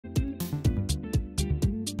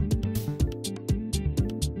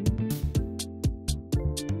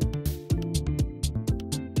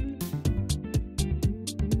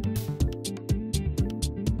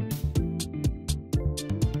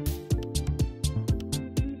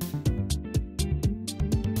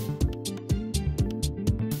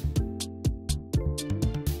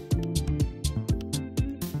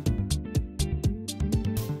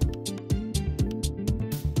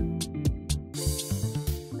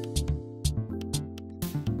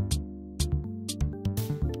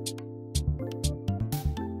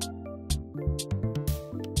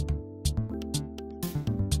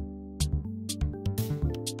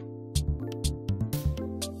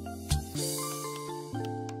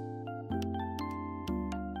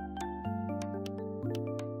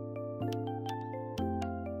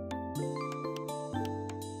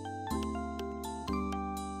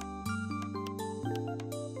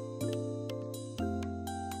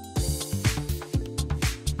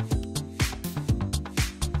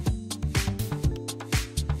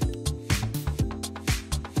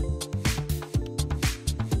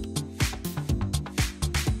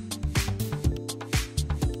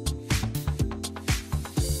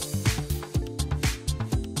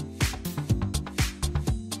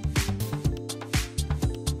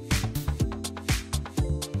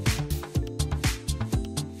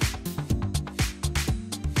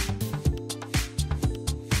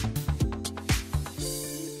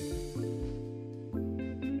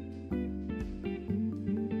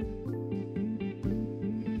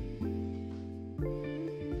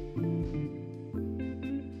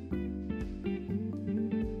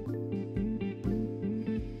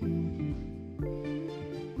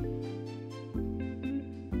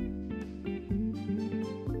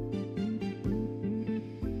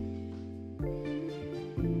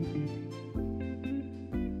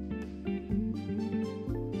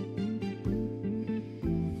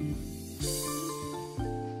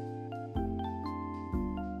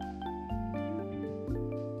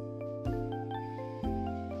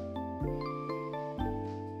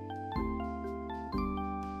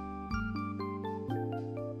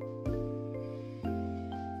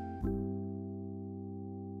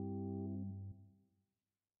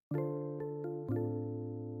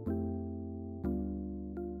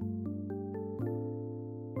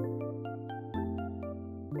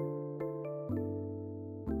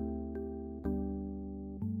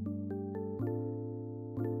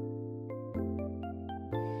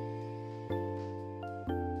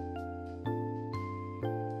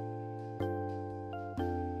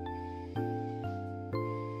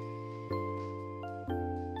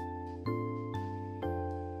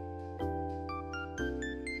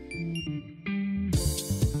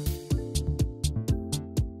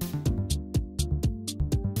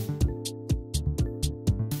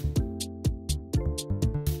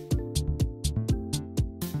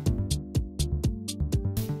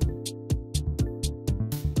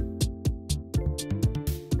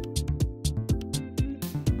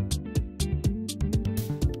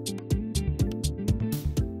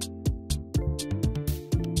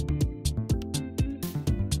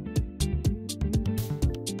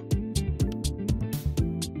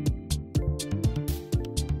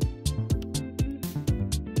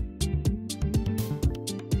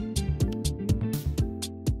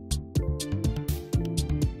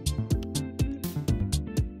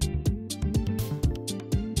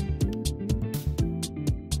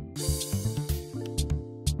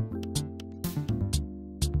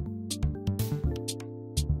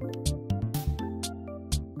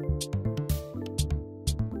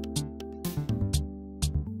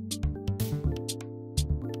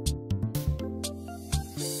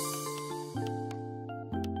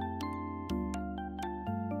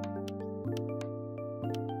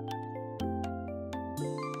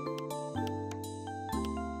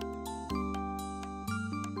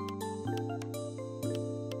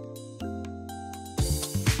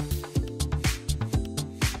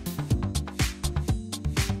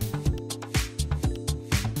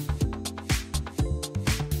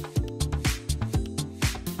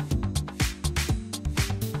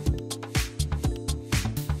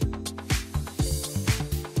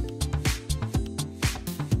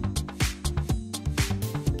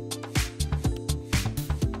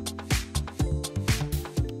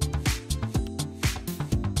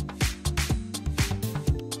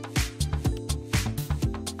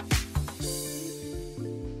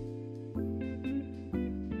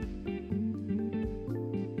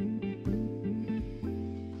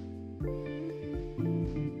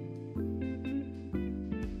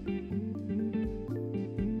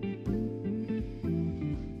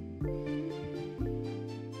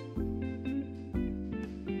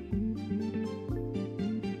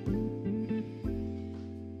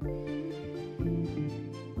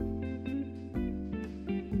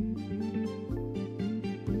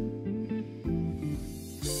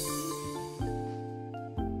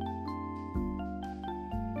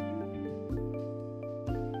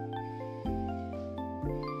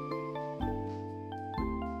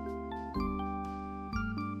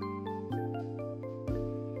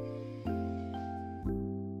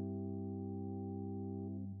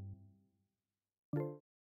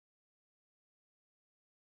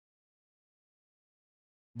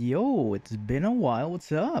Yo, it's been a while.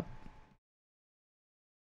 What's up?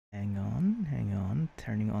 Hang on.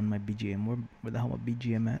 Turning on my BGM. Where the hell my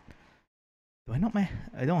BGM at? Do I not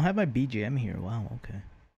I don't have my BGM here. Wow, okay.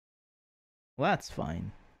 Well, that's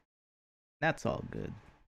fine. That's all good.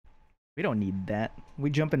 We don't need that. We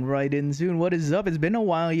jumping right in soon. What is up? It's been a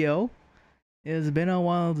while, yo. It's been a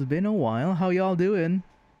while. How y'all doing?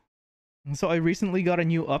 So I recently got a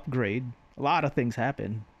new upgrade. A lot of things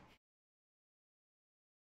happened.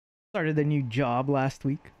 Started a new job last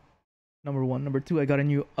week. Number one. Number two, I got a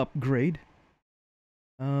new upgrade.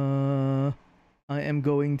 I am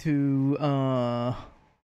going to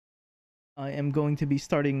be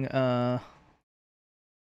starting you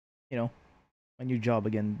know, my new job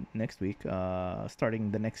again next week.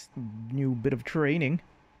 Starting the next new bit of training.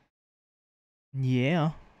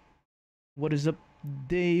 Yeah. What is up,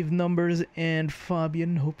 Dave, Numbers, and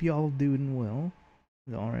Fabian? Hope y'all doing well.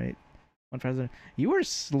 All right. One president. You were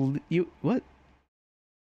what?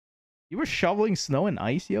 You were shoveling snow and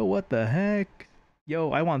ice, yo? What the heck?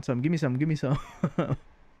 Yo, I want some. Give me some. Give me some. A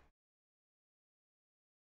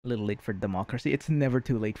little late for democracy. It's never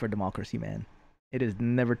too late for democracy, man. It is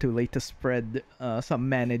never too late to spread some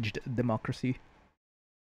managed democracy.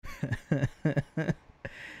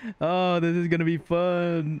 Oh, this is gonna be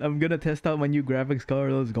fun. I'm gonna test out my new graphics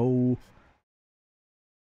card. Let's go.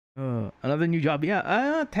 Another new job.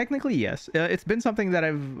 Yeah, technically yes. It's been something that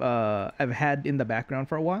I've had in the background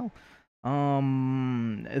for a while.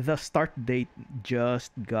 The start date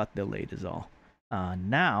just got delayed is all.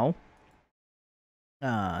 Now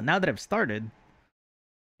that I've started,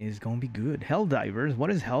 is gonna be good. Helldivers.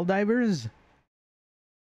 What is Helldivers?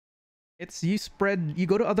 It's you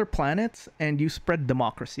go to other planets and you spread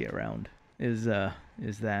democracy around. Is the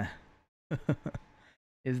is the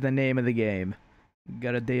name of the game.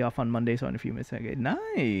 Got a day off on Monday, so in a few minutes. Okay,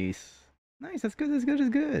 nice. That's good. That's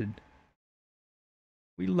good.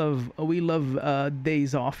 We love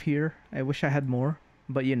days off here. I wish I had more,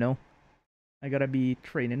 but you know, I gotta be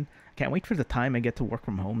training. Can't wait for the time I get to work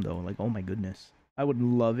from home though. Like, oh my goodness, I would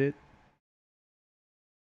love it.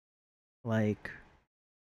 Like,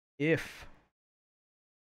 if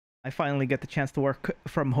I finally get the chance to work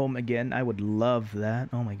from home again, I would love that.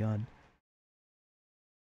 Oh my god.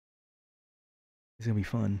 It's gonna be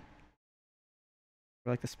fun.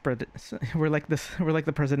 We're like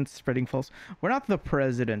the president spreading false. We're not the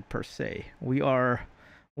president per se. We are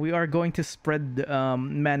going to spread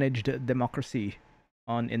managed democracy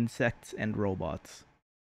on insects and robots.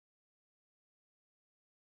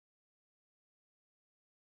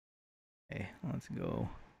 Okay, let's go.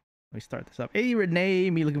 Let me start this up. Hey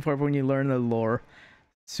Renee, me looking forward when you learn the lore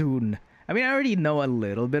soon. I mean, I already know a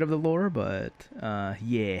little bit of the lore, but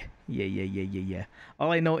yeah.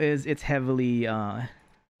 All I know is it's heavily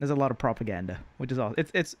there's a lot of propaganda, which is all.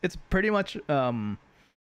 It's pretty much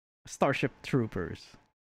Starship Troopers.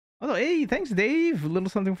 Although, hey, thanks Dave. A little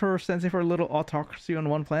something for Sensei for a little autocracy on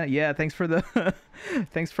one planet. Yeah, thanks for the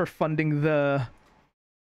thanks for funding the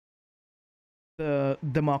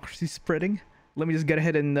democracy spreading. Let me just get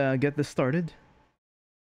ahead and get this started.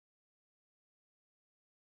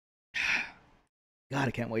 God,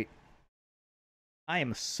 I can't wait. I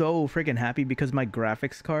am so freaking happy because my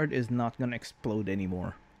graphics card is not gonna explode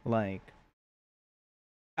anymore. Like,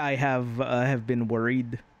 I have been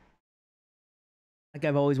worried. Like,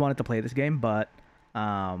 I've always wanted to play this game, but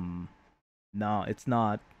no, it's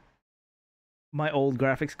not. My old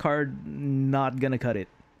graphics card not gonna cut it.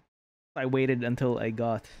 I waited until I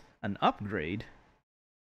got an upgrade,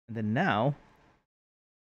 and then now.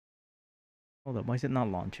 Hold up, why is it not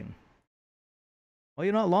launching? Why are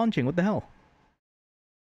you not launching? What the hell?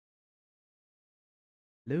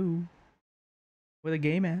 Hello? Where the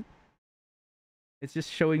game at? It's just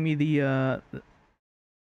showing me the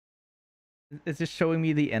it's just showing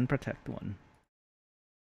me the end protect one.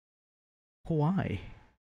 Why?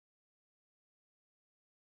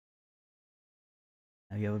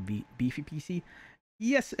 Now you have a beefy PC?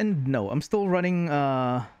 Yes and no. I'm still running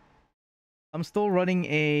a an i9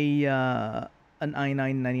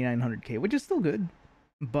 9900K, which is still good,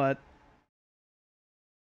 but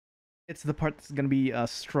it's the part that's gonna be a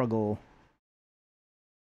struggle.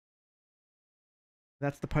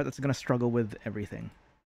 That's the part that's gonna struggle with everything.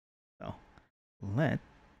 So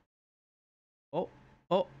oh,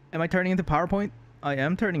 am I turning into PowerPoint? I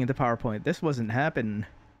am turning into PowerPoint. This wasn't happening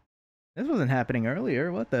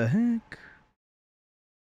earlier. What the heck?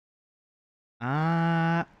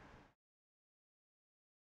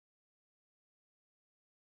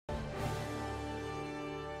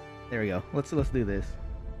 There we go. Let's do this.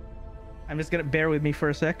 I'm just gonna bear with me for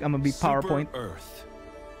a sec. I'm gonna be PowerPoint. Super Earth,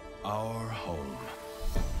 our home.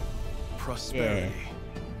 prosperity,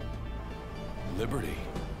 liberty.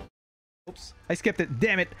 Oops, I skipped it.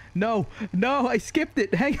 Damn it. No, no, I skipped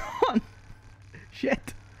it. Hang on.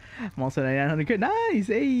 Shit. I'm also 900 good. Nice.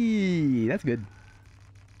 Hey, that's good.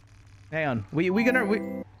 Hang on. We're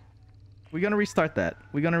gonna restart that.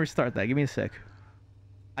 We're gonna restart that. Give me a sec.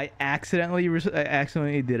 I accidentally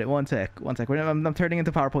did it. One sec. I'm turning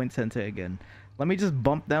into PowerPoint Sensei again. Let me just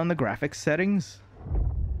bump down the graphics settings.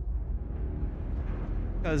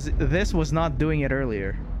 Because this was not doing it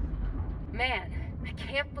earlier. Man, I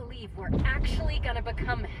can't believe we're actually gonna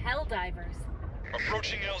become Helldivers.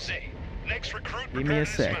 Approaching LZ. Next recruit. Give me a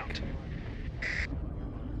sec.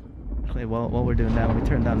 Actually, while we're doing that, let me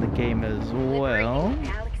turn down the game as well. Liberating the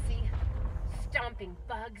galaxy, stomping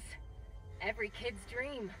bugs. Every kid's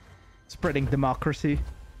dream. Spreading democracy.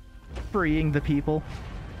 Freeing the people.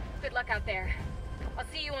 Good luck out there. I'll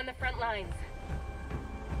see you on the front lines.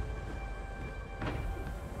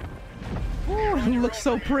 Ooh, it looks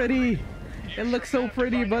so pretty. It looks so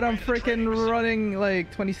pretty, but I'm freaking running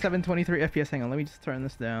like 27, 23 FPS. Hang on, let me just turn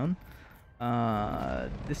this down.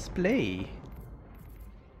 Display.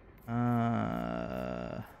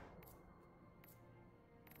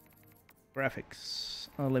 Graphics.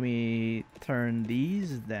 Let me turn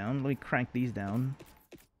these down. Let me crank these down.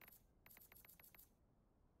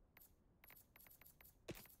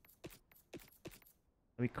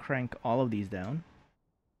 Let me crank all of these down.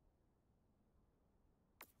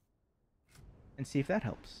 And see if that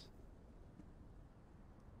helps.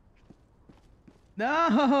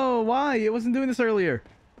 No! Why? It wasn't doing this earlier.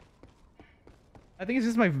 I think it's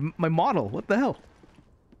just my model. What the hell?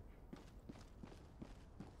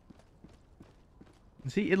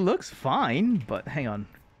 See, it looks fine, but hang on.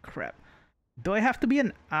 Crap. Do I have to be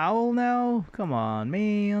an owl now? Come on,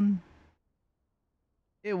 man.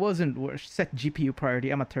 It wasn't set GPU priority.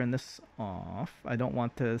 I'm gonna turn this off. I don't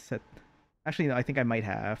want to set... Actually, no, I think I might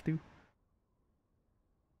have to.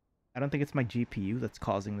 I don't think it's my GPU that's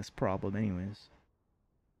causing this problem anyways.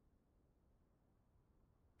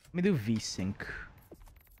 Let me do VSync.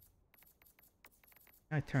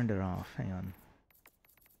 I turned it off. Hang on.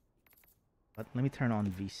 But let me turn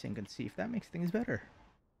on VSync and see if that makes things better.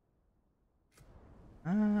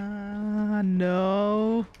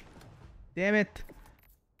 No. Damn it.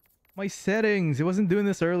 My settings. It wasn't doing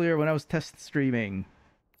this earlier when I was test streaming.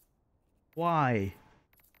 Why?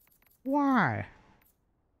 Why?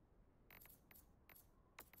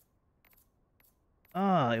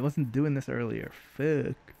 Ah, it wasn't doing this earlier.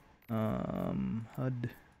 Fuck. HUD.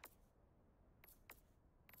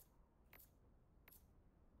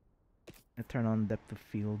 I turn on depth of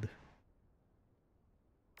field.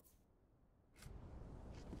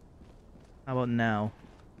 How about now?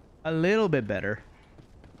 A little bit better.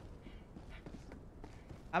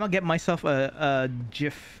 I'm gonna get myself a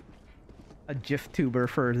GIF tuber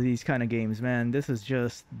for these kind of games, man. This is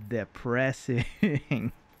just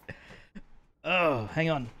depressing. Oh, hang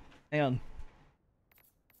on. Hang on.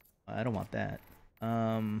 I don't want that.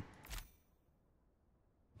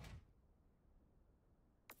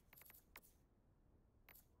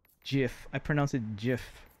 GIF. I pronounce it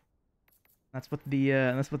GIF. That's what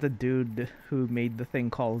the dude who made the thing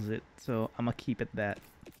calls it. So I'm gonna keep it that.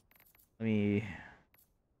 I'm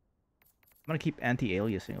gonna keep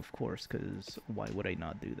anti-aliasing, of course, because why would I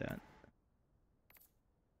not do that?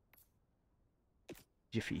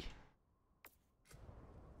 Jiffy.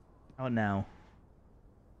 How about now?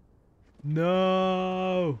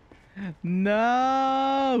 No!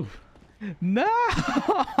 No!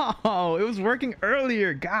 No! It was working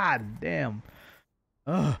earlier. God damn.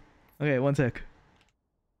 Ugh. Okay, one sec.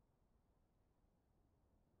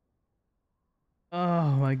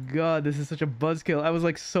 Oh my god, this is such a buzzkill. I was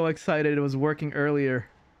like so excited it was working earlier.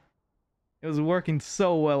 It was working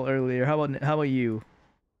so well earlier. How about you?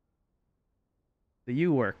 Do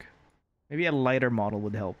you work? Maybe a lighter model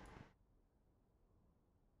would help.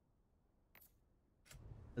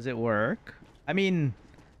 Does it work? I mean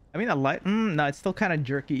a light no, it's still kind of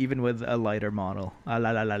jerky even with a lighter model. La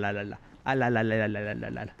la la la la la. La la la la la la la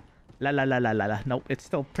la. La la la la la la. Nope, it's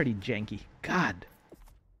still pretty janky. God.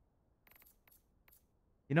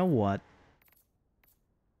 You know what?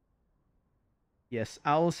 Yes,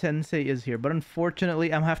 Owl Sensei is here, but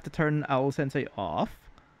unfortunately, I'm have to turn Owl Sensei off.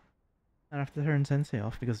 I have to turn Sensei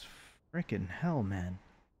off because frickin' hell, man.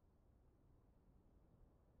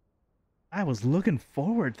 I was looking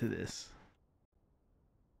forward to this.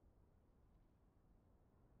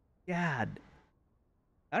 God.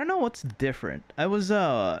 I don't know what's different. I was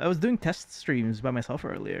doing test streams by myself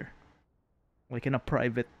earlier. Like in a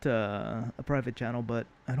private channel, but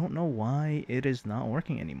I don't know why it is not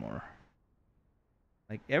working anymore.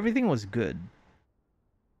 Like, everything was good.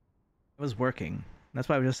 It was working. That's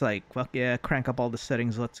why I was just like, fuck yeah, crank up all the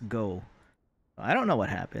settings, let's go. I don't know what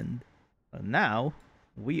happened. But now,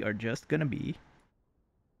 we are just gonna be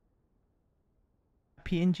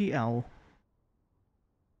PNGL.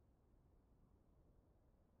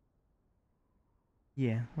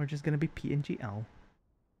 Yeah, we're just gonna be PNGL.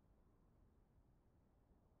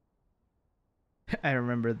 I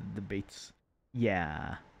remember the debates.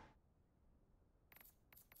 Yeah.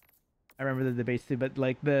 I remember the debates too, but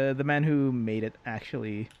like the man who made it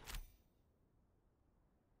actually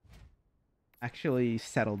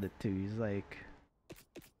settled it too. He's like,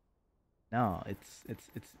 no, it's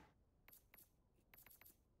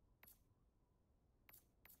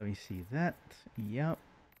let me see that. Yep.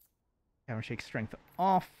 Camera shake strength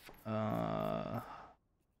off. Camera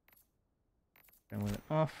limit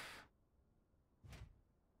off.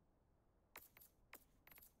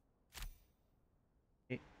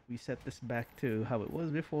 We set this back to how it was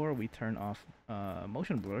before. We turn off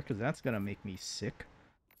motion blur because that's gonna make me sick.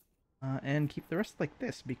 And keep the rest like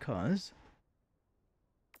this because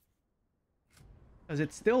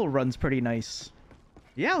it still runs pretty nice.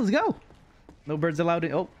 Yeah, let's go. No birds allowed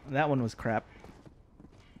in. Oh, that one was crap.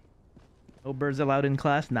 No birds allowed in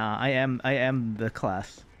class. Nah, I am the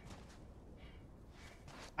class.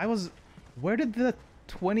 Where did the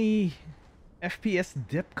 20 FPS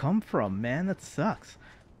dip come from, man? That sucks.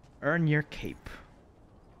 Earn your cape.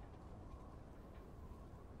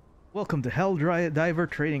 Welcome to Helldiver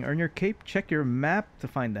Training. Earn your cape. Check your map to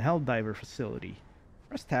find the Helldiver facility.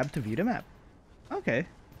 Press tab to view the map. Okay.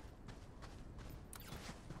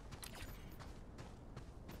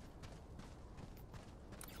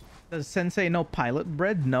 Does Sensei know pilot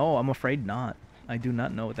bread? No, I'm afraid not. I do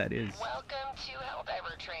not know what that is. Welcome to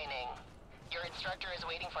Helldiver Training. Your instructor is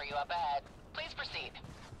waiting for you up ahead. Please proceed.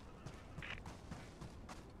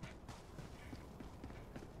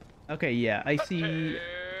 Okay, yeah, I see.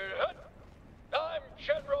 I'm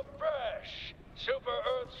General Brash, Super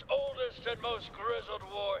Earth's oldest and most grizzled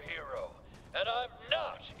war hero, and I'm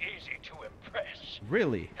not easy to impress.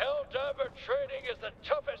 Really? Helldiver training is the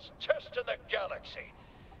toughest test in the galaxy,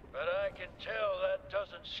 but I can tell that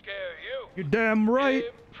doesn't scare you. You're damn right.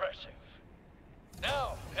 Impressive.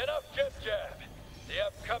 Now, enough jib-jab. The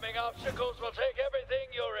upcoming obstacles will take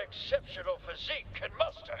everything your exceptional physique can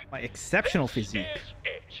muster. My exceptional physique. This is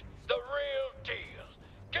it. The real deal.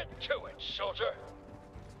 Get to it, soldier.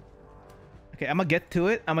 Okay, I'm gonna get to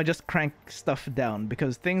it. I'm gonna just crank stuff down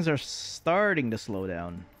because things are starting to slow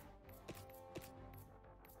down.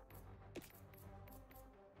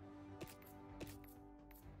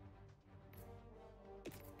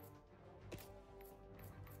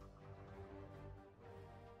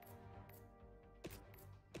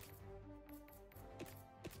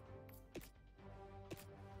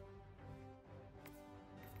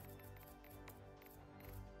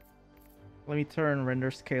 Let me turn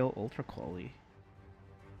render scale ultra quality.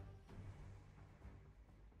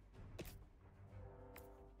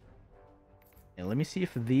 And let me see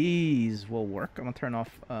if these will work. I'm gonna turn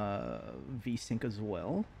off VSync as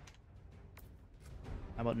well.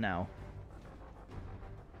 How about now?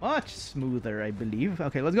 Much smoother, I believe.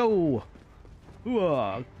 Okay, let's go.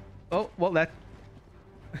 Ooh, oh, well that.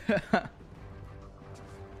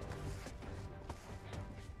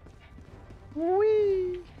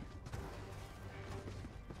 Whee!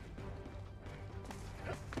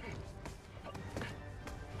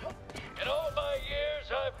 In all my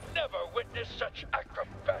years, I've never witnessed such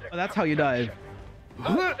acrobatic. Oh, that's how you dive.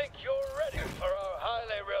 I think you're ready for our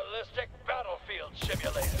highly realistic battlefield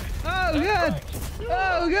simulator. Oh god!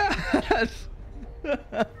 Oh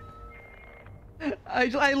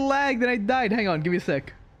god! I lagged and I died. Hang on, give me a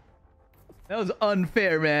sec. That was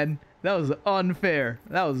unfair, man. That was unfair.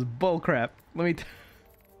 That was bullcrap. Let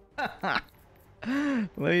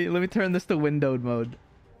me turn this to windowed mode.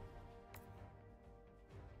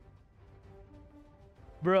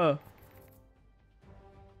 Bruh.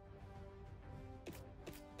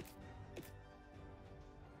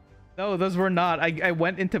 No, those were not. I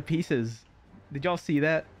went into pieces. Did y'all see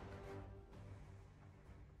that?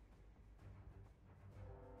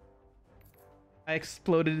 I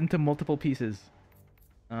exploded into multiple pieces.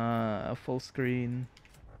 Full screen.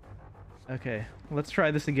 Okay, let's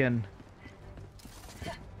try this again.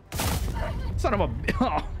 Son of a...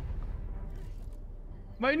 Oh.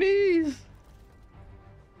 My knees!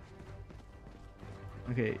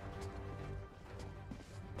 Okay.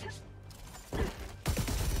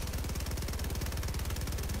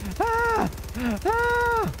 Ah!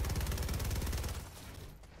 Ah!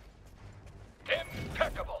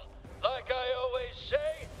 Impeccable. Like I always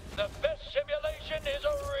say, the best simulation is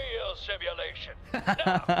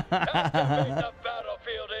Now, activate the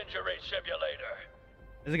battlefield injury simulator.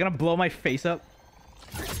 Is it gonna blow my face up?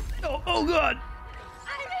 Oh god!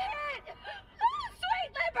 I'm hit! Oh,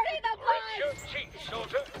 sweet liberty, the Grit your blood! teeth,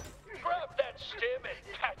 soldier. Grab that stim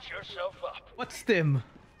and patch yourself up. What stim?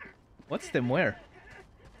 What stim? Where?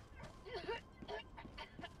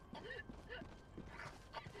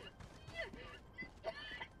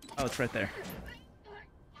 Oh, it's right there.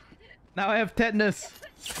 Now I have tetanus.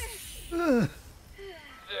 Ugh. There,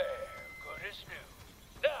 good as new.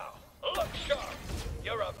 Now, look sharp.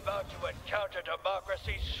 You're about to encounter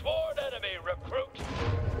democracy's sworn enemy, recruit.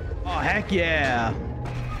 Oh heck yeah!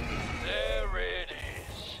 There it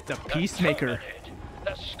is. The Peacemaker. Terminid,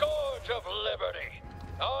 the scourge of liberty.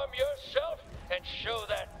 Arm yourself and show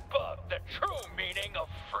that bug the true meaning of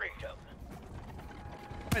freedom.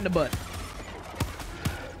 Right in the butt.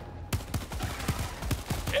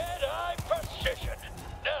 Dead-eye precision.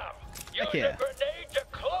 Now, use Heck yeah. a grenade to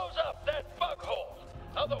close up that bug hole.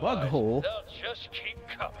 Otherwise, Bug hole? they'll just keep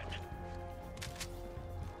coming.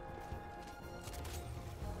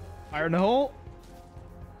 Fire in the hole.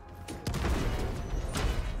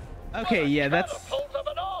 Okay, yeah, that's Catapult of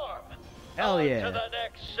an arm. hell On yeah. to the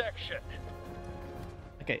next section.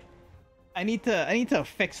 Okay, I need to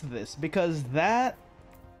fix this because that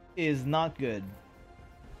is not good.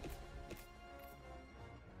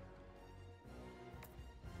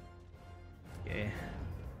 Okay.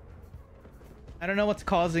 I don't know what's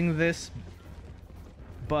causing this,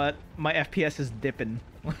 but my FPS is dipping.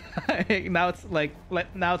 Now it's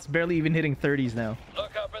now it's barely even hitting 30s now.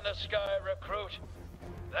 Look up in the sky, recruit.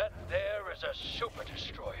 That there is a super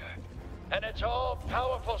destroyer, and its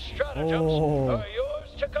all-powerful stratagems Oh. are yours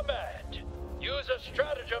to command. Use a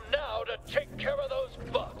stratagem now to take care of those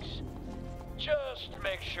bugs. Just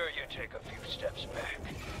make sure you take a few steps back.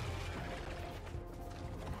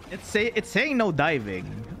 It's saying no diving.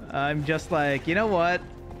 I'm just like, you know what?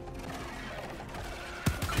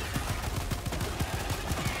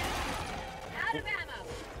 Out of ammo!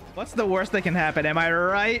 What's the worst that can happen? Am I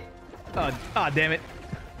right? Oh, damn it.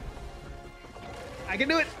 I can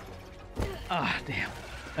do it. Ah, damn.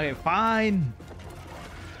 Okay, fine.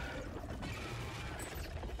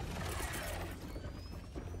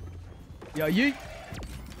 Yo, yeet.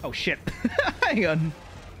 Oh shit. Hang on.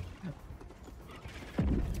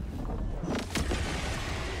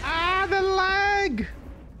 Ah, the lag.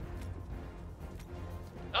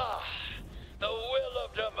 Ah, the will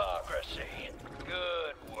of democracy.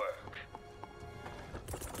 Good work.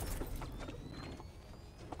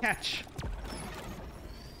 Catch.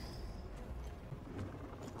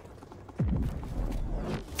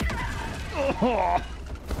 Oh.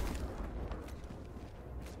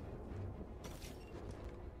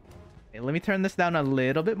 Okay, let me turn this down a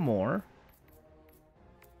little bit more.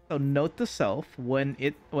 So note to self, when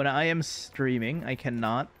I am streaming, I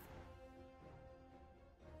cannot.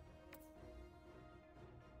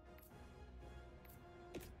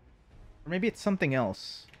 Or maybe it's something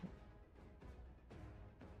else.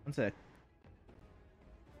 One sec.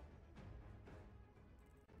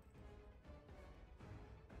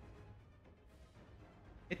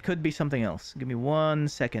 It could be something else. Give me 1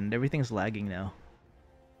 second. Everything's lagging now.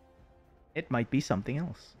 It might be something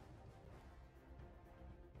else.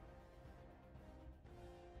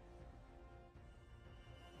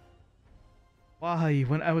 Why?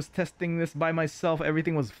 When I was testing this by myself,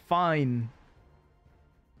 everything was fine.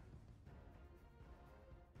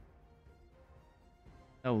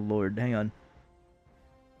 Oh lord, hang on.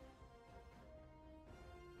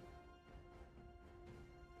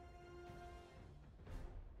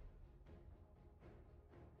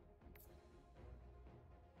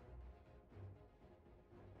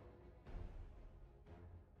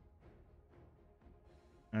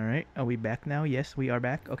 Alright, are we back now? Yes, we are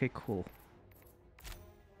back. Okay, cool.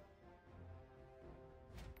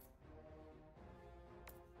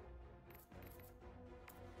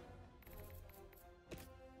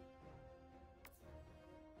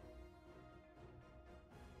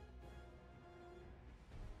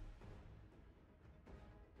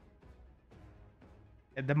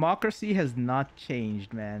 Democracy has not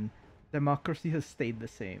changed, man. Democracy has stayed the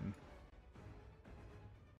same.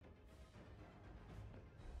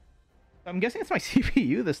 I'm guessing it's my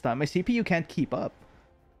CPU this time. My CPU can't keep up.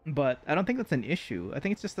 But I don't think that's an issue. I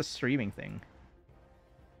think it's just a streaming thing.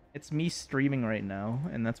 It's me streaming right now,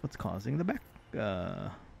 and that's what's causing the back...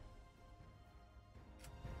 I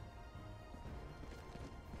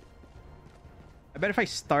bet if I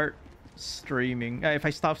start streaming... if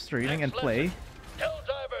I stop streaming and play...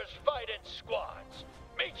 Helldivers fight in squads.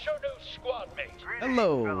 Meet your new squad mate.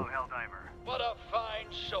 Hello! Fellow Helldiver. What a fine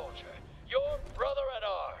soldier. Your brother and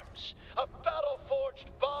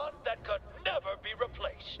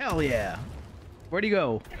Hell yeah. Where'd he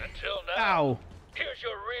go? Until now, Ow. here's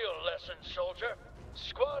your real lesson, soldier.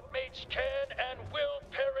 Squad mates can and will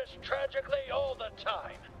perish tragically all the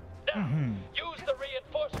time. Now, use the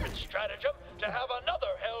reinforcement stratagem to have another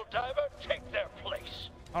Helldiver take their place.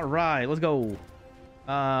 All right, let's go.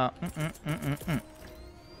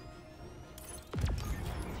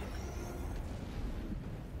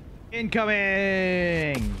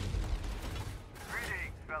 Incoming.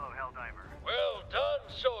 Greetings, fellow Helldiver. Well done,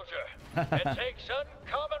 soldier. It takes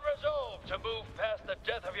uncommon resolve to move past the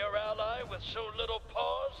death of your ally with so little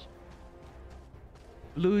pause.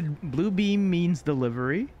 Blue beam means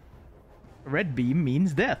delivery. Red beam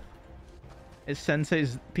means death. Is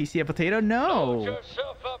Sensei's PC a potato? Load No.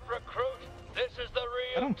 yourself up, recruit. This is the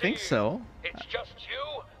real I don't think deal. so. It's just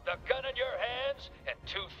you, the gun in your hands, and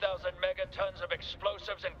 2,000 megatons of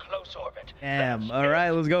explosives in close orbit. Damn. That's All it. right,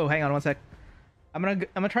 let's go. Hang on one sec. I'm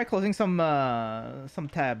gonna try closing some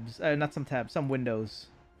tabs. Not some tabs. Some windows.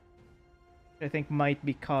 I think might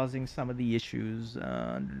be causing some of the issues.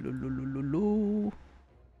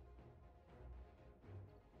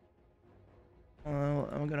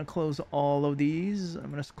 I'm gonna close all of these. I'm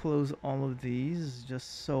gonna close all of these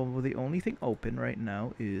just so the only thing open right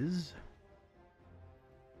now is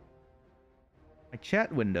my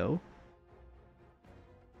chat window.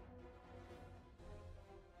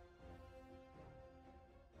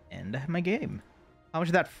 And my game. How much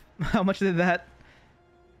did that? How much did that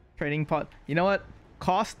training pot? You know what?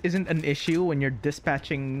 Cost isn't an issue when you're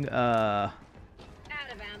dispatching. Out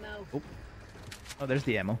of ammo. Oh, there's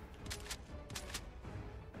the ammo.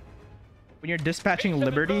 When you're dispatching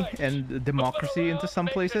liberty and democracy into some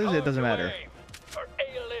places, it doesn't matter. For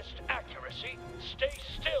A-list accuracy, stay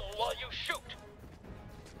still while you shoot.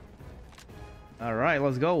 All right,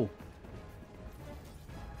 let's go.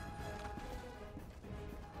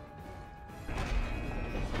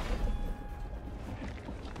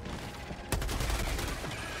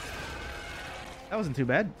 That wasn't too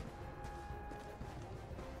bad.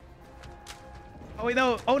 Oh wait,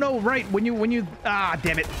 no. Oh no, right. When you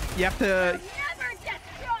damn it. You have to Never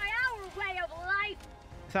destroy our way of life.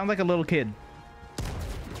 sound like a little kid.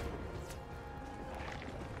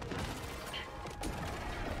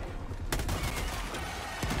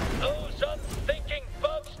 Those unthinking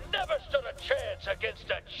bugs never stood a chance against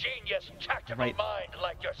a genius tactical Right. mind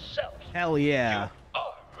like yourself. Hell yeah.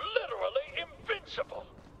 Are literally invincible.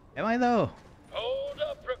 Am I though? Hold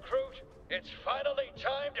up, recruit. It's finally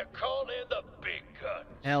time to call in the big guns.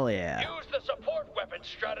 Hell yeah. Use the support weapon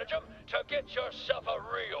stratagem to get yourself a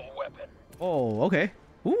real weapon. Oh, okay.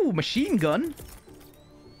 Ooh, machine gun.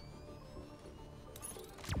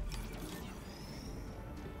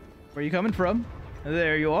 Where you coming from?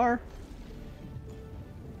 There you are.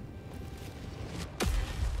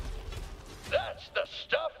 That's the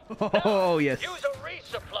stuff. Oh, Now, yes. Use a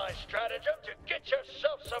resupply stratagem to get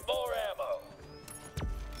yourself some more ammo.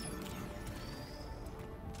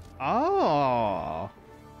 Oh.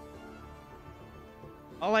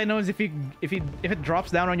 All I know is if it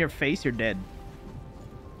drops down on your face, you're dead.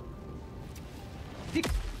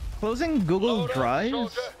 Closing Google Load up, Drives,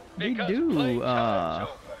 soldier, they because do. playtime's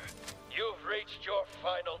over. You've reached your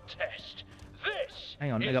final test. This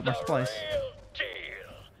Hang on, I is got more the supplies. real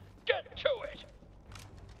deal. Get to it.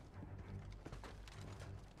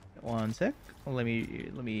 One sec. Let me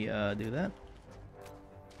do that.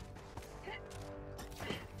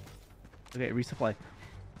 Okay, resupply.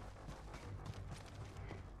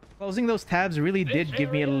 Closing those tabs really did This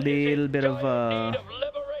give me a area is little in bit of dire need of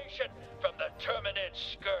liberation from the Terminid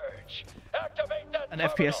Scourge. Activate that an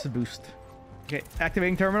terminal. FPS boost. Okay,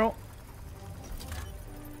 activating terminal.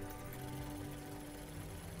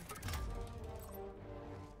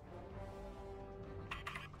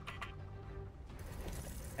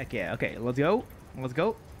 Heck yeah, okay, let's go. Let's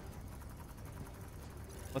go.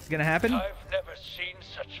 What's gonna happen? I've never seen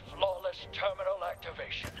such flawless terminal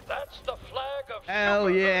activation. That's the flag of Hell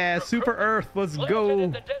Super yeah, Earth Super recruit. Earth, let's Plant it go.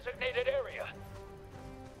 in the designated area.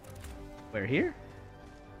 Where, here?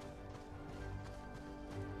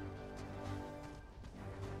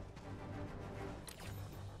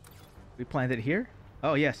 We planted it here?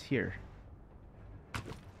 Oh, yes, here.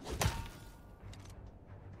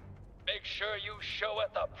 Make sure you show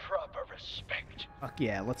it the proper respect. Fuck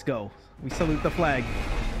yeah, let's go. We salute the flag.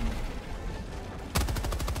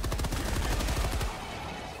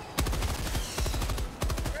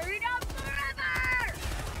 Freedom forever!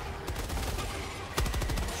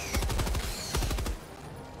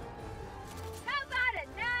 How about a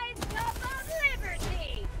nice cup of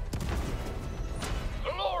liberty?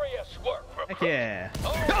 Glorious work, recruit. Heck yeah.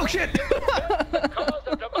 All Oh, right, shit! the cause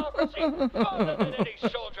of democracy farther than any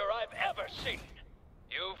soldier seen.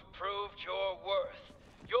 You've proved your worth.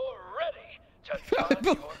 You're ready to dodge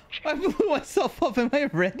your I kill. blew myself up. Am I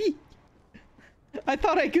ready? I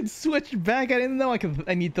thought I could switch back. I didn't know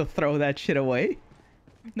I need to throw that shit away.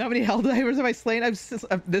 How many Helldivers have I slain?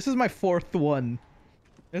 This is my 4th one.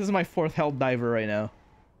 This is my 4th Helldiver right now.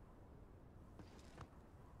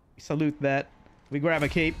 Salute that. We grab a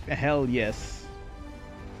cape. Hell yes.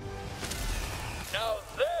 Now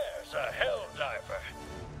there's a Helldiver.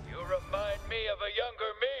 You remind me of a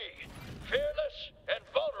younger me. Fearless and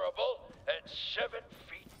vulnerable and 7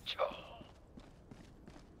 feet tall.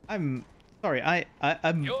 I'm sorry.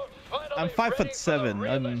 I'm You're finally I'm 5'7". ready for the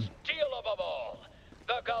realest deal of them all.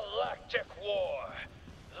 The Galactic War.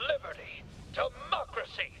 Liberty.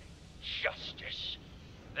 Democracy. Justice.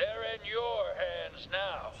 They're in your hands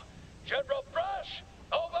now. General Brash,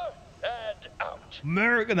 over and out.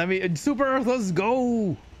 American. I mean, Super Earth. Let's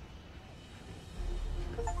go.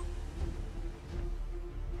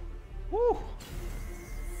 Woo.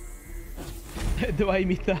 Do I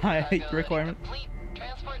meet the height requirement? Complete.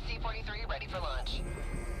 Transport C-43 ready for launch.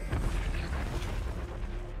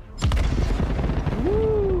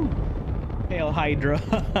 Woo! Hail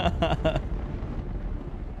Hydra.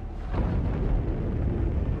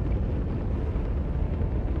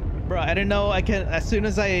 Bro, I didn't know I can. As soon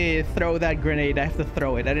as I throw that grenade, I have to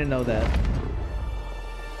throw it. I didn't know that.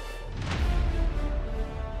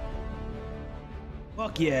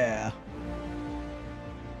 Fuck yeah.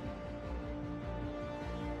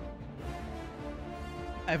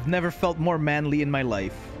 I've never felt more manly in my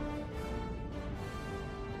life.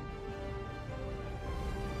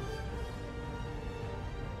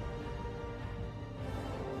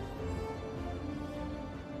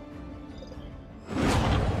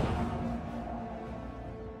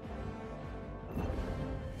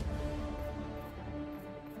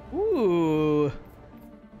 Ooh.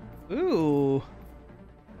 Ooh.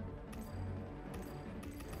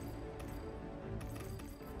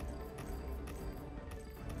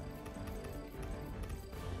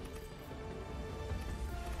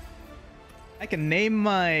 I can name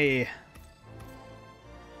my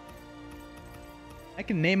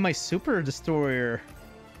super destroyer.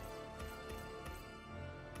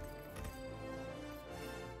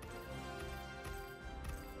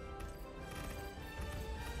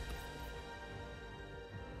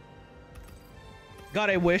 God,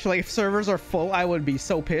 I wish, like, if servers are full, I would be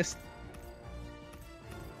so pissed.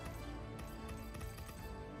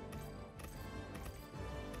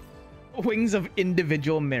 Wings of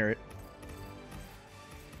individual merit.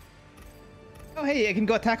 Oh, hey, I can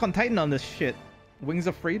go Attack on Titan on this shit. Wings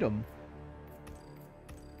of freedom.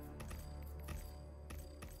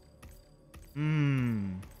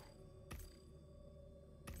 Hmm.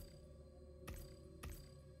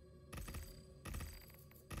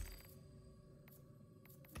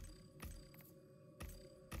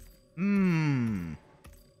 Hmm.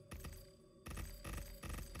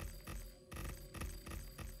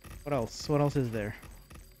 What else? What else is there?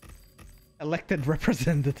 Elected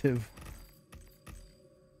representative.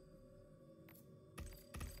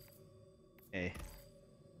 Okay.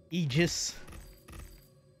 Aegis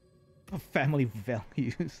of family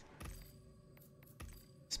values.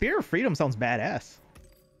 Spear of Freedom sounds badass.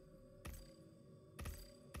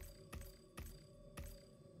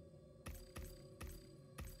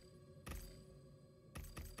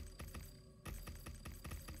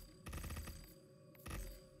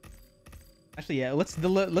 Actually, yeah, let's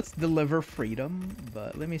deliver freedom,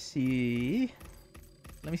 but let me see.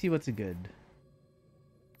 Let me see what's good.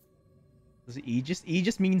 Does Aegis?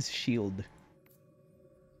 Aegis means shield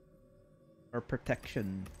or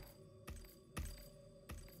protection.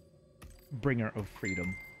 Bringer of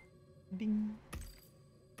freedom. Ding.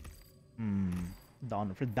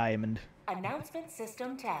 Dawn for diamond. Announcement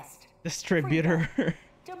system test. Distributor. Freedom.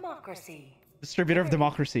 Democracy. Distributor of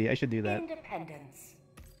democracy. I should do that. Independence.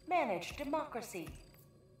 Manage democracy.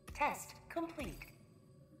 Test complete.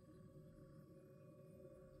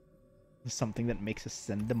 Something that makes us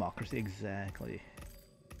send democracy. Exactly.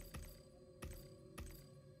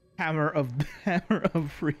 Hammer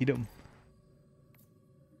of freedom.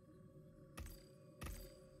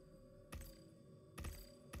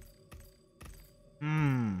 I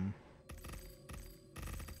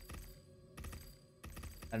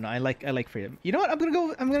don't know. I like freedom. You know what? I'm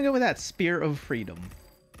gonna go with that. Spear of freedom.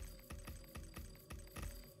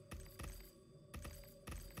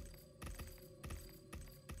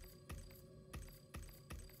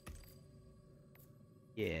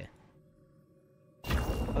 Yeah.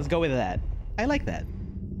 Let's go with that. I like that.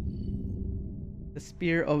 The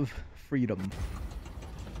Spear of Freedom.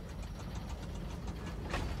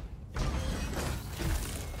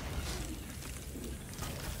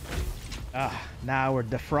 Ah, now we're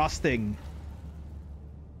defrosting.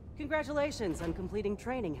 Congratulations on completing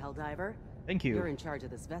training, Helldiver. Thank you. You're in charge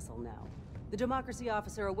of this vessel now. The Democracy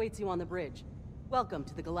officer awaits you on the bridge. Welcome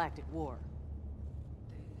to the Galactic War.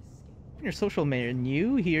 In your social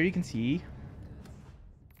menu here, you can see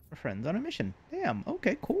our friends on a mission. Damn.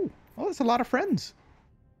 Okay, cool. Oh, that's a lot of friends.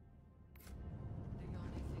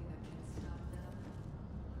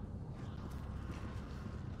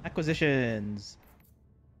 Acquisitions.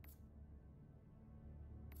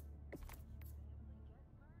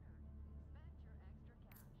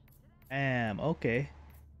 Damn, okay.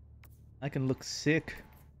 I can look sick.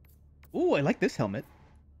 Ooh, I like this helmet.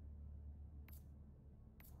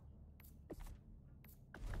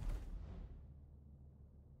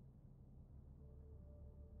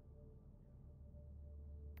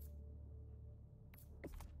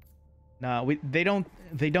 No, they don't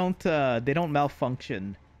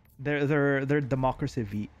malfunction. They're democracy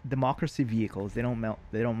vehicles. They don't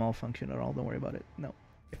malfunction at all. Don't worry about it. No.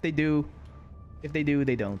 If they do,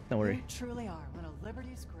 they don't. Don't worry. You truly are one of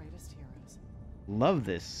Liberty's greatest heroes. Love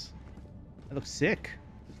this. It looks sick.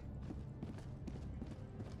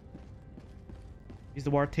 Use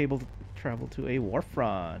the war table to travel to a war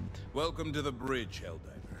front. Welcome to the bridge,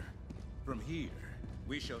 Helldiver. From here,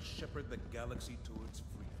 we shall shepherd the galaxy towards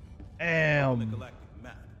freedom. On the galactic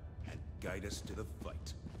map and guide us to the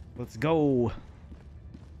fight. Let's go.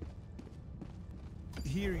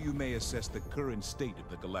 Here you may assess the current state of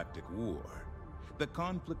the galactic war. The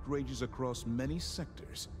conflict rages across many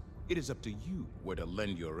sectors. It is up to you where to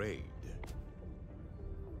lend your aid.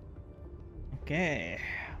 Okay.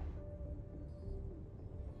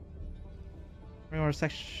 Our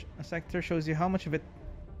sector shows you how much of it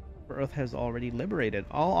Earth has already liberated.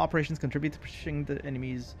 All operations contribute to pushing the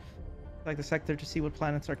enemies like the sector to see what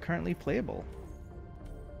planets are currently playable.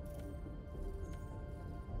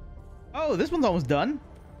 Oh, this one's almost done.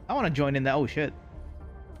 I want to join in that. Oh shit.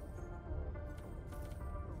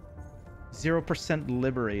 0%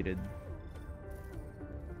 liberated.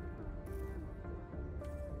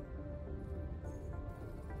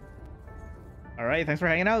 Alright, thanks for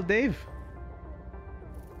hanging out, Dave.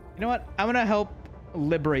 You know what? I'm gonna help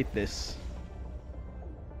liberate this.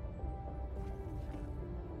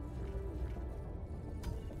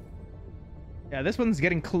 Yeah, this one's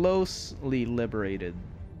getting closely liberated.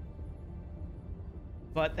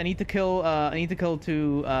 But I need to kill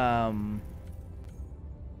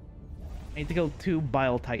two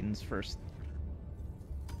Bile Titans first.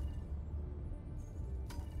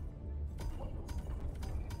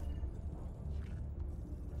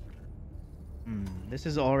 This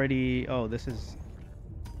is already... Oh, this is...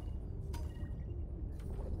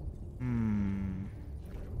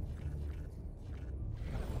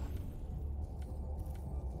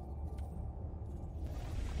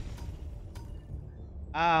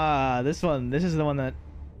 Ah, this one. This is the one that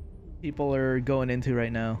people are going into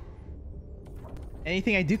right now.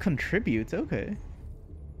 Anything I do contributes, okay.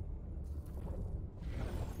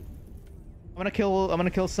 I'm gonna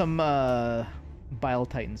kill some Bile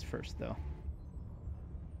Titans first though.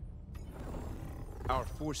 Our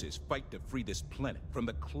forces fight to free this planet from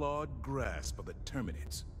the clawed grasp of the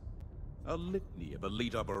Terminids. A litany of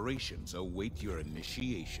elite operations await your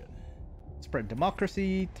initiation. Spread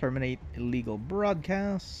democracy, terminate illegal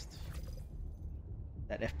broadcast,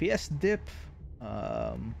 that FPS dip,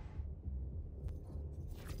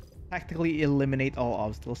 tactically eliminate all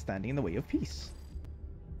obstacles standing in the way of peace.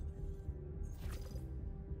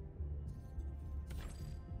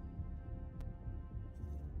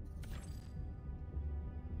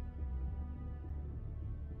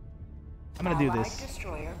 I'm gonna do this.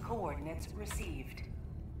 Destroyer coordinates received.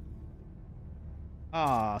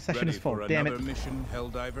 Ah, session is full. Damn it. Mission,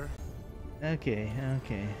 Helldiver? Okay,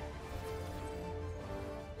 okay.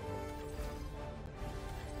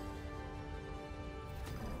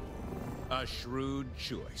 A shrewd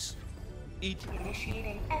choice.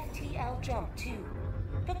 Initiating FTL jump to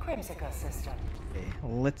the Crimsica system. Okay,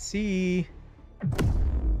 let's see.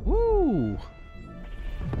 Woo!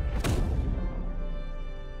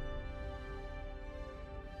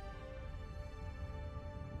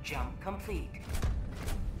 Jump complete.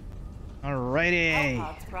 Alrighty.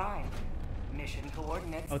 Hellpods Prime. Mission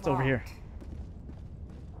coordinates. Oh, it's over here.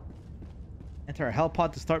 Enter our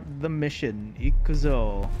Hellpod to start the mission.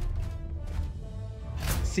 Ikuzo.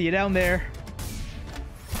 See you down there.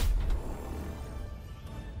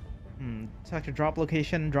 Select your drop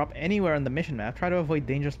location. Drop anywhere on the mission map. Try to avoid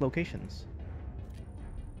dangerous locations.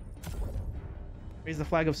 Raise the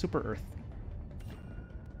flag of Super Earth.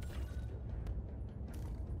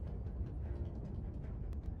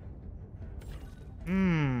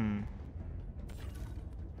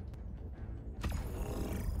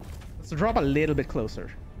 So drop a little bit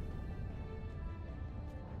closer.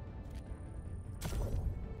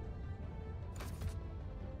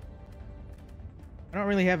 I don't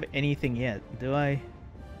really have anything yet, do I?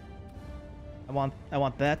 I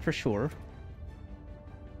want that for sure.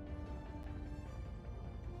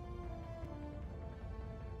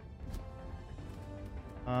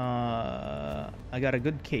 I got a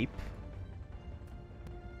good cape.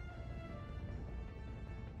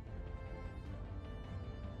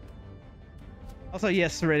 Also,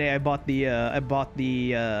 yes, Renee, I bought the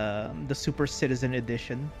Super Citizen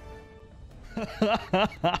Edition.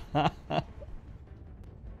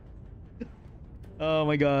 Oh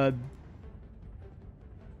my god.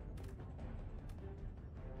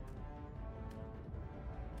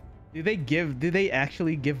 Do they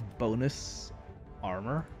actually give bonus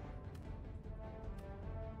armor?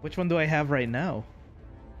 Which one do I have right now?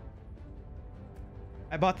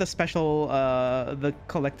 I bought the special, the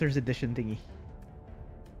collector's edition thingy.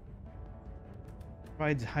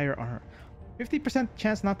 Provides higher armor. 50%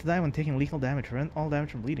 chance not to die when taking lethal damage. Prevent all damage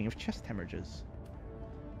from bleeding if chest hemorrhages.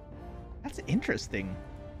 That's interesting.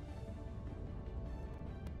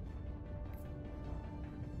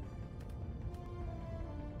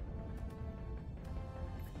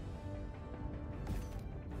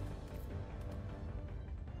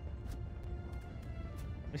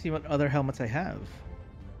 Let me see what other helmets I have.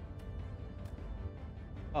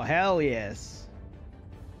 Oh, hell yes.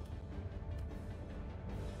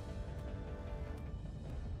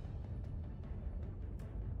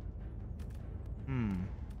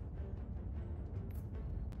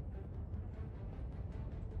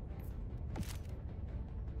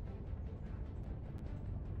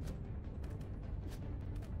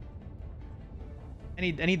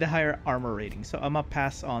 I need the higher armor rating, so I'm gonna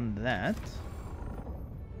pass on that.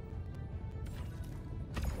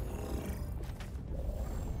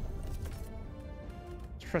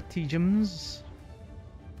 Stratagems.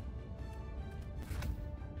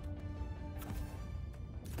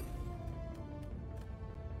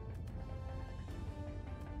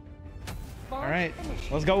 All right,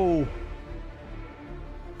 let's go.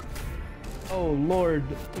 Oh lord,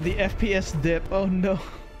 the FPS dip. Oh no.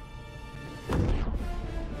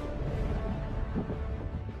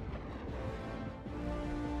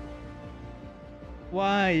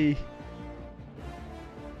 Why?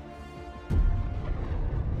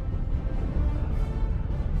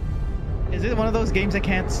 Is it one of those games I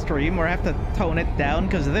can't stream or I have to tone it down?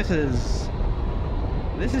 Because this is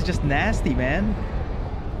just nasty, man.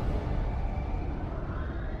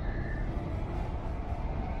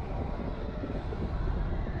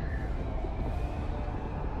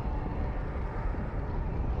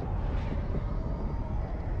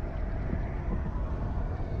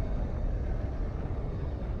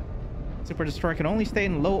 Super Destroyer can only stay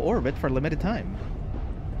in low orbit for a limited time.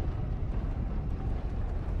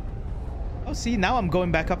 Oh, see, now I'm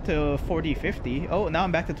going back up to 40, 50. Oh, now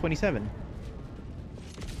I'm back to 27.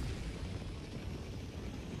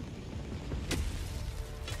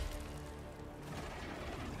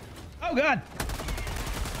 Oh, God!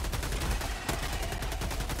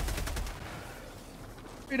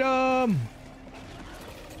 Freedom!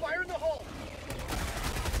 Fire in the hole!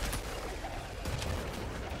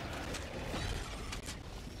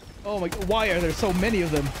 Oh my god, why are there so many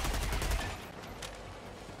of them?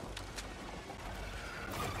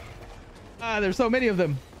 Ah, there's so many of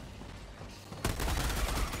them.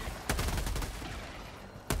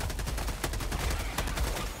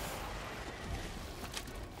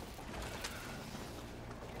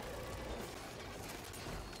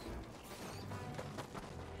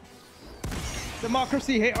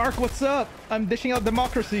 Democracy, hey Ark, what's up? I'm dishing out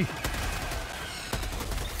democracy.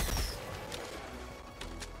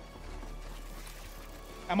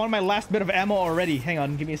 I'm on my last bit of ammo already. Hang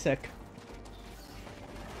on, give me a sec.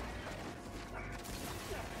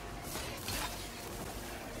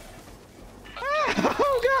 Ah,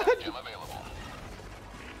 oh god!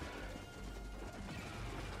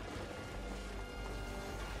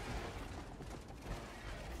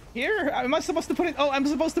 Here? Am I supposed to put it? Oh, I'm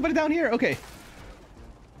supposed to put it down here. Okay.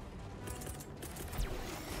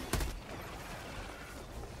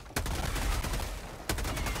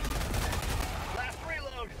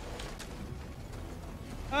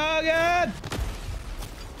 Oh god!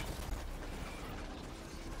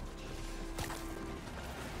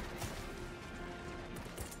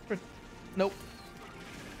 Nope.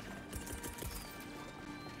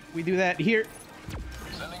 We do that here.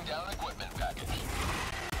 Sending down equipment package.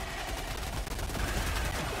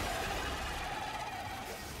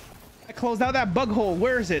 I closed out that bug hole.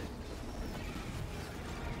 Where is it?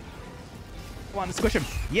 Come on, squish him.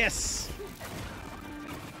 Yes!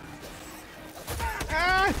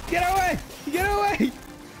 Ah! Get away! Get away!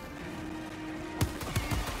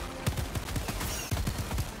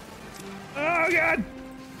 Oh, God!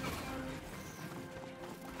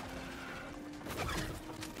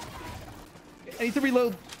 I need to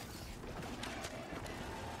reload.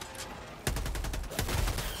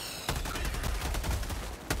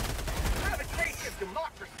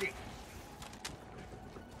 Democracy.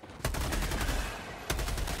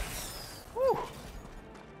 Whew.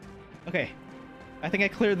 Okay. I think I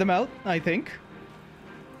cleared them out, I think.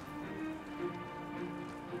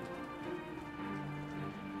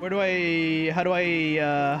 How do I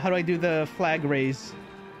do the flag raise?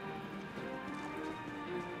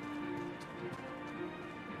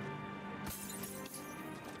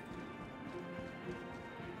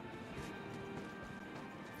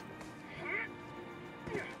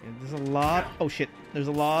 There's a lot. Oh shit! There's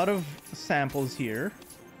a lot of samples here.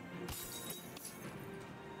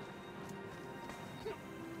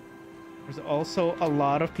 There's also a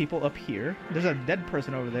lot of people up here. There's a dead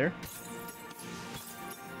person over there.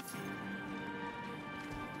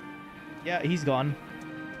 Yeah, he's gone.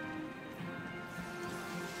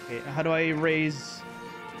 Okay, how do I raise?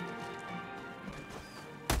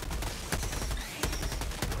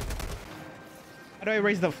 How do I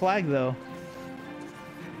raise the flag though?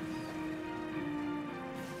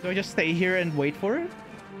 Do I just stay here and wait for it?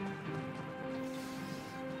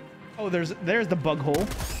 Oh, there's the bug hole.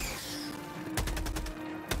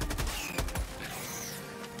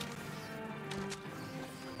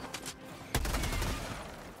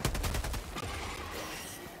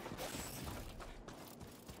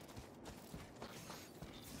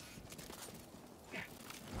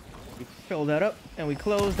 We fill that up and we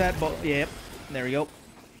close that bolt. Yep, there we go.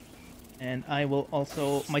 And I will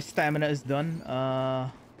also, my stamina is done.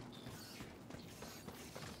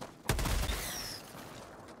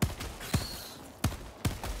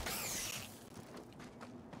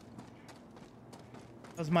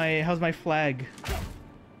 How's my flag?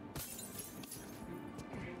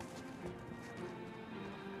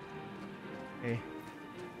 Okay.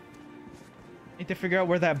 Need to figure out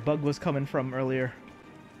where that bug was coming from earlier.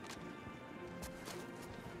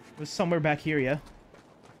 It was somewhere back here, yeah?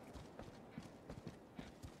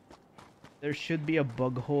 There should be a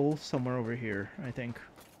bug hole somewhere over here, I think.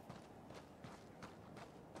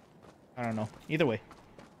 I don't know. Either way.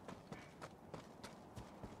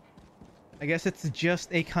 I guess it's just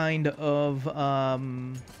a kind of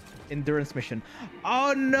endurance mission.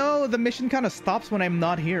 Oh no, the mission kind of stops when I'm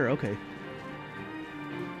not here. Okay.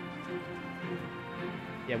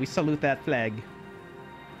 Yeah, we salute that flag.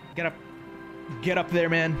 Get up there,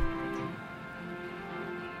 man.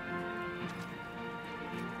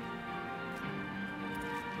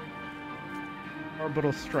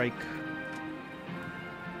 Orbital strike.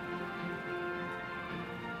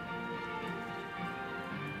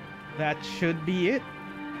 That should be it.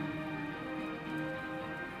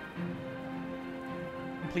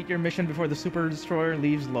 Complete your mission before the Super Destroyer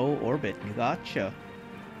leaves low orbit. Gotcha.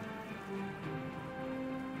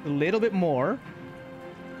 A little bit more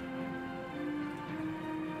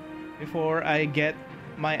before I get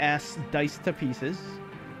my ass diced to pieces.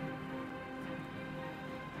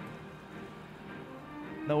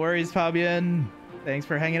 No worries, Fabian. Thanks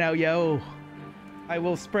for hanging out, yo. I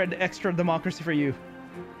will spread extra democracy for you.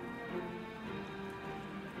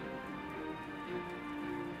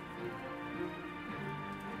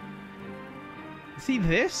 See,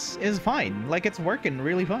 this is fine. Like, it's working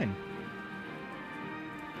really fine.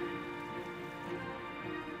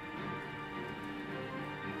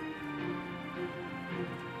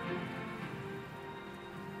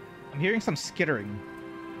 I'm hearing some skittering.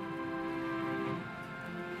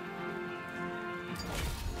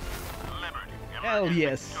 Hell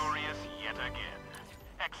yes. Victorious yet again.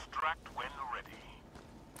 Extract when ready.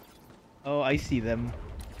 Oh, I see them.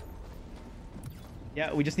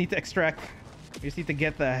 Yeah, we just need to extract. We just need to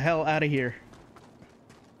get the hell out of here.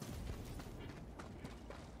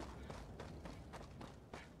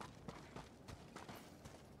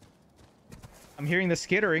 I'm hearing the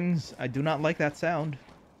skitterings. I do not like that sound.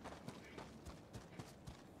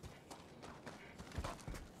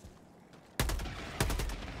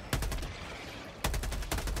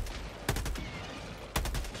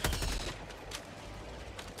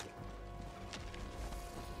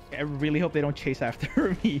 I really hope they don't chase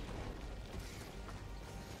after me.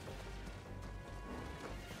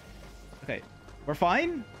 Okay, we're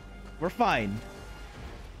fine. We're fine.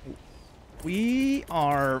 We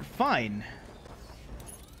are fine.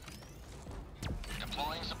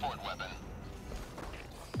 Deploying support weapon.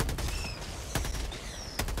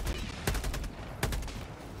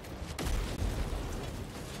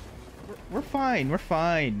 We're fine. We're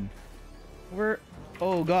fine. We're...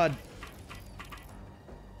 Oh, God.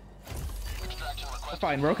 We're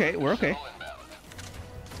fine. We're okay. We're okay.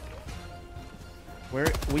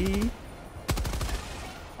 We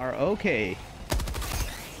are okay.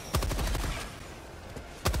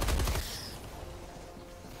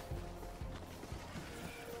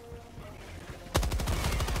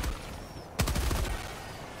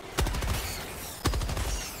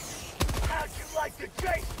 How'd you like the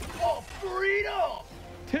taste of freedom?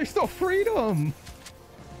 Taste of freedom.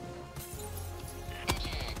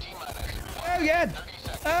 Oh God!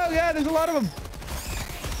 Oh God! There's a lot of them.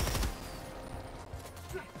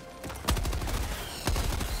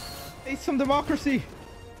 Taste some democracy.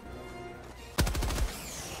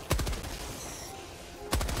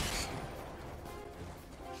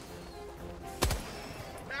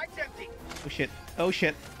 Mag's empty. Oh shit! Oh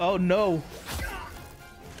shit! Oh no!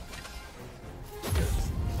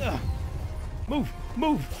 Ugh. Move!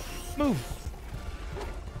 Move! Move!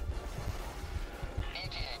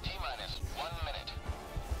 ETA T-minus 1 minute.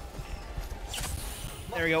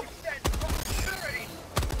 There we go.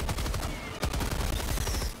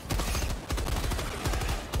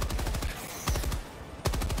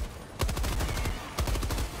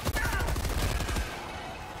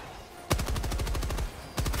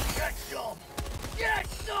 Get some! Get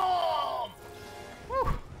some!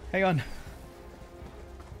 Whew. Hang on.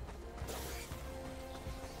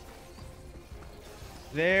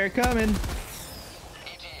 They're coming. ETA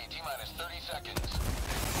T-minus 30 seconds.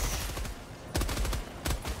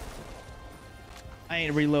 I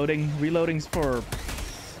ain't reloading. Reloading's for...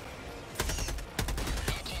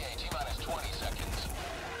 ETA T-minus 20 seconds.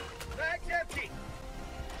 Mag's empty.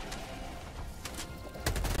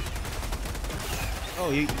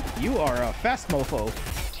 Oh, you are a fast mofo.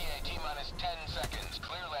 ETA T-minus 10 seconds.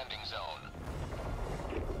 Clear landing zone.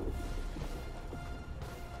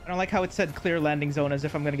 I don't like how it said clear landing zone as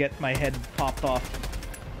if I'm gonna get my head popped off.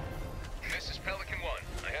 This is Pelican 1.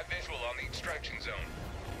 I have visual on the extraction zone.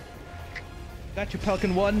 Got you,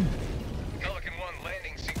 Pelican 1. Pelican 1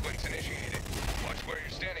 landing sequence initiated. Watch where you're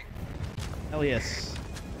standing. Hell yes.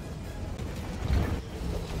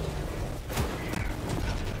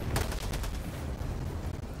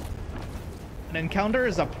 An encounter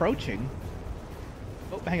is approaching.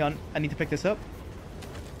 Oh, hang on. I need to pick this up.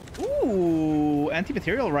 Ooh,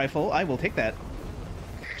 anti-material rifle. I will take that.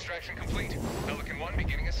 Extraction complete. Pelican 1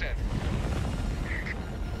 beginning ascent.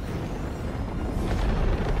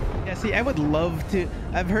 Yeah, see, I would love to...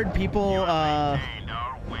 I've heard people,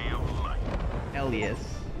 Hell yes.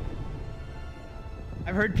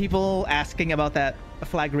 I've heard people asking about that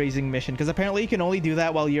flag-raising mission, because apparently you can only do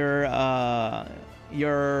that while you're a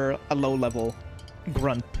low-level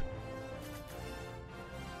grunt.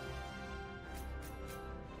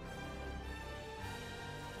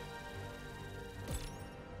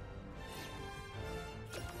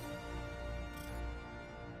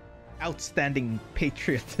 Outstanding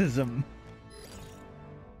patriotism.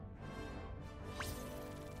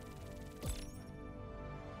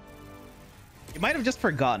 You might have just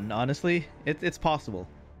forgotten, honestly. It's possible.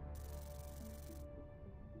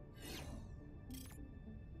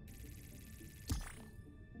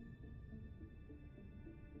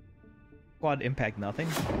 Quad impact, nothing.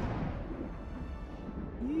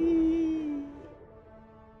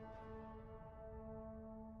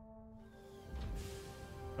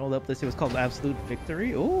 Hold up, this it was called Absolute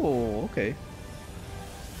Victory. Oh, okay.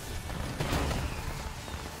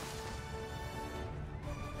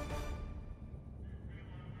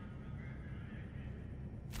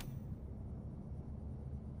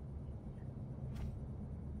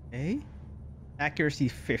 Okay. Accuracy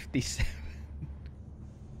 57.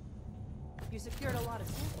 You secured a lot of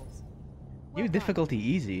samples. New difficulty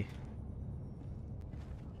easy.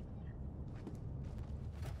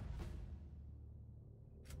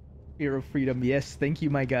 Fear of freedom, yes, thank you,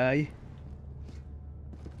 my guy.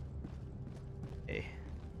 Okay.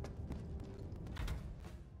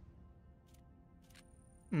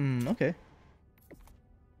 Okay.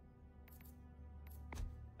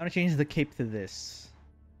 I'm gonna change the cape to this.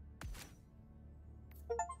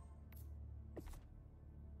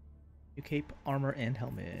 New cape, armor, and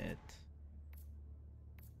helmet.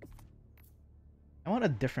 I want a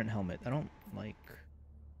different helmet. I don't like...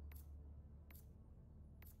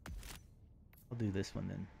 I'll do this one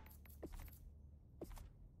then.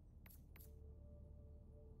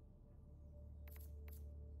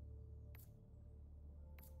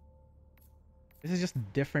 This is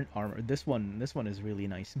just different armor. This one is really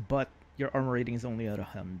nice, but your armor rating is only at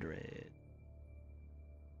 100.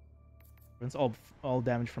 Prevents all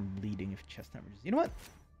damage from bleeding if chest hemorrhages. You know what?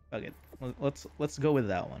 Okay, let's go with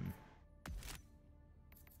that one.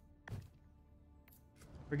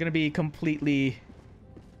 We're gonna be completely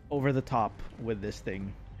over the top with this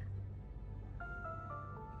thing.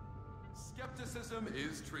 Skepticism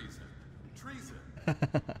is treason. Treason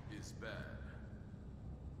is bad.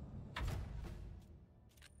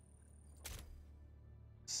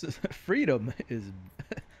 Freedom is...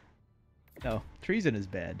 No, treason is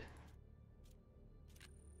bad.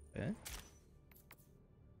 Okay.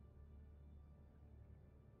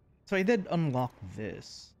 So I did unlock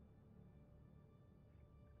this.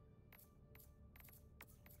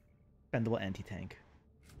 Expendable anti-tank.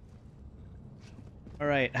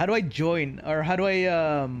 Alright, how do I join? Or how do I,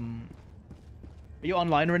 Are you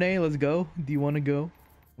online, Renee? Let's go. Do you want to go?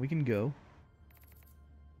 We can go.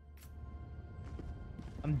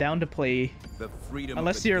 I'm down to play. The freedom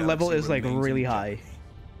unless your level is like really high.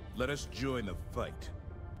 Let us join the fight.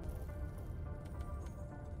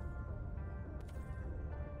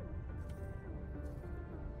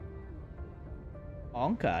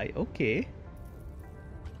 Okay, okay.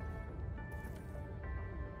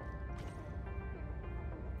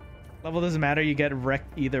 Level doesn't matter, you get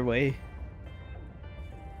wrecked either way.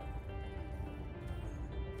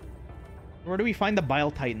 Where do we find the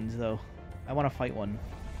Bile Titans though? I want to fight one.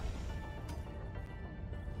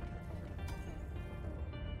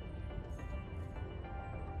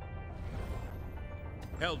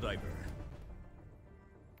 Helldiver.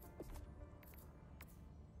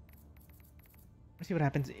 Let's see what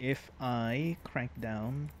happens if I crank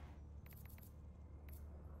down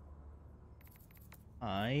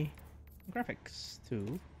my graphics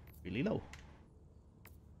to really low.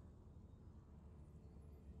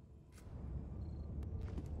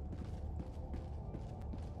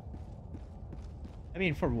 I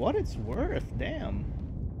mean, for what it's worth, damn.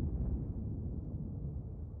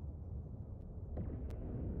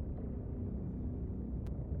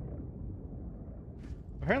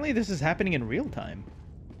 Apparently this is happening in real time.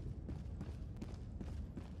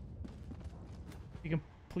 You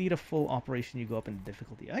complete a full operation, you go up in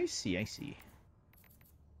difficulty. I see, I see.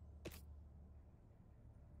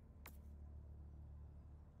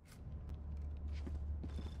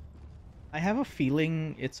 I have a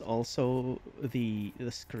feeling it's also the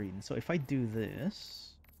screen. So if I do this...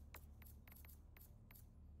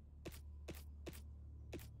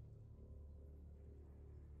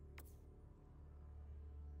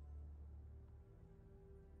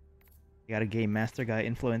 You got a game master guy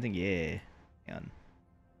influencing? Yeah. Hang on.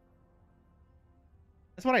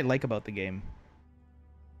 That's what I like about the game.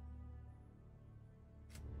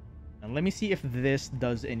 And let me see if this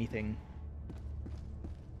does anything.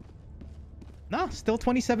 Nah, still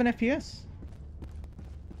 27 FPS.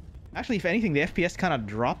 Actually, if anything, the FPS kind of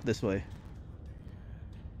dropped this way.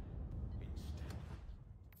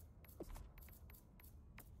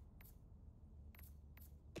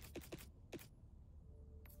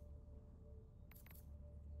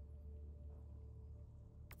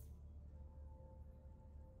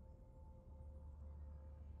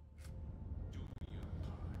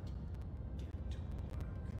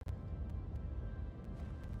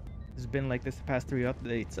 It's been like this the past 3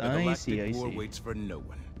 updates. I see, I see. War waits for no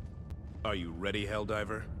one. Are you ready,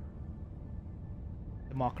 Helldiver?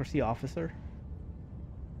 Democracy officer.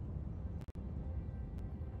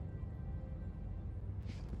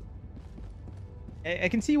 I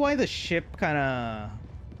can see why the ship kind of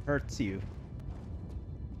hurts you.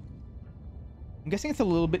 I'm guessing it's a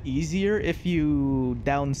little bit easier if you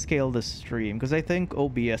downscale the stream, because I think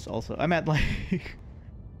OBS also... I'm at like...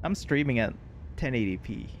 I'm streaming at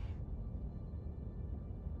 1080p.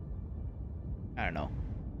 I don't know.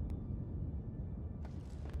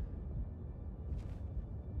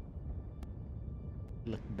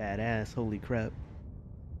 Look badass, holy crap.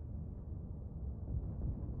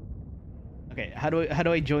 Okay, how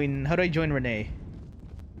do I join Renee?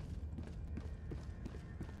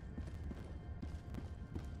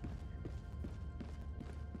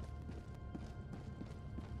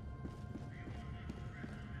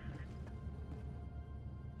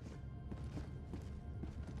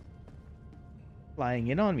 Flying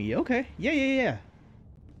in on me. Okay. Yeah.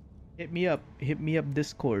 Hit me up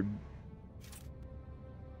Discord.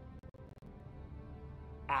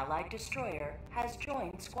 Allied destroyer has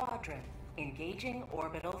joined squadron. Engaging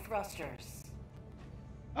orbital thrusters.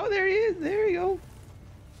 Oh, there he is. There you go.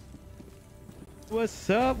 What's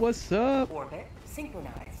up? What's up? Orbit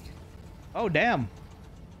synchronized. Oh, damn.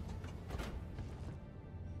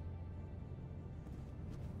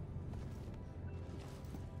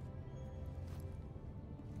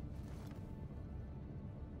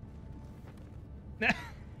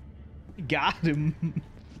 Got him.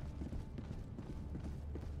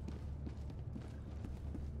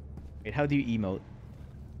 Wait, how do you emote?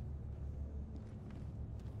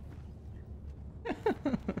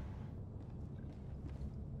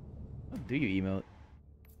 How do you emote?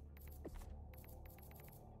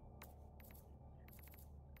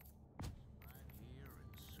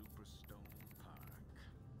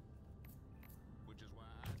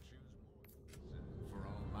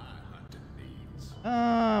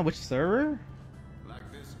 Which server?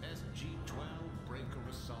 Like this SG-12 breaker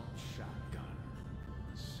assault shotgun.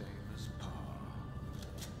 Same as Pa.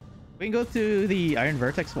 We can go to the Iron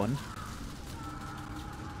Vertex one.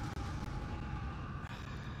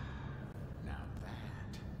 Now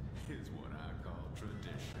that is what I call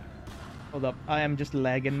tradition. Hold up, I am just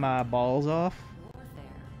lagging my balls off. Warfare,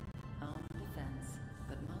 own defense,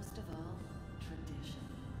 but most of all,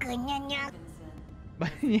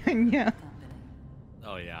 tradition. Yeah.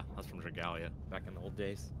 Oh yeah, that's from Regalia, back in the old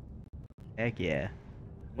days. Heck yeah.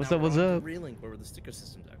 What's Now up, what's we're on up? to Relink, where the sticker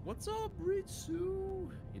system's at. What's up, Ritsu?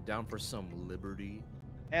 You down for some liberty?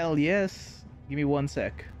 Hell yes. Give me 1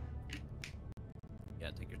 sec. Yeah,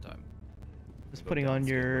 take your time. Just Go putting on downscale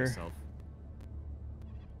your myself.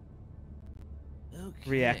 Okay.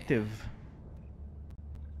 reactive.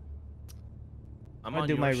 I'm gonna on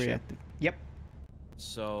do your my ship, reactive. Yep.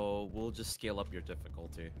 so we'll just scale up your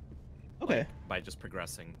difficulty. Okay. Like, by just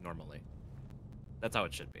progressing normally. That's how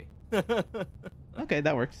it should be. Okay,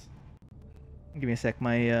 that works. Give me a sec.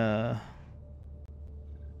 My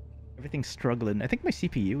everything's struggling. I think my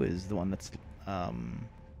CPU is the one that's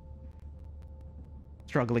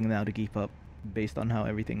struggling now to keep up based on how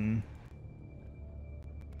everything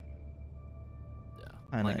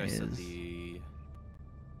Yeah. Like I is. said,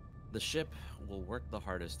 the ship will work the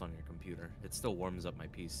hardest on your computer. It still warms up my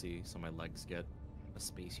PC, so my legs get a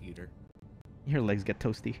space heater. Your legs get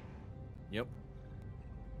toasty. Yep.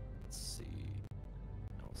 Let's see.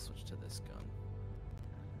 I'll switch to this gun.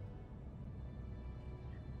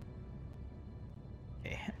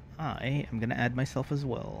 Okay, I am gonna add myself as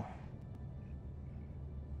well.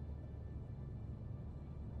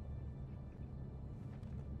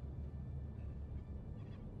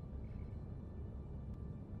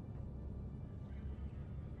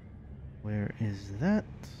 Where is that?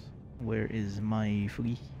 Where is my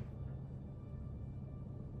fooey?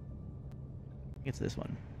 It's this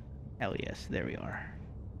one. Hell yes, there we are.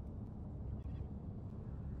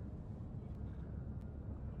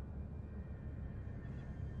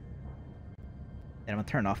 And I'm gonna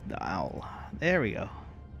turn off the owl. There we go.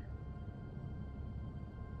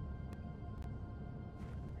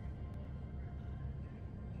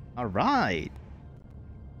 Alright.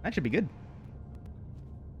 That should be good.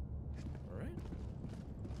 Alright.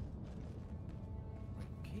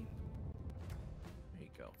 Okay. There you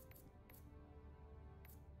go.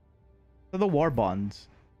 So the war bonds.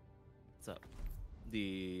 What's up?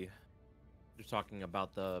 You're talking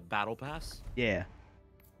about the battle pass? Yeah.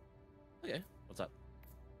 Okay. What's up?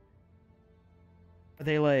 Are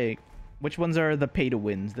they like, which ones are the pay to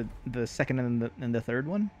wins? The second and the third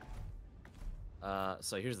one?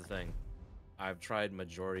 So here's the thing. I've tried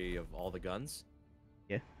majority of all the guns.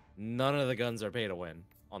 Yeah. None of the guns are pay to win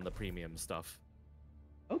on the premium stuff.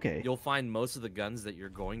 Okay. You'll find most of the guns that you're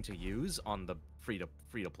going to use on the free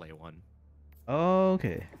to play one.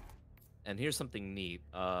 Okay. And here's something neat.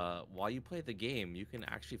 While you play the game, you can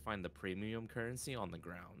actually find the premium currency on the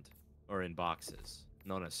ground or in boxes,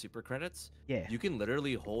 known as super credits. Yeah. You can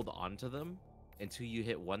literally hold on to them until you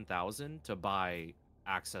hit 1,000 to buy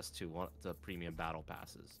access to the premium battle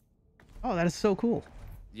passes. Oh, that is so cool.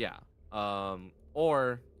 Yeah.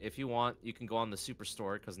 Or if you want, you can go on the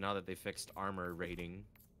superstore, because now that they fixed armor rating,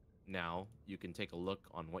 now you can take a look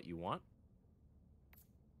on what you want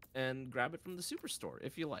and grab it from the superstore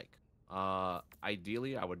if you like.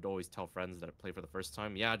 Ideally, I would always tell friends that play for the first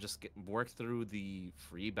time, yeah, just work through the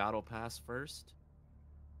free battle pass first,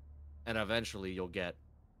 and eventually you'll get,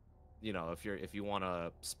 you know, if you want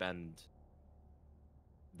to spend,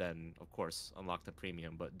 then of course unlock the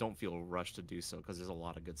premium, but don't feel rushed to do so, because there's a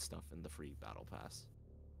lot of good stuff in the free battle pass.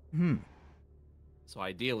 So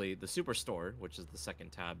ideally, the superstore, which is the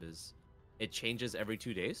second tab, it changes every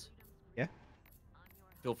 2 days. Yeah.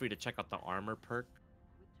 Feel free to check out the armor perk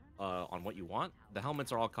on what you want. The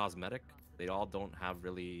helmets are all cosmetic. They all don't have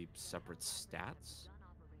really separate stats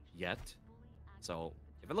yet. So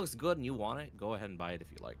if it looks good and you want it, go ahead and buy it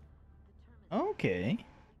if you like. Okay.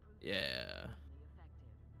 Yeah.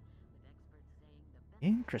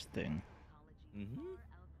 Interesting.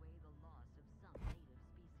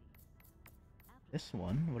 This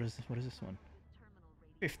one? What is this? What is this one?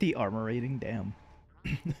 50 armor rating, damn.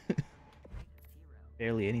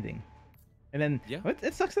 Barely anything. And then yeah.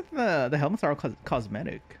 It sucks that the helmets are all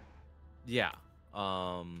cosmetic. Yeah.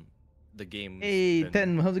 The game. Hey,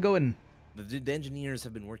 Ten, how's it going? The engineers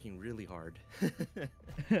have been working really hard.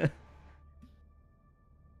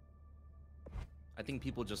 I think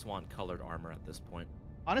people just want colored armor at this point.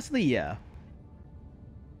 Honestly, yeah.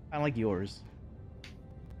 I like yours.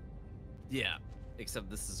 Yeah, except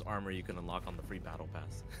this is armor you can unlock on the free battle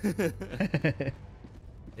pass.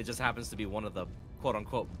 It just happens to be one of the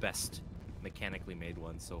quote-unquote best mechanically made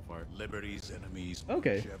ones so far. Liberty's enemies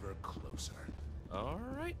okay. ever closer. All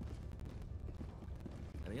right.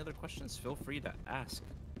 Any other questions? Feel free to ask.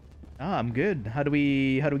 Ah, I'm good. How do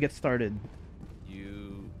we get started?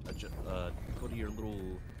 You go to your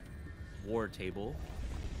little war table.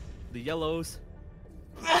 The yellows.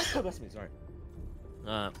 Bless me, sorry.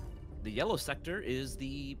 The yellow sector is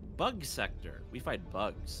the bug sector. We fight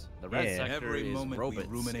bugs. The red sector Every is moment robots.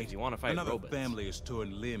 We ruminate, if you want to fight another robots. family is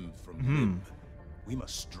torn limb from limb. We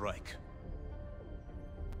must strike.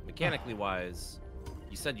 Mechanically wise,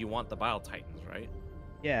 you said you want the Bile Titans, right?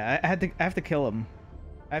 Yeah, I have to kill them.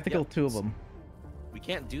 I have to kill 2 of them. We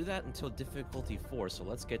can't do that until difficulty 4, so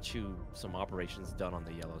let's get you some operations done on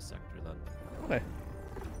the yellow sector then. Okay.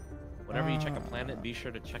 Whenever you check a planet, be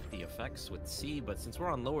sure to check the effects with C, but since we're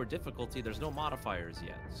on lower difficulty, there's no modifiers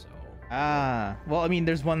yet, so... Ah, well, I mean,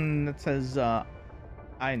 there's one that says,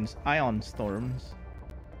 ion storms.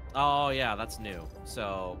 Oh, yeah, that's new.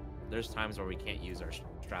 So, there's times where we can't use our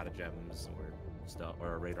stratagems or stuff, or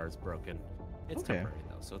our radar's broken. It's temporary,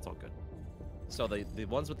 though, so it's all good. So, the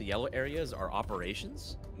ones with the yellow areas are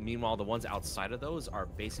operations. Meanwhile, the ones outside of those are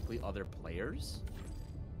basically other players.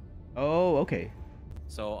 Oh, okay.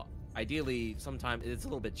 So, ideally, sometimes it's a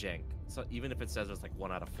little bit jank. So even if it says it's like 1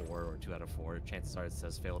 out of 4 or 2 out of 4, chances are it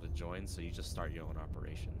says fail to join. So you just start your own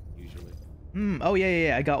operation usually. Oh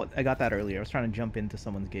yeah. I got that earlier. I was trying to jump into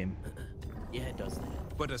someone's game. Yeah, it does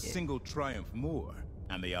that. But a single triumph more,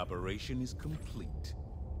 and the operation is complete.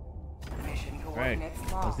 Mission Right. coordinates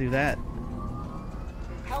Let's locked. do that.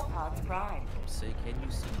 Hellpods prime. Say, can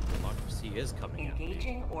you see democracy is coming at me?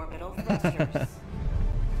 Engaging orbital thrusters.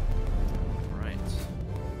 Right.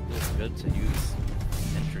 Feels good to use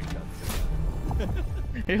entry guns.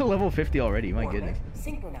 You're level 50 already. My Orbit goodness.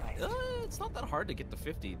 synchronized. It's not that hard to get to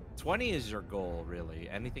 50. 20 is your goal, really.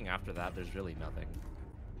 Anything after that, there's really nothing.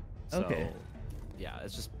 So, Okay. Yeah,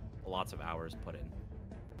 it's just lots of hours put in.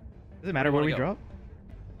 Does it matter where we drop?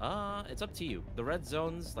 It's up to you. The red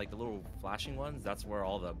zones, like the little flashing ones, that's where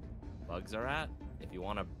all the bugs are at. If you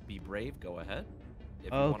want to be brave, go ahead.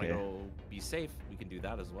 If you want to go be safe, we can do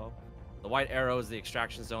that as well. The white arrow is the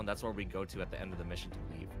extraction zone. That's where we go to at the end of the mission to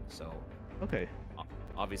leave. So, okay.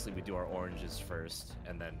 Obviously, we do our oranges first,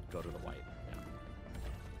 and then go to the white. Yeah.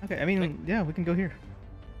 Okay. I mean, yeah, we can go here.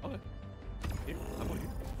 Okay. Here. How about here?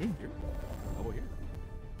 Here. How about here?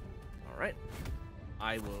 All right.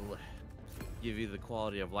 I will give you the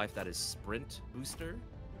quality of life that is sprint booster,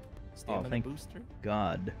 stamina thank booster.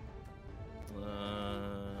 God.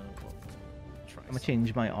 Try I'm gonna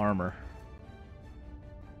change my armor.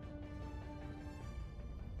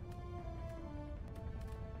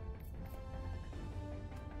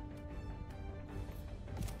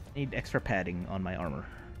 Need extra padding on my armor.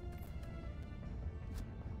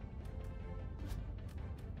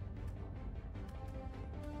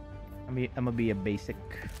 I'm gonna be a basic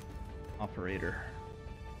operator.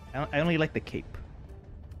 I only like the cape.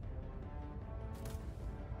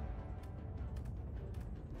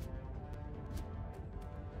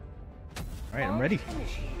 All right, I'm ready.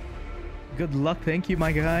 Good luck, thank you,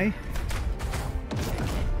 my guy.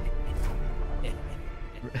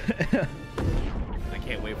 I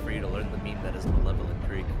can't wait for you to learn the meme that is Malevolent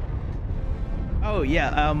Creek. Oh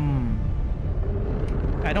yeah, I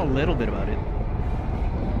know a little bit about it.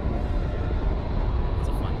 It's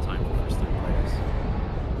a fun time for first-time players.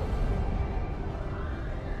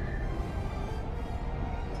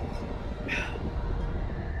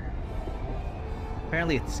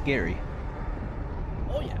 Apparently it's scary.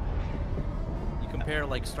 Oh yeah. You compare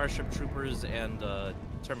like Starship Troopers and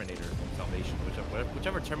Terminator Salvation,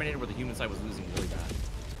 whichever Terminator where the human side was losing really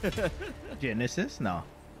bad. Genesis? No.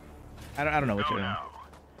 I don't know which one.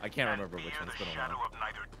 I can't remember which one. It's been a while.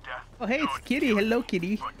 Oh hey, it's Kitty. Hello,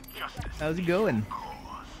 Kitty. How's it going?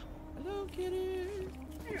 Hello, Kitty.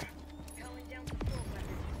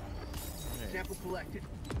 Sample collected.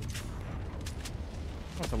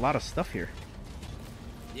 Oh, it's a lot of stuff here.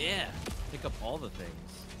 Yeah, pick up all the things.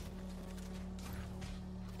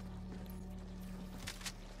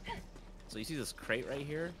 So you see this crate right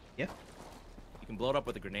here? Yeah. You can blow it up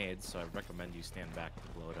with a grenade, so I recommend you stand back to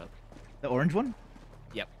blow it up. The orange one?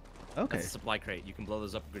 Yep. Okay. That's a supply crate. You can blow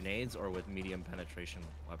those up with grenades or with medium penetration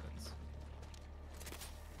weapons.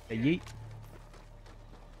 Yeet.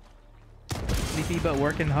 Sleepy but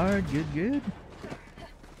working hard. Good, good.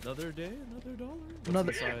 Another day, another dollar. What's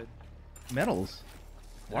Another inside? medals.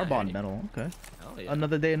 Warbond medal. Okay. Hell yeah.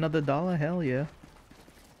 Another day, another dollar. Hell yeah.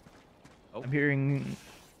 Oh. I'm hearing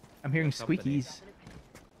Company. squeakies.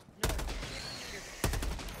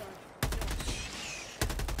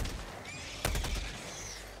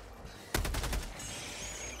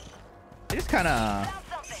 They just kind of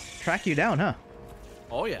track you down, huh?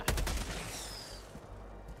 Oh yeah.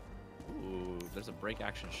 Ooh, there's a break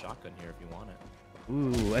action shotgun here if you want it.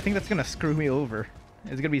 Ooh, I think that's gonna screw me over.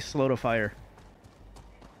 It's gonna be slow to fire.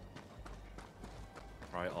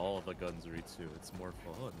 Try all the guns, Ritsu. It's more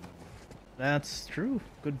fun. That's true.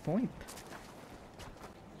 Good point.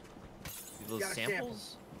 See those Got a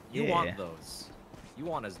samples? You Yeah. want those. You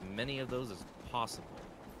want as many of those as possible.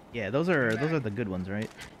 Yeah, those are the good ones, right?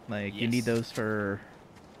 Like you need Yes. those for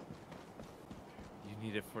You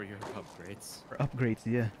need it for your upgrades. upgrades.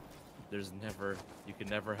 Yeah. You can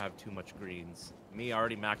never have too much greens. Me, I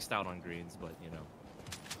already maxed out on greens, but you know.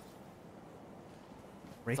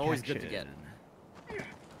 Break It's always good to get. action.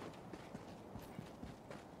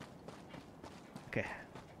 Okay.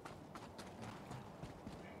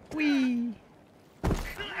 Whee!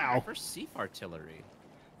 Ow. First Sief artillery.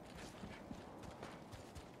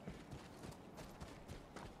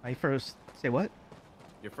 My first. Say what?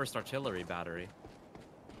 Your first artillery battery.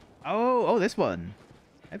 Oh, this one.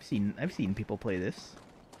 I've seen people play this.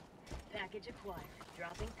 Package acquired.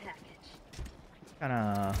 Dropping package.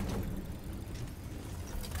 Kinda.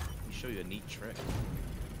 Let me show you a neat trick.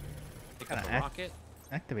 Pick up Kinda the rocket,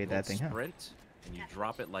 Activate hold that thing, huh? sprint, and you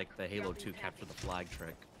drop it like the Halo 2 capture the flag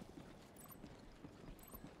trick.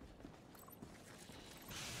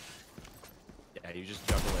 Yeah, you just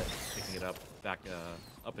juggle it, picking it up, back,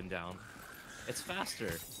 up and down. It's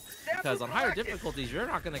faster. Because on higher difficulties, you're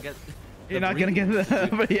not gonna get. You're not gonna get the.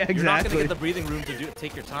 But yeah, exactly. You're not gonna get the breathing room to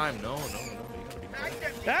take your time. No. You gotta be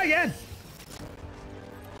quick. Ah, again.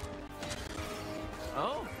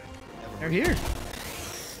 Oh. They're here.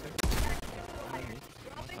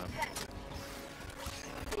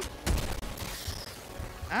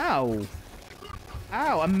 Ow.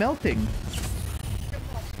 Ow, I'm melting.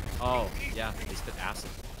 Oh, yeah, they spit acid.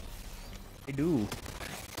 I do.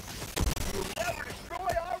 Never destroy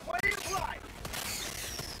our way of life.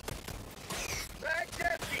 Bag's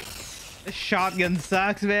empty. This shotgun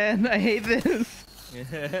sucks, man. I hate this.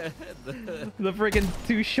 The freaking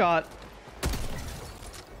 2-shot.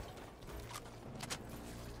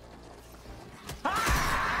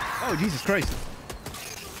 Oh, Jesus Christ.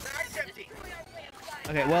 Bag's empty.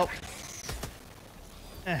 Okay, well.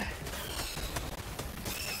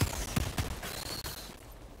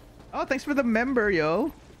 Oh, thanks for the member,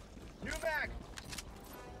 yo. New mag.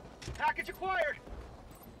 Package acquired.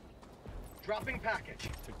 Dropping package.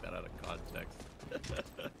 Took that out of context.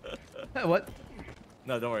 What?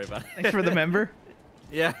 No, don't worry about it. Thanks for the member.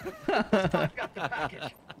 Yeah. I've got the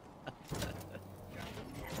package.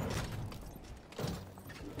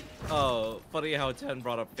 Oh, funny how 10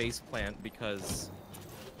 brought up faceplant because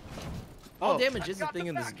all Oh. damage is a thing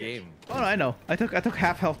in this game. Oh, I know. I took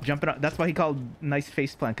half health jumping up. That's why he called nice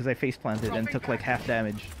faceplant, because I faceplanted and took like half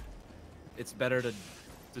damage. It's better to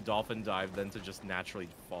dolphin dive than to just naturally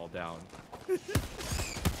fall down. The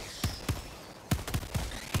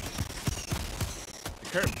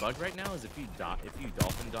current bug right now is if you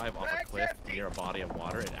dolphin dive off a cliff near a body of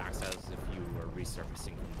water, it acts as if you were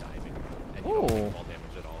resurfacing from diving, and you don't Ooh. take fall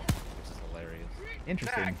damage at all, which is hilarious.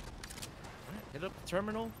 Interesting. Alright, hit up the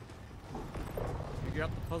terminal. Figure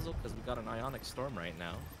out the puzzle because we got an ionic storm right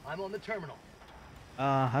now. I'm on the terminal.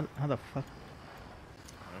 How the fuck?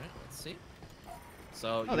 Alright, let's see.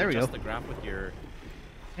 So Oh, you there we adjust go. the graph with your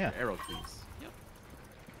arrow keys. Yep.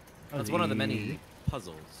 Oh, That's one of the many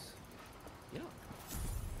puzzles. Yeah.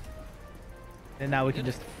 And now we can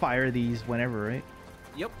just fire these whenever, right?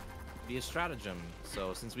 Yep. Via stratagem.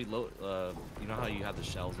 So since we load, you know how you have the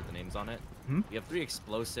shells with the names on it? Hmm? You have 3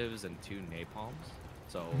 explosives and 2 napalms.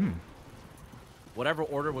 So Hmm. whatever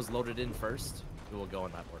order was loaded in first, it will go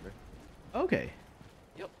in that order. Okay.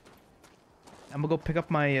 Yep. I'm gonna go pick up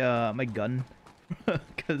my my gun,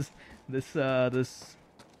 because this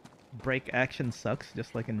break action sucks,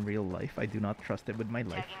 just like in real life. I do not trust it with my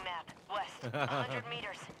life. Tagging map. West. 100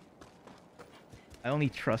 meters. I only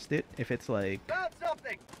trust it if it's like Found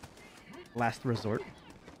something. last resort.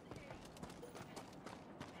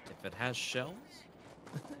 If it has shells,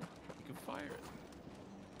 you can fire it.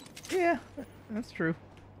 Yeah, that's true.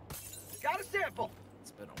 Got a sample.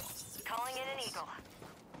 It's been a while since it Calling in an eagle.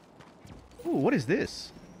 Ooh, what is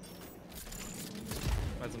this?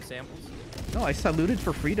 Find some samples. Oh, I saluted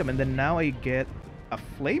for freedom, and then now I get a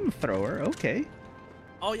flamethrower. Okay.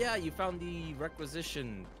 Oh yeah, you found the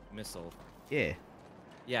requisition missile. Yeah.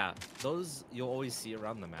 Yeah, those you'll always see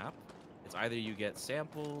around the map. It's either you get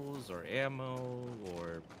samples or ammo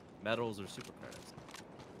or medals or super credits.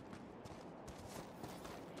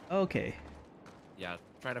 Okay. Yeah,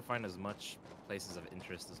 try to find as much places of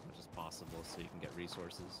interest as much as possible so you can get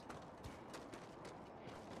resources.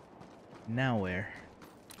 Now where?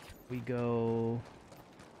 We go...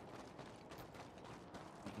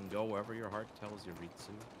 You can go wherever your heart tells you,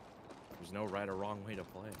 Ritsu. There's no right or wrong way to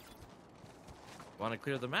play. You want to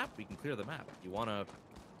clear the map? We can clear the map. You want to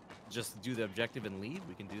just do the objective and leave?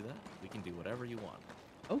 We can do that. We can do whatever you want.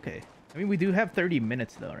 Okay. I mean, we do have 30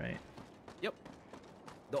 minutes though, right? Yep.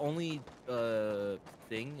 The only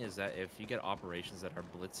thing is that if you get operations that are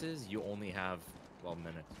blitzes, you only have 12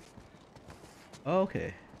 minutes.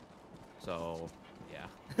 Okay. So,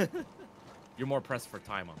 yeah. You're more pressed for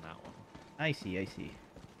time on that one. I see, I see.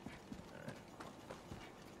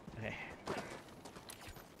 Okay.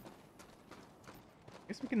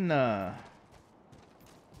 Guess we can, Yeah,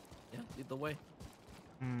 lead the way.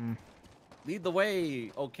 Lead the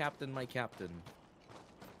way, oh captain, my captain.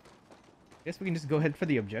 Guess we can just go ahead for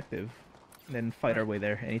the objective. And then fight our way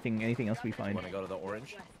there. Anything else we find. Want to go to the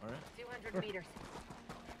orange? Alright. 200 meters.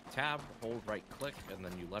 Tab, hold right click, and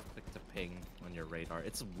then you left click to ping on your radar.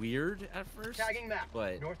 It's weird at first, Tagging map.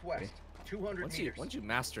 but Northwest. 200 meters. once you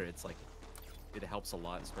master it, it's like it helps a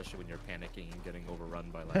lot, especially when you're panicking and getting overrun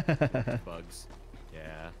by like bugs.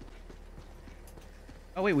 Yeah.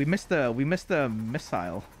 Oh wait, we missed the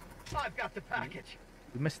missile. I've got the package.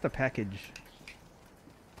 We missed the package.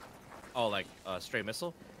 Oh, like stray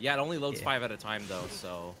missile? Yeah, it only loads 5 at a time though,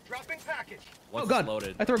 so Dropping package. once Oh god! it's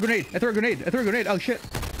loaded. I threw a grenade! I threw a grenade! I threw a grenade! Oh shit!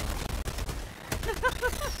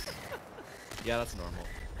 Yeah, that's normal.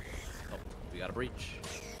 Oh, we got a breach.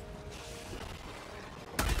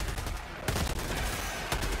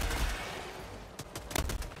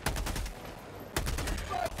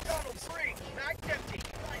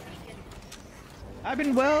 I've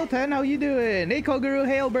been well, Ten. How you doing? Hey, Koguru.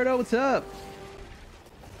 Hey, Alberto. What's up?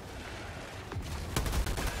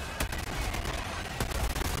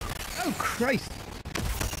 Oh Christ!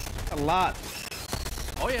 A lot.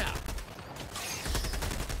 Oh yeah.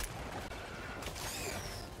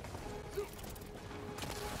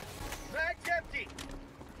 Bag's empty.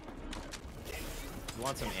 You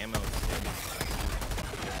want some ammo?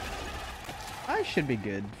 I should be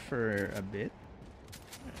good for a bit.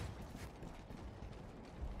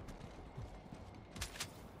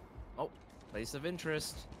 Oh, place of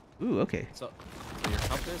interest. Ooh, okay. So your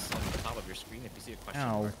compass on the top of your screen, if you see a question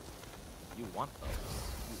mark, you want those.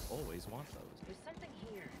 You always want those. There's something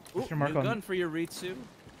here. Ooh, Question mark new on- gun for your Ritsu.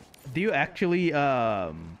 Do you actually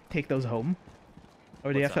take those home,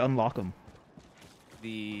 or do you What's have to that? unlock them?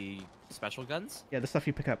 The special guns? Yeah, the stuff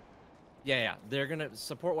you pick up. Yeah. They're gonna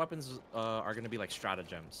support weapons are gonna be like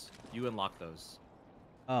stratagems. You unlock those.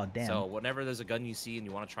 Oh damn. So whenever there's a gun you see and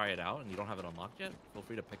you want to try it out and you don't have it unlocked yet, feel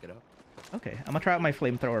free to pick it up. Okay, I'm gonna try out my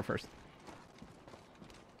flamethrower first.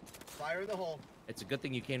 Fire in the hole. It's a good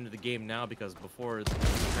thing you came to the game now because before the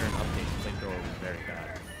current update, the flamethrower was very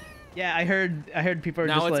bad. Yeah, I heard people are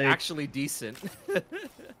Now just it's like actually decent.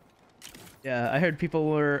 yeah, I heard people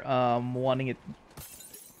were wanting it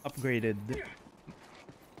upgraded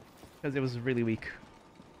because it was really weak.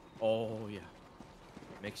 Oh yeah,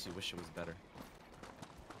 makes you wish it was better.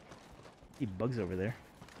 See bugs over there.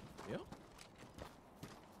 Yep.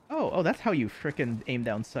 Oh, that's how you frickin' aim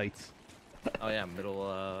down sights. Oh yeah,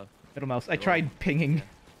 middle mouse. I tried pinging. Yeah.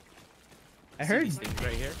 I See heard. these things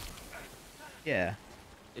right here. Yeah.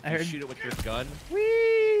 If I you heard- shoot it with your gun,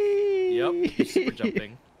 Whee! yep, you're super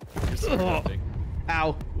jumping. You're super jumping.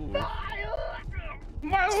 Ow. Ooh.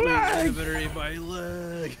 My Sweet leg! inhibitor in my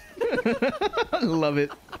leg. Love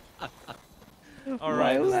it. All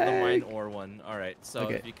right, this is the mine leg. ore one. All right, so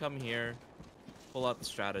Okay. if you come here, pull out the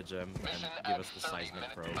stratagem and give us the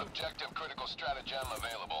seismic probe. Objective critical stratagem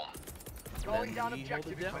available. Going Then down we hold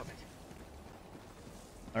objective it down. equipment.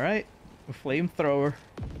 All right, a flamethrower.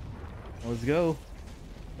 Let's go.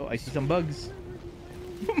 Oh, I see some bugs.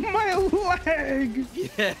 My leg!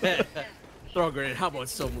 Yeah. Throw a grenade. How about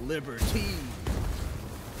some liberty?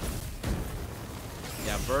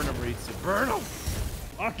 Yeah, burn them, Ritsu. Burn them!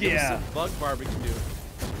 Fuck Give us yeah! some bug barbecue.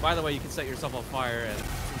 By the way, you can set yourself on fire, and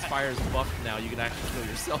since fire is buffed now, you can actually kill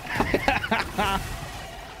yourself.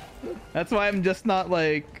 That's why I'm just not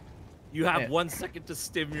like. You have Yeah. 1 second to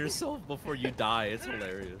stim yourself before you die. It's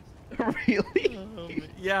hilarious. Really?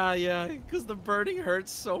 Yeah, because the burning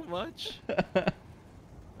hurts so much.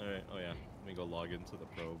 Alright, oh yeah. Let me go log into the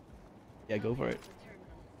probe. Yeah, go for it.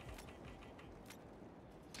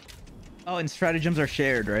 Oh, and stratagems are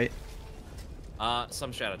shared, right?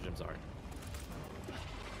 Some stratagems are.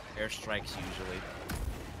 Airstrikes usually.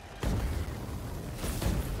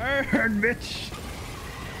 Burn, bitch!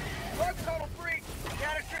 Drug tunnel free!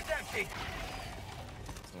 Canister's empty!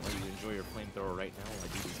 So I'll let you enjoy your flamethrower right now while I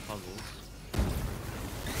do these puzzles.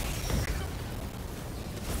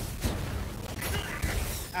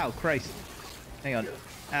 Ow, Christ. Hang on.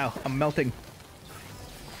 Ow, I'm melting.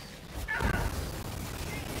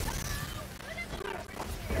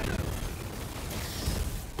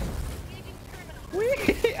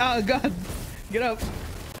 Whee! Oh, God. Get up.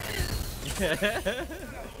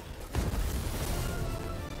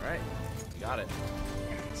 Alright, got it.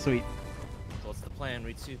 Sweet. So what's the plan,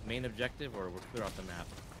 Ritsu? Main objective, or we'll clear off the map?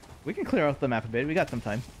 We can clear off the map a bit. We got some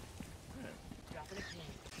time. Dropping a pin.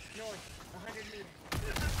 North, 100 meters.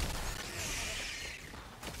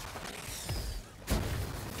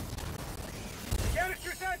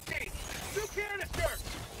 Canister's empty! New canister!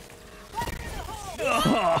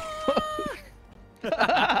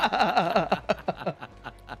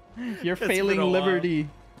 You're It's failing been a while. Liberty.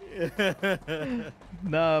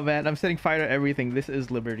 No, man. I'm setting fire to everything. This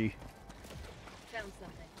is Liberty. Found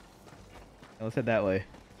something. Let's head that way.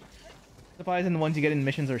 Supplies and the ones you get in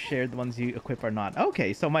missions are shared. The ones you equip are not.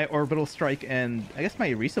 Okay, so my orbital strike and I guess my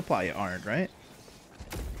resupply aren't, right?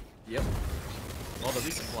 Yep. Well, the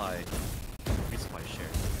resupply is shared.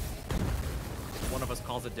 If one of us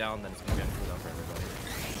calls it down, then it's gonna get cooldown for everybody.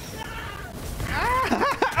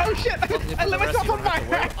 Ah! Oh shit! I lit myself on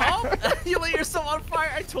fire! Oh! You lit yourself on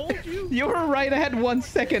fire! I told you! You were right, I had 1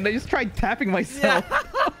 second. I just tried tapping myself.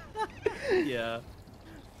 Yeah.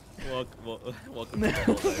 Welcome to the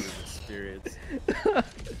Helldivers experience.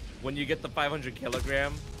 When you get the 500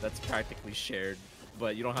 kilogram, that's practically shared,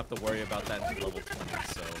 but you don't have to worry about that until level 20,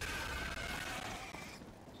 so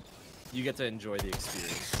you get to enjoy the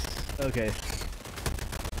experience. Okay.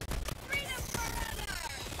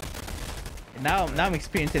 Now I'm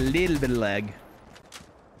experiencing a little bit of lag.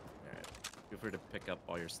 Alright. Feel free to pick up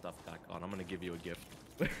all your stuff back on. I'm gonna give you a gift.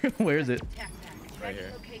 Where is it? Right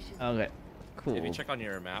here. Okay. Cool. If you check on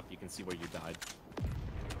your map, you can see where you died.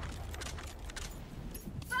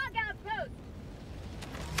 Fog outpost.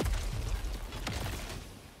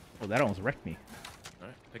 Oh, that almost wrecked me.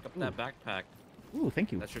 Alright, pick up that backpack. Ooh,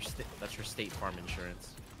 thank you. That's your state farm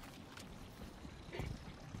insurance.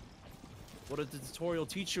 What did the tutorial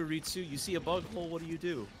teach you, Ritsu? You see a bug hole, what do you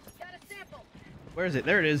do? Got a sample. Where is it?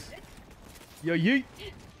 There it is. Yo, yeet.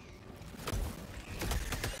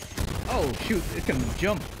 Oh, shoot. It can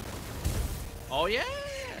jump. Oh yeah,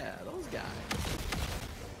 those guys.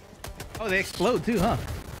 Oh, they explode too, huh?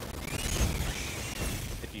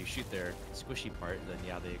 If you shoot their squishy part, then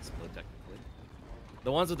yeah, they explode technically.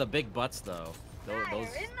 The ones with the big butts, though, those Fire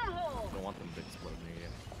in the hole. don't want them to explode near you.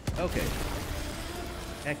 Okay.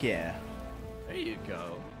 Heck yeah. There you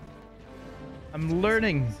go. I'm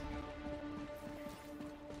learning.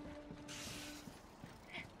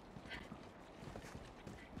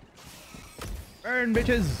 Burn,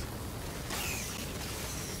 bitches.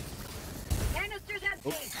 Canister's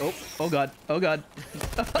empty. Oh god. Oh god.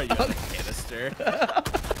 Are you on a canister? For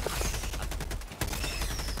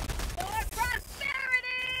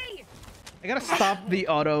prosperity. I gotta stop the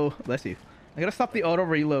auto. Bless you. I gotta stop the auto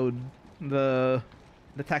reload.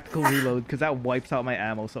 The tactical reload, because that wipes out my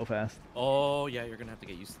ammo so fast. Oh yeah, you're gonna have to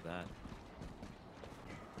get used to that.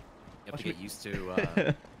 You have to get used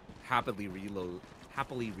to happily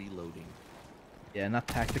reloading. Yeah, not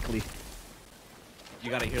tactically.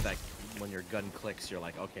 You gotta hear that when your gun clicks. You're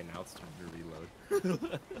like, okay, now it's time to reload.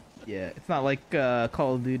 Yeah, it's not like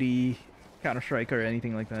Call of Duty, Counter-Strike, or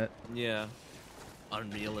anything like that. Yeah,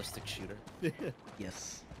 unrealistic shooter.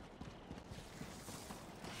 Yes.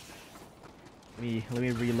 Let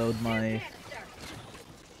me reload my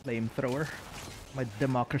flamethrower, my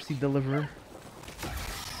democracy deliverer.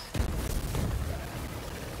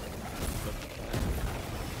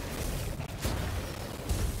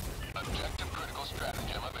 Objective critical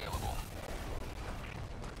stratagem available.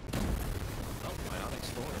 Oh, bionic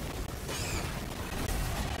storm.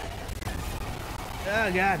 Oh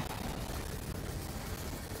god.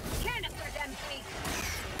 Canister's empty.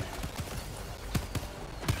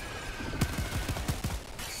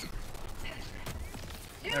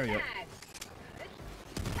 There we go.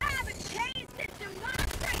 Have a taste of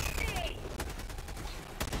democracy.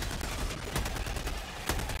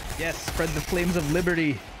 Yes, spread the flames of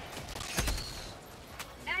liberty.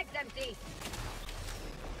 Mag's empty.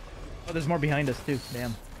 Oh, there's more behind us too.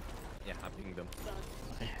 Damn. Yeah, I pinged them.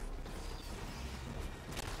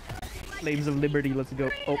 Flames of Liberty, let's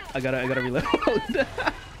go. Oh, I gotta reload. Is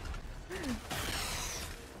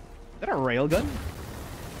that a railgun?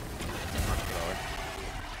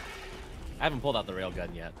 I haven't pulled out the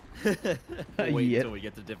railgun yet. Wait until we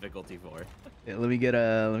get to difficulty 4. Yeah, let me get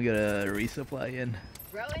a resupply in.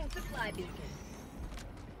 Throwing supply beacon.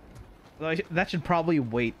 Well, that should probably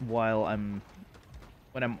wait while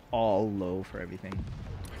when I'm all low for everything.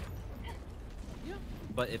 Yeah.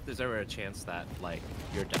 But if there's ever a chance that like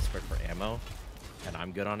you're desperate for ammo, and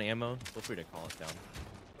I'm good on ammo, feel free to call it down.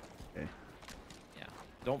 Okay. Yeah.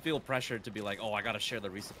 Don't feel pressured to be like, oh, I gotta share the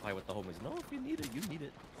resupply with the homies. No, if you need it, you need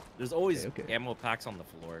it. There's always ammo packs on the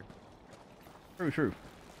floor. True.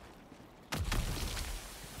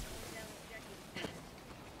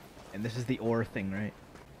 And this is the ore thing, right?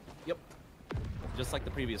 Yep. Just like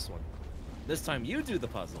the previous one. This time you do the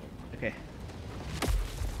puzzle. Okay.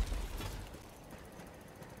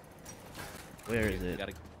 Where is it?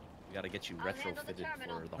 We gotta get you retrofitted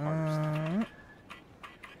for the harvest.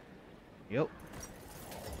 Yep.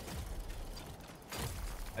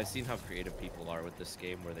 I've seen how creative people are with this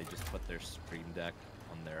game, where they just put their Stream Deck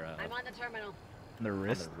on their I'm on the terminal. On the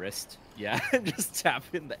wrist? On the wrist. Yeah, and just tap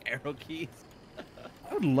in the arrow keys.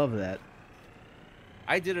 I would love that.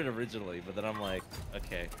 I did it originally, but then I'm like,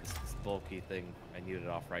 okay, this bulky thing, I need it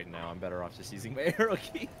off right now. I'm better off just using my arrow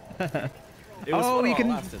key. It was fun while it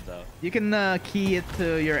lasted, though. You can key it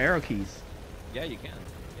to your arrow keys. Yeah, you can.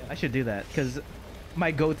 Yeah. I should do that, because my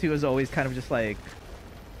go-to is always kind of just like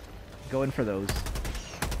going for those.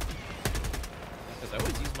 Because I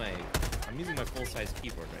always use I'm using my full-size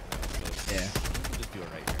keyboard right now, so yeah. I can just do it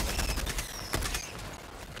right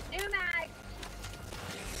here. New mag.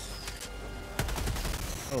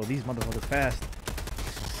 Oh, these motherfuckers fast.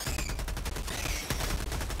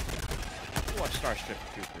 You watch Starship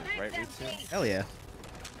Troopers, right, Ritsu? Hell yeah.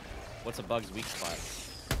 What's a bug's weak spot?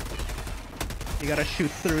 You gotta shoot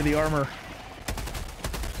through the armor.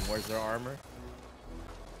 And where's their armor?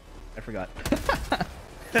 I forgot.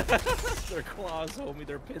 Their claws, homie,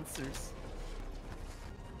 their pincers.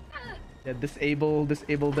 Yeah, disable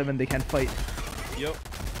them and they can't fight. Yep.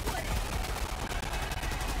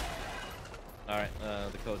 Alright,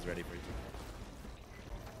 the code's ready for you.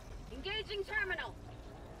 Engaging terminal.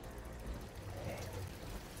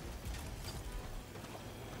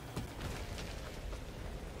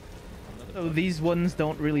 So these ones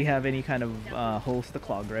don't really have any kind of holes to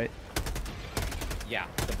clog, right? Yeah,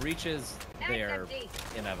 the breaches, they're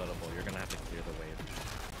inevitable. You're gonna have to clear the wave.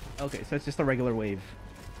 Okay, so it's just a regular wave.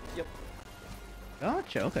 Yep.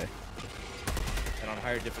 Gotcha, okay. And on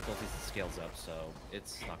higher difficulties, it scales up, so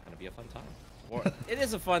it's not gonna be a fun time. Or it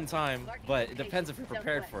is a fun time, but it depends if you're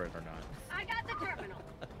prepared for it or not. I got the terminal.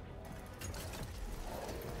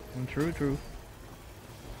 True.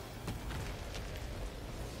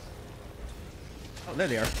 Oh, there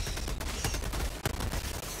they are.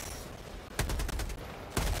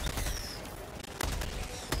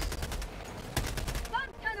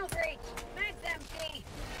 Bump tunnel breach. Max empty.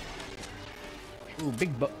 Ooh,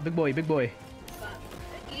 big boy.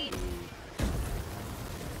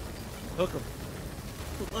 Hook him.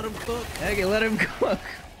 Let him cook. Okay, let him cook.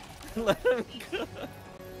 Let him cook.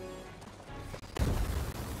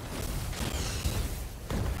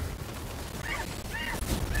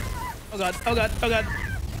 Oh god. I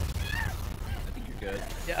think you're good.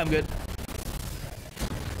 Yeah, I'm good.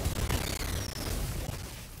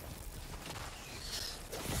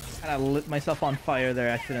 Kinda lit myself on fire there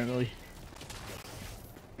accidentally.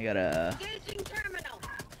 I gotta... Engaging terminal.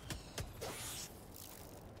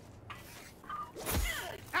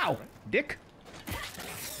 Ow! Dick!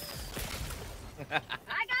 I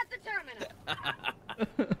got the terminal.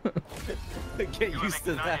 Get used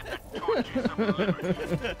to that.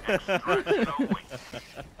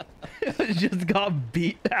 Just got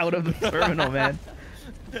beat out of the terminal, man.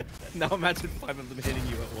 Now imagine 5 of them hitting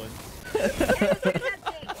you at once.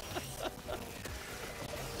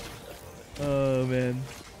 Oh man.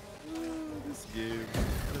 This game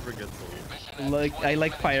never gets old. I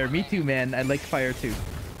like fire. Me too, man. I like fire too.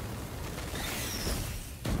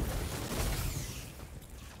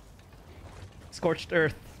 Scorched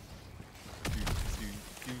earth.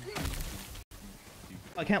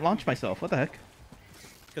 I can't launch myself. What the heck?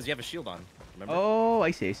 Because you have a shield on. Remember? Oh,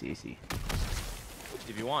 I see.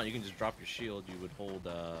 If you want, you can just drop your shield. You would hold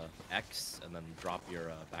X and then drop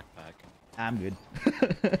your backpack. I'm good.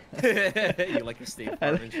 You like your State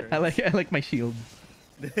Farm insurance? I like my shield.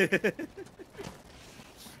 You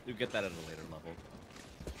get that at a later level.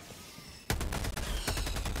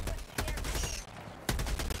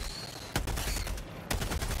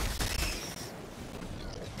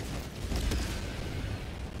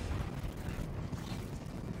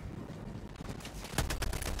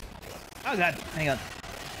 Oh god, hang on.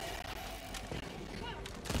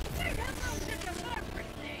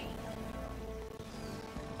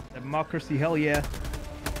 Democracy, hell yeah.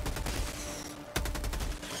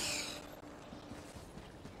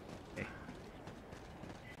 Okay.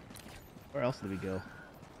 Where else did we go?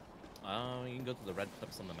 You can go to the red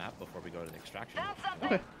clips on the map before we go to the extraction.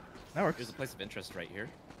 Okay, that works. There's a place of interest right here.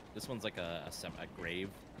 This one's like a grave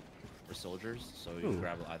for soldiers, so you Ooh. can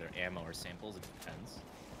grab either ammo or samples. It depends.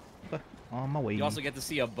 Okay, on my way. You also get to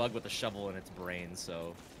see a bug with a shovel in its brain,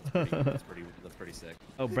 so that's pretty sick.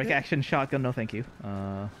 Oh, break action shotgun, no thank you.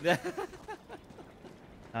 Not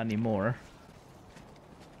anymore.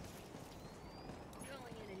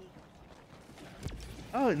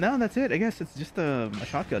 Oh, no, that's it. I guess it's just a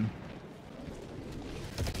shotgun.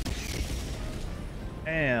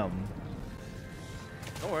 Damn.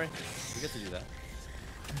 Don't worry, we get to do that.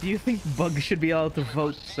 Do you think bugs should be able to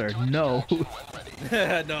vote, sir? No.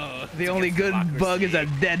 No. The only good bug is a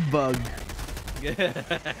dead bug. Last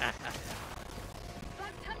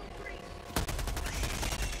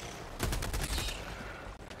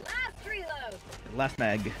reload. Last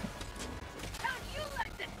mag. Don't you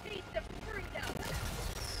like the taste of freedom?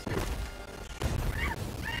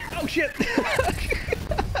 Oh shit!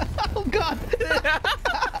 Oh god!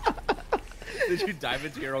 Did you dive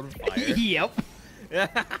into your own fire? Yep.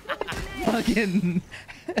 Fucking.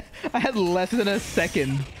 I had less than a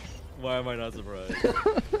second. Why am I not surprised?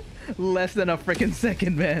 Less than a freaking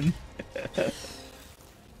second, man.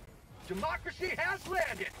 Democracy has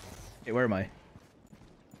landed. Hey, where am I?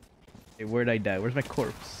 Hey, where'd I die? Where's my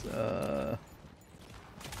corpse? Right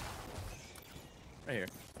here.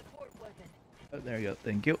 Oh, there you go.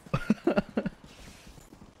 Thank you.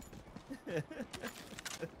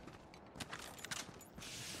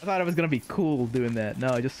 I thought it was gonna be cool doing that. No,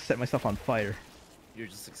 I just set myself on fire. You're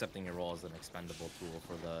just accepting your role as an expendable tool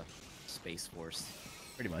for the Space Force.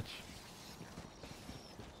 Pretty much.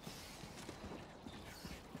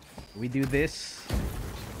 We do this.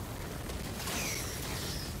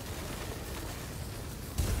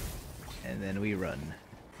 And then we run.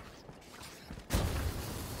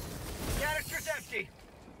 Canister's empty.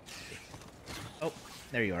 Oh,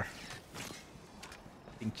 there you are.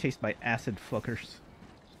 Being chased by acid fuckers.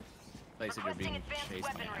 Basically, you're being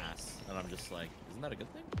chased by ass, and I'm just like, isn't that a good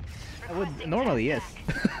thing? I would normally, yes.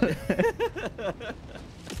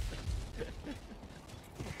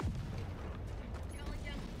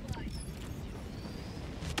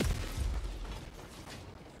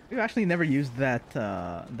 We've actually never used that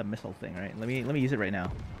the missile thing, right? Let me use it right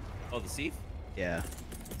now. Oh, the sieve? Yeah.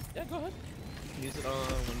 Yeah, go ahead. You can use it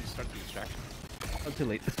when you start the extraction. Oh, too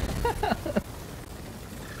late.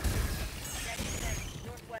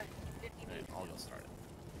 I'll go start it.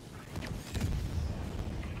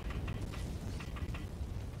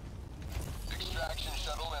 Extraction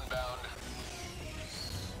shuttle inbound.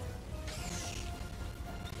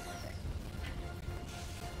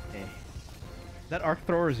 Okay. That arc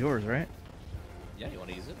thrower is yours, right? Yeah, you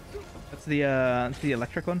want to use it? That's the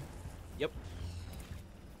electric one? Yep.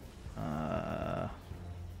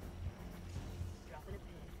 Dropping a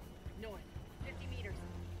pin. North, 50 meters.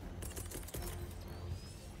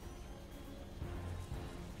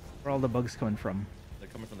 Where are all the bugs coming from? They're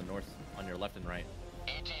coming from the north, on your left and right.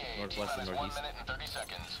 ETA, Northwest and T-minus 1 northeast. minute and 30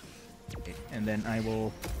 seconds. Okay, and then I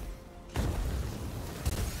will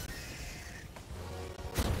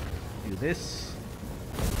do this.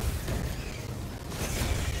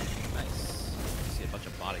 Nice. I see a bunch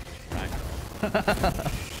of bodies just ragdoll.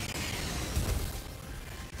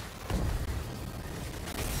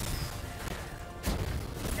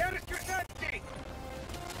 Canister's empty.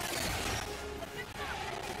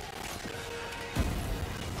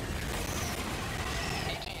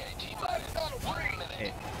 ETA, T-minus 1 minute.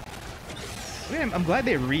 Okay. Okay, I'm glad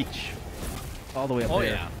they reach all the way up Oh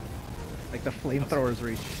there. yeah. Like the flamethrowers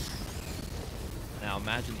reach. Now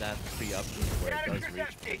imagine that pre-update where it does reach,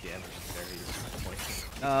 but the end is very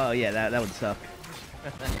disappointing. Oh yeah, that would suck.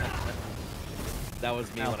 That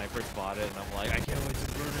was me Ow. when I first bought it, and I'm like, I can't wait to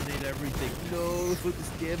burninate everything. No, this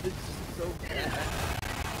damage is so bad.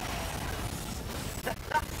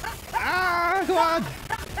 Ah, come on!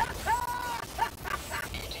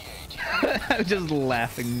 I'm just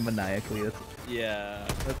laughing maniacally. Yeah.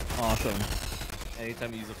 That's awesome.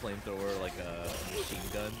 Anytime you use a flamethrower like a machine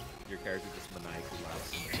gun, your character just maniacally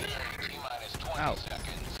laughs. T-minus 20 Ow.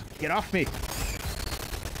 seconds. Get off me!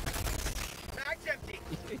 Bag's empty.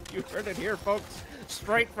 You heard it here, folks.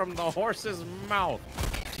 Straight from the horse's mouth.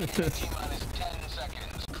 T-minus 10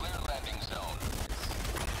 seconds. Clear landing zone.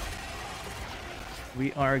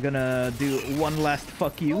 We are gonna do one last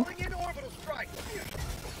fuck you. Calling in orbital strike.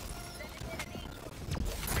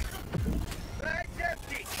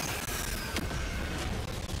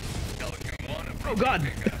 Oh god! I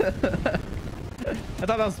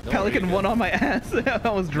thought that was Pelican 1 on my ass. That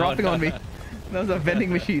was dropping on me. That was a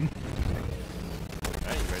vending machine.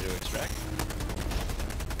 Alright, you ready to extract?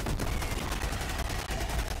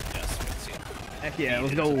 Yes, we can see it. Heck yeah,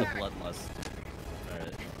 let's go. The bloodlust.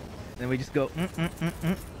 Alright. Then we just go,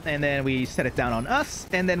 and then we set it down on us,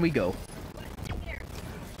 and then we go.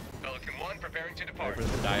 Pelican 1 preparing to depart. For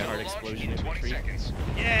the die-hard explosion in retreat.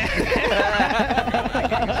 Yeah!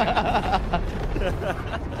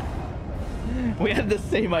 We had the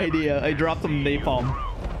same idea. I dropped some napalm.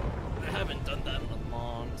 I haven't done that in a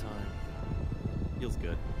long time. Feels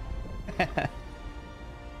good. And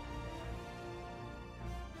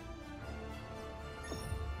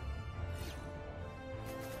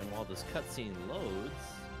while this cutscene loads,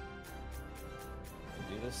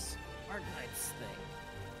 we'll do this Art Knights thing.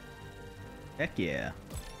 Heck yeah.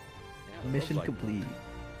 Mission complete.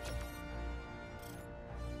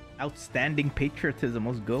 Outstanding patriotism.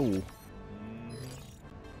 Let's go.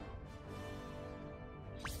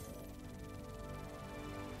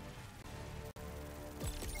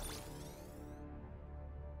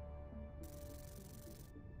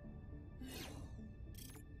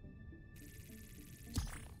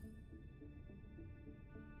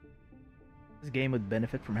 This game would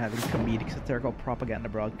benefit from having comedic satirical propaganda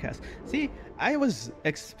broadcast. See, I was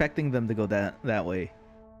expecting them to go that way.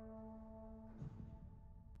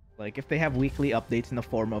 Like, if they have weekly updates in the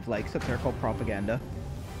form of, like, satirical propaganda.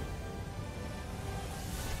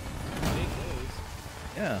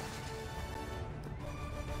 Yeah.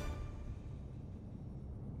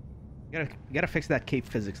 You gotta fix that cape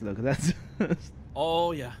physics, though, because that's...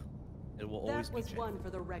 Oh, yeah. It will always That be was one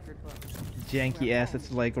for the record book. janky ass.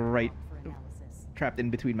 It's, like, right... trapped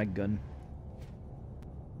in between my gun.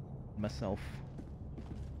 Myself.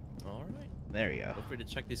 Alright. There you go. Feel free to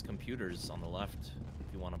check these computers on the left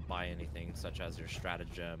if you want to buy anything, such as your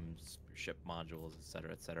stratagems, your ship modules,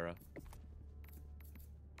 etc., etc.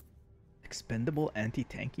 Expendable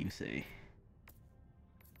anti-tank, you say?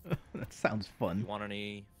 That sounds fun. If you want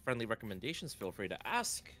any friendly recommendations, feel free to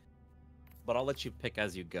ask, but I'll let you pick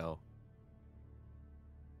as you go.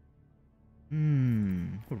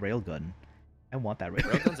 Railgun. I want that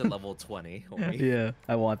railgun. Railgun's at level 20. Homie. Yeah,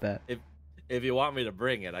 I want that. If you want me to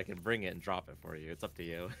bring it, I can bring it and drop it for you. It's up to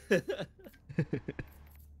you.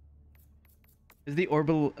 Is the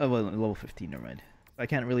orbital... Oh, well, level 15, never mind. I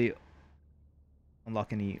can't really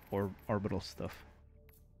unlock any orbital stuff.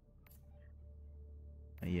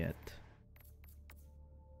 Not yet.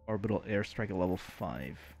 Orbital airstrike at level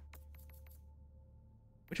 5.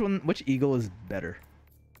 Which eagle is better?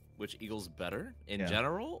 Which eagle's better? In Yeah.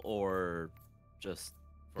 general, or just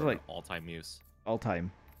for Like- all-time use? All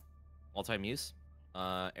time. All-time use?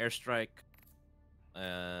 Airstrike,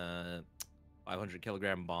 500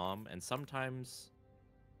 kilogram bomb, and sometimes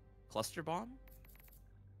cluster bomb?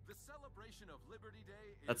 The celebration of Liberty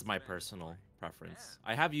Day is That's my meant personal by preference.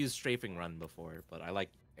 I have used strafing run before, but I like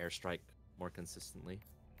airstrike more consistently.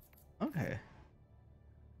 Okay.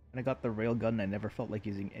 And I got the railgun, I never felt like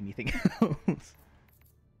using anything else.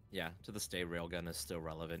 Yeah, to this day, railgun is still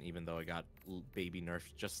relevant, even though it got baby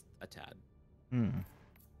nerfed just a tad. Machine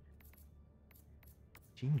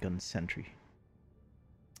gun sentry.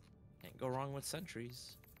 Can't go wrong with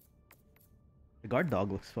sentries. The guard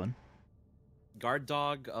dog looks fun. Guard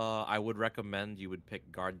dog, I would recommend you would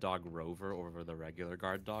pick guard dog rover over the regular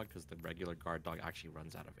guard dog, because the regular guard dog actually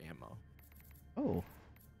runs out of ammo. Oh.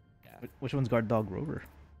 Yeah. Which one's guard dog rover?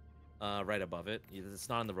 Right above it. It's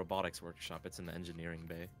not in the robotics workshop, it's in the engineering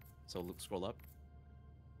bay. So look, scroll up.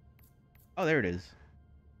 Oh, there it is.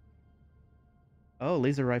 Oh,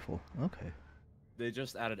 laser rifle. Okay. They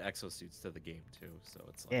just added exosuits to the game too, so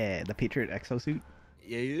it's like... Yeah, the Patriot exosuit.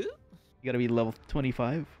 Yeah. You gotta be level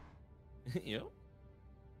 25. Yep.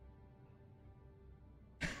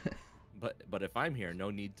 But if I'm here, no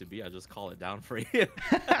need to be. I'll just call it down for you.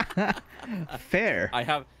 Fair. I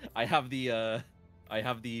have the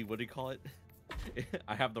what do you call it?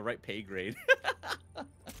 I have the right pay grade.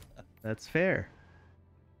 That's fair.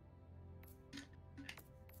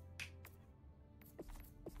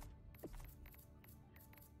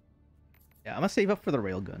 Yeah, I'm gonna save up for the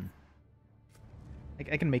railgun.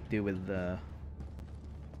 I can make do with the...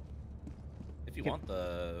 If you want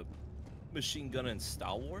the machine gun and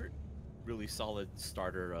stalwart, really solid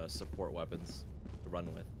starter support weapons to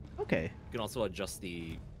run with. Okay. You can also adjust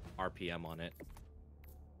the RPM on it.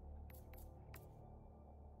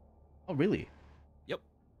 Oh, really? Yep.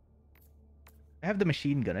 I have the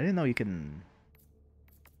machine gun. I didn't know you can...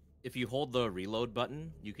 If you hold the reload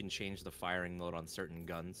button, you can change the firing mode on certain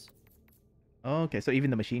guns. Oh, okay, so even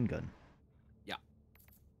the machine gun. Yeah.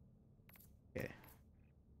 Okay.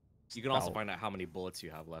 You can also find out how many bullets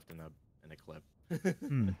you have left in a clip.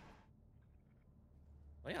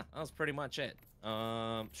 Well, yeah, that was pretty much it.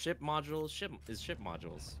 Ship modules. Ship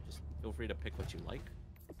modules. Just feel free to pick what you like.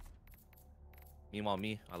 Meanwhile,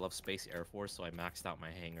 I love Space Air Force, so I maxed out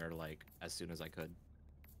my hangar like as soon as I could.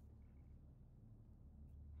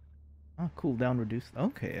 Oh, cooldown reduced.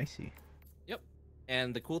 Okay, I see. Yep.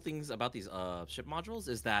 And the cool things about these ship modules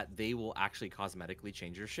is that they will actually cosmetically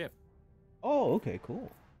change your ship. Oh, okay,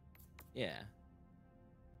 cool. Yeah.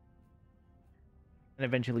 And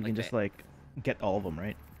eventually you can just like get all of them,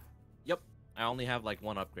 right? Yep. I only have like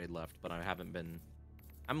one upgrade left, but I haven't been.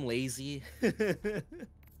 I'm lazy.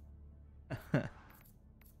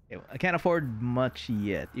 Yeah, I can't afford much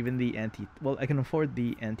yet. Even the well, I can afford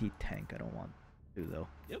the anti-tank. I don't want to though.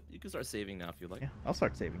 Yep, you can start saving now if you like. Yeah, I'll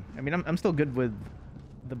start saving. I mean, I'm still good with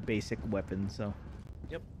the basic weapons, so.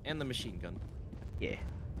 Yep, and the machine gun. Yeah.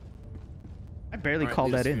 I barely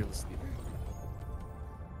called that in.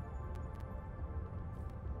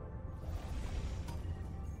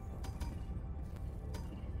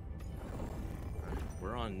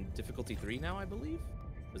 We're on difficulty 3 now, I believe.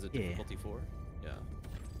 Is it difficulty 4? Yeah.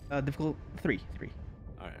 Difficult 3.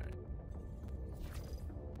 All right.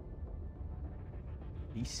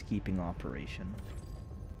 Peacekeeping operation.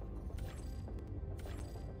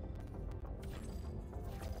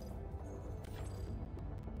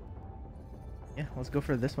 Yeah, let's go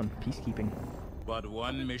for this one. Peacekeeping. But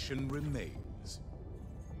one mission remains.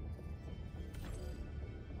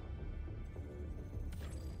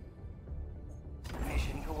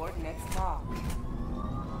 Mission coordinates locked.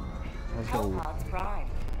 Let's go. Hellpods prime.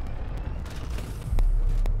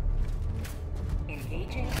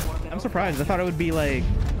 Engaging orbital. I'm surprised. I thought it would be like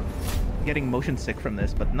getting motion sick from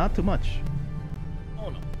this, but not too much. Oh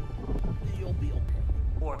no. You'll be okay.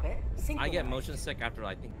 Orbit synchronized. I get motion sick after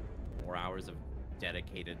I think 4 hours of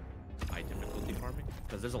dedicated high difficulty farming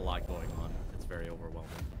because there's a lot going on. It's very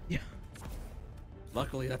overwhelming. Yeah.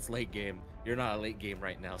 Luckily, that's late game. You're not a late game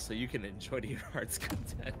right now, so you can enjoy your heart's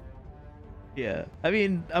content. Yeah. I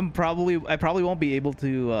mean, I probably won't be able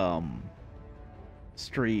to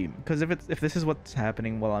stream because if this is what's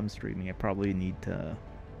happening while I'm streaming, I probably need to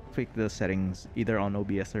tweak the settings either on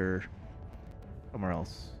OBS or somewhere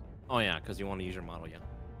else. Oh yeah, because you want to use your model, yeah.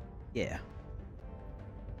 Yeah.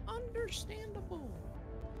 Understandable.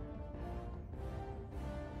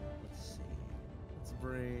 Let's see. Let's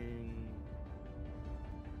bring.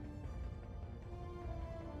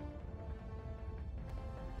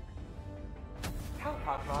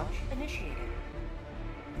 Hellpod launch initiated.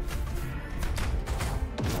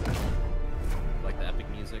 Like the epic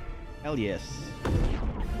music? Hell yes.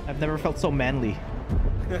 I've never felt so manly.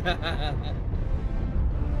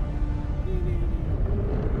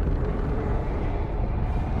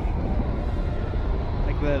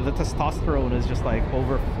 Like the testosterone is just like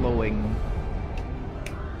overflowing.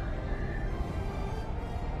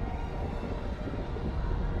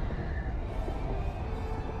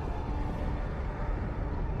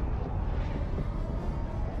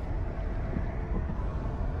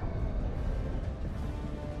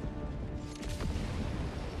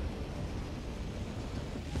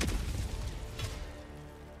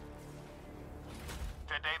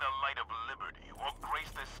 Today the light of liberty will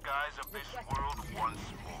grace the skies of this world once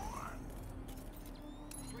more.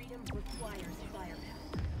 Freedom requires firepower.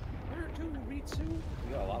 Where to, Ritsu?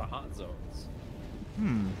 We got a lot of hot zones.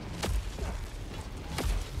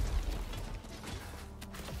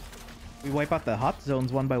 We wipe out the hot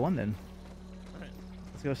zones one by one then. Alright.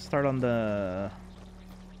 Let's go start on the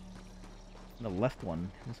left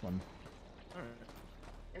one. This one. Alright.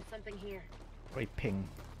 There's something here. Right ping.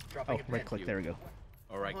 Dropping Oh, a right pin. click. There we go.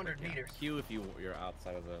 All right. 100 meters. Q if you're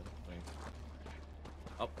outside of the thing.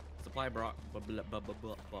 Oh, supply block. Is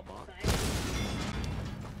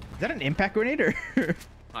that an impact grenade or?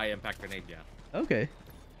 High impact grenade, yeah. Okay.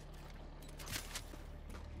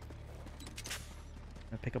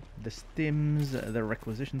 I pick up the stims, the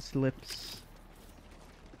requisition slips,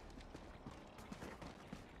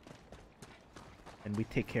 and we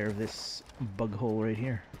take care of this bug hole right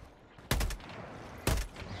here.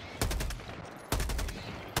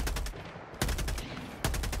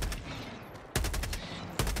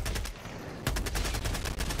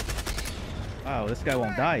 Wow, this guy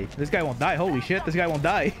won't die. This guy won't die. Holy shit, this guy won't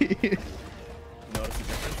die. Notice the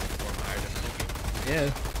difference for higher difficulty.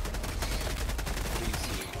 Yeah.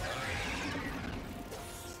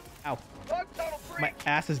 Ow. My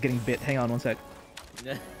ass is getting bit. Hang on one sec.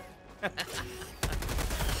 Yeah, you're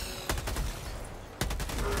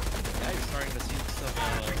starting to see some.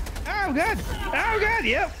 Oh god! Oh god!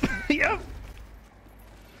 Yep! Yep!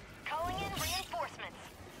 Calling in reinforcements.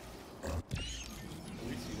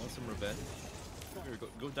 Ben. Here,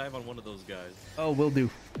 go dive on one of those guys. Oh, will do.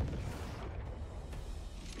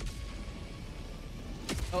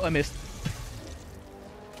 Oh, I missed.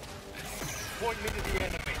 Point me to the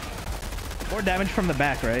enemy. More damage from the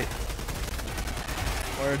back, right?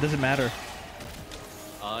 Or does it matter?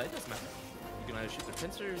 It doesn't matter. You can either shoot their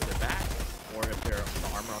pincers, their back, or if the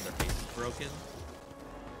armor on their face is broken.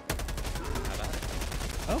 How about it?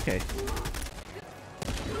 Okay.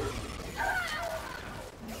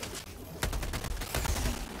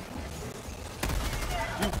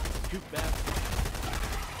 Shoot back.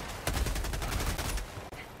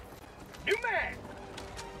 New man.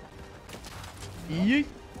 Yeet.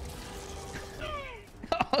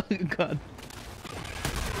 Oh god.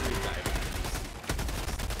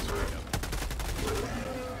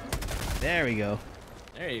 There we go.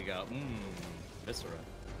 There you go. Viscera.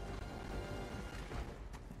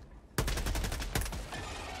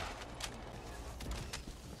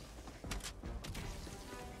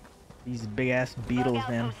 These big ass beetles,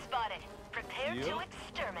 man. Prepare Yep. to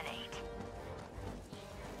exterminate.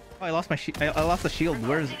 Oh, I lost my I lost the shield.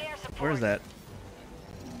 Where's that?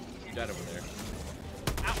 You died over there.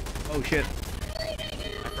 Oh shit.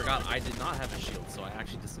 I forgot I did not have a shield, so I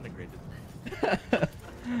actually disintegrated.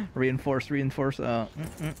 Reinforce. Reinforcing.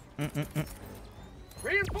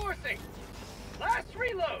 Last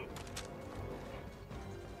reload.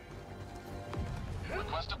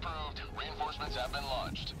 Request approved. Reinforcements have been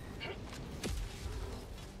launched.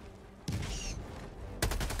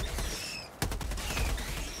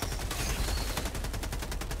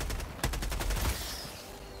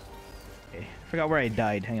 Okay, forgot where I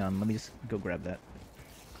died. Hang on, let me just go grab that.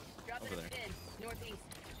 Over there. Northeast,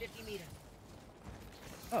 50 meters.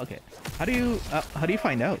 Oh, okay. How do you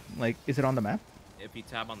find out? Like, is it on the map? If you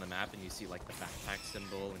tab on the map and you see like the backpack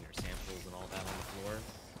symbol and your samples and all that on the floor.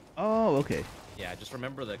 Oh, okay. Yeah, just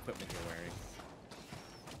remember the equipment you're wearing.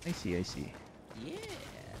 I see. Yeah.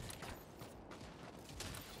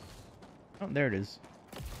 Oh, there it is.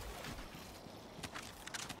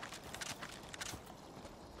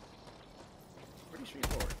 Pretty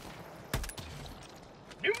straightforward.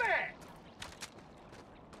 New man.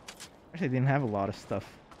 Actually, I didn't have a lot of stuff.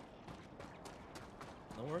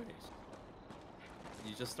 No worries.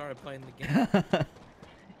 You just started playing the game.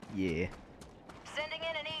 Yeah. Sending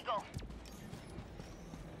in an eagle.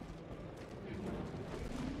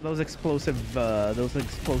 Those explosive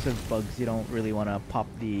bugs, you don't really want to pop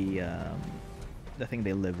the thing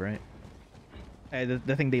they live, right?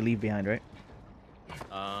 The thing they leave behind, right?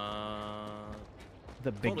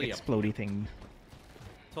 The big Totally explodey thing.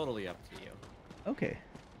 Totally up to you. Okay.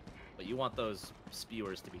 But you want those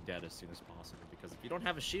spewers to be dead as soon as possible, because if you don't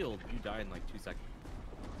have a shield, you die in like 2 seconds.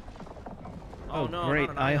 Oh no, great.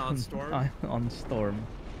 not an ion storm. Ion storm.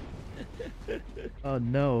 Oh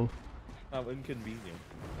no. How inconvenient.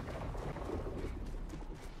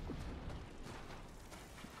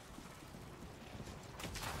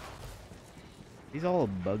 These all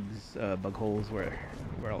bugs, bug holes. Where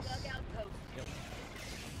else? Yep.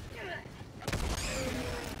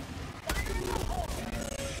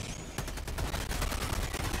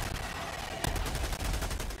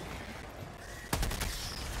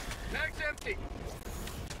 Mag's empty.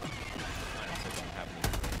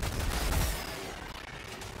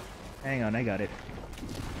 Hang on, I got it.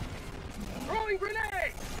 Throwing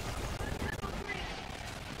grenade.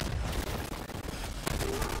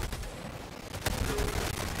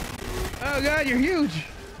 Oh god, you're huge!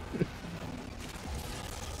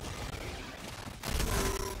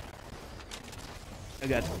 I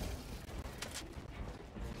got.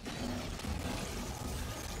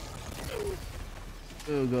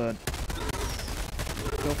 Oh god.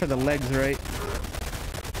 Go for the legs, right?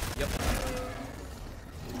 Yep.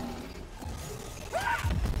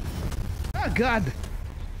 Oh god!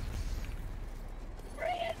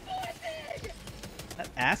 That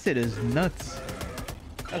acid is nuts.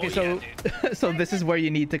 Okay, so so this is where you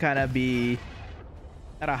need to kind of be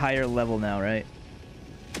at a higher level now, right?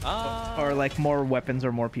 Or like more weapons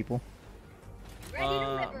or more people.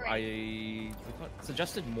 I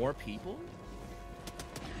suggested more people.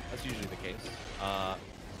 That's usually the case.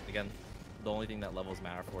 Again, the only thing that levels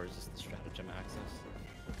matter for is just the stratagem access.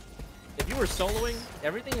 If you were soloing,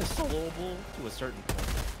 everything is soloable to a certain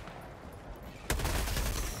point.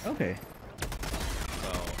 Okay.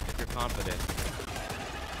 So if you're confident,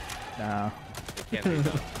 nah, it can be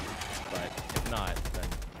done. But if not, then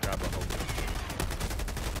grab a hope.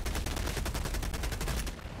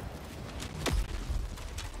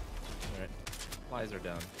 Alright. Flies are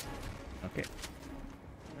done. Okay.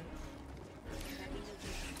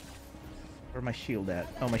 Where's my shield at?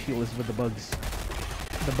 Oh, my shield is with the bugs.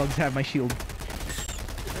 The bugs have my shield.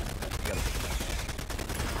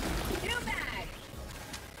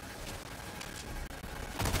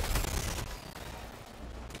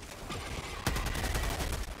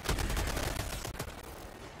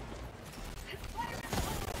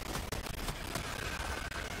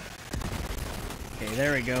 Okay,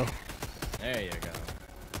 there we go. There you go.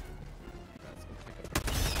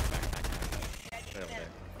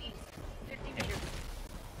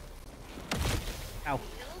 Ow.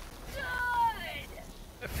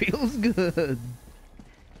 It feels good.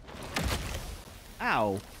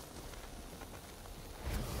 Ow.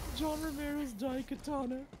 John Ramirez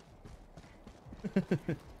Daikatana.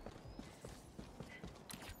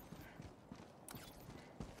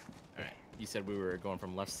 Alright, you said we were going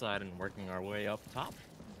from left side and working our way up top?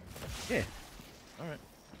 Yeah. Alright.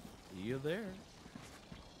 See you there.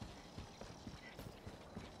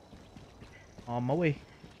 On my way.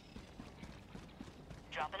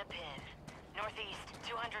 Dropping a pin. Northeast,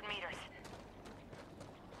 200 meters.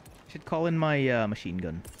 Should call in my machine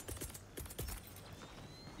gun.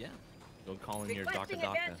 Yeah. Go call in your Requesting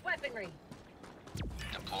Daka Daka. advanced weaponry.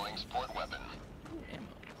 Deploying sport weapon. Ammo.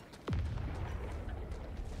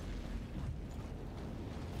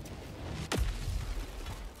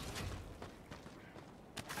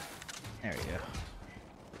 There we go.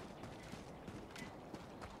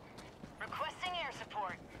 Requesting air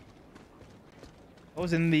support. What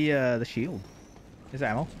was in the shield? Is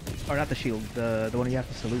ammo? Or not the shield, the one you have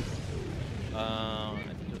to salute. I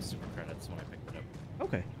think it was super credits when I picked it up.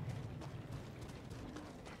 Okay.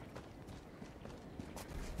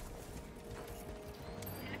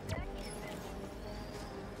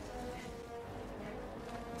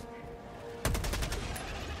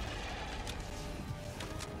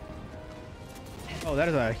 Oh, that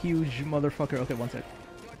is a huge motherfucker. Okay, one sec.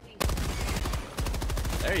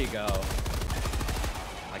 There you go.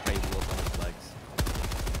 I like how you blew up on his legs.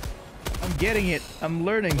 I'm getting it. I'm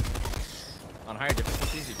learning. On higher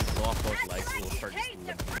difficulties, if you blow off both legs, it will start just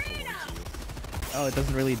limping towards you. Oh, it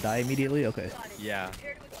doesn't really die immediately? Okay. Yeah.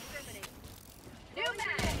 New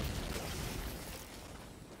mag.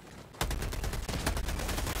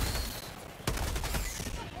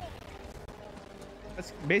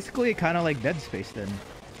 That's basically kind of like Dead Space then.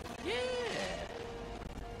 Yeah.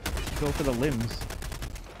 Go for the limbs.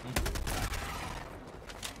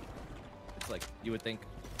 It's like, you would think,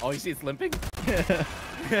 oh, you see it's limping? Throwing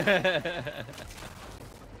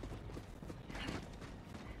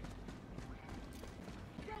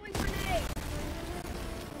grenade.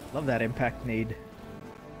 Love that impact nade.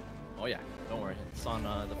 Oh yeah, don't worry. It's on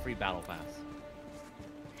the free battle pass.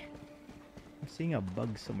 I'm seeing a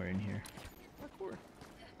bug somewhere in here.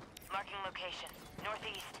 Marking location.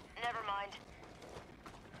 Northeast. Never mind.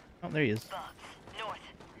 Oh, there he is. Bugs. North.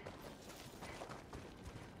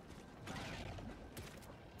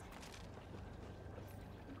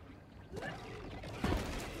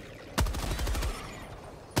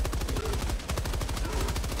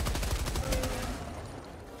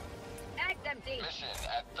 Act empty. Mission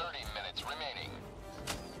at 30 minutes remaining.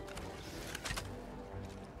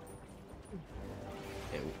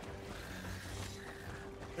 Ew.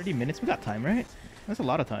 30 minutes? We got time, right? That's a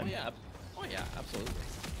lot of time. Oh yeah, absolutely.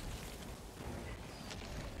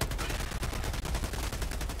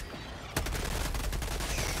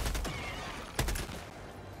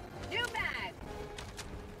 New mag.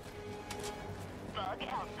 Bug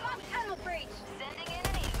outpost. Tunnel breach. Sending in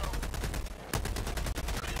an eagle.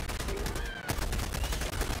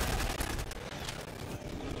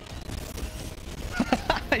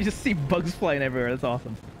 I just see bugs flying everywhere. That's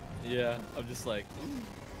awesome. Yeah, I'm just like,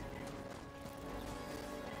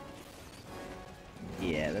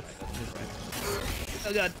 Yeah, that's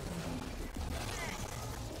oh god.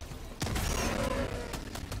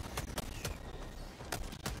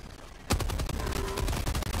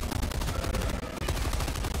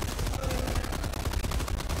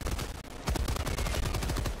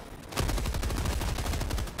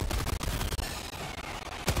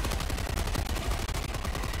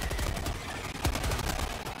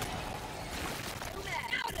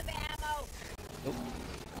 Out of ammo. Nope.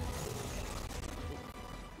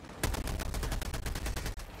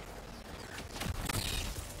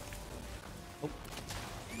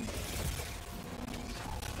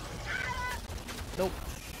 Nope.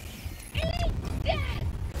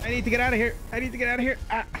 I need to get out of here. I need to get out of here.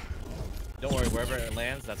 Ah. don't worry, wherever it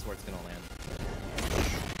lands, that's where it's gonna land.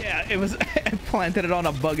 Yeah, it was. I planted it on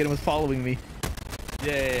a bug and it was following me.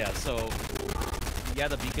 Yeah. So, yeah,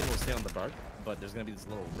 the beacon will stay on the bug, but there's gonna be this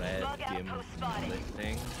little red dim lit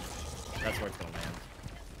thing. That's where it's gonna land.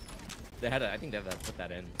 They had to, I think they have to put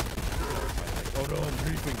that in. Oh no, I'm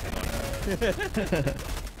creeping.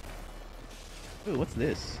 Ooh, what's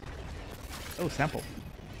this? Oh, sample.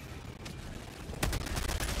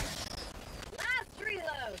 Last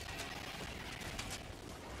reload.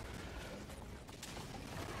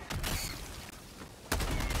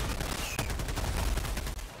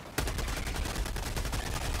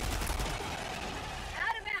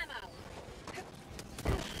 Out of ammo.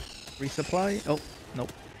 Resupply? Oh,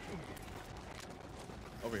 nope.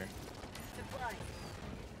 Over here. Supply.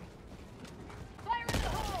 Fire in the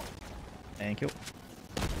hole. Thank you.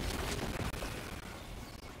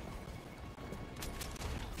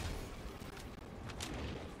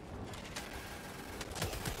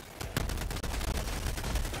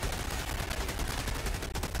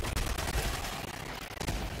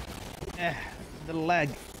 The lag.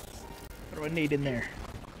 What do I need in there?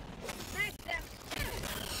 Smash them.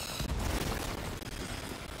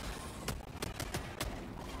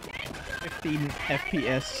 15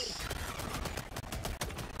 FPS.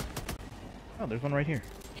 Oh, there's one right here.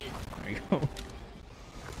 There you go.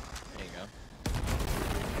 There you go.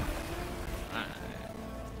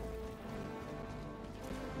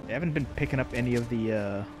 I haven't been picking up any of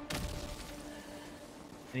the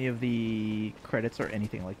credits or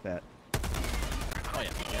anything like that. Oh yeah,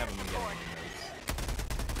 we haven't been getting any nodes.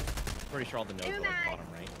 Pretty sure all the nodes are on the bottom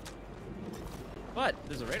right. But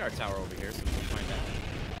there's a radar tower over here, so we can find out.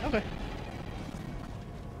 Okay.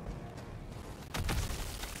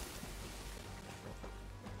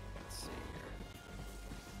 Let's see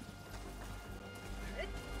here.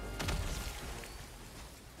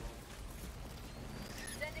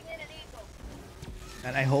 Sending in an eagle.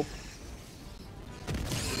 And I hope.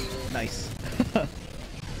 Nice.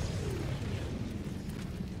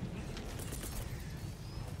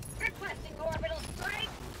 Requesting orbital strike.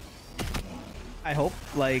 I hope,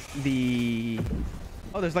 like, the...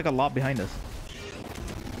 Oh, there's like a lot behind us.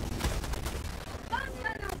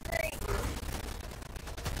 Marshmallow free.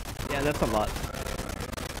 Yeah, that's a lot.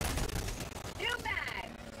 New mag.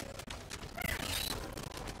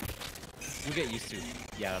 We'll get used to it.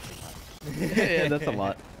 Yeah, that's a lot. Yeah, that's a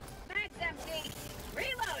lot. Mag's empty.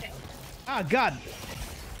 Reloading. Ah, God!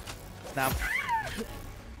 Now.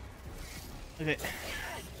 Okay.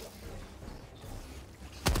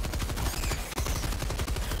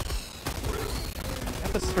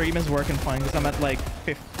 The stream is working fine because I'm at like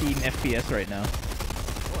 15 FPS right now.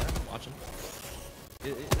 Oh, I'm watching.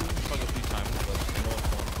 It was fun a few times, but you know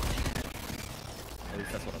what's going on. At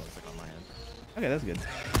least that's what it looks like on my end. Okay, that's good.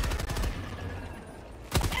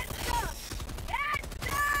 Heads up. Heads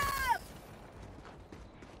up.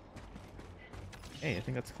 Hey, I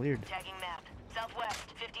think that's cleared. Tagging map. Southwest,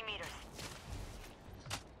 50 meters.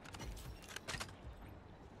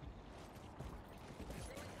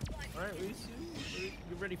 Alright, Ritsu, you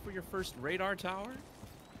ready for your first radar tower?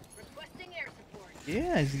 Requesting air support.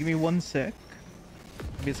 Yeah, just give me 1 sec.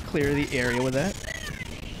 Just clear the area with that.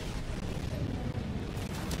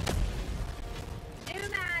 New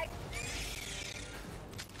mag.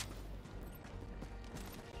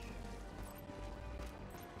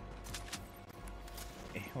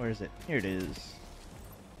 Okay, where is it? Here it is.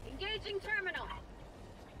 Engaging terminal.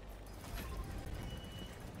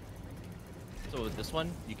 So with this one,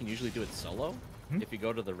 you can usually do it solo. If you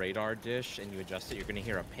go to the radar dish and you adjust it, you're going to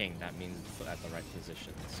hear a ping. That means it's at the right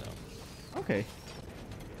position, so... Okay.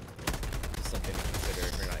 Just something to consider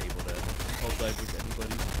if you're not able to hold dive with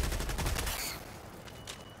anybody.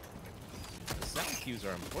 The sound cues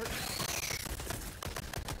are important.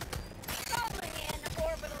 Calling in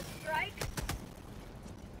orbital strike.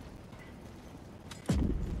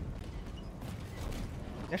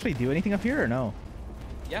 Actually do anything up here or no?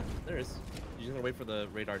 Yeah, there is. You're just gonna wait for the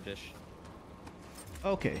radar dish.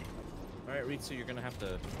 Okay. Alright, Ritsu, you're gonna have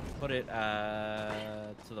to put it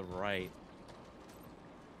to the right.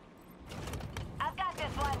 I've got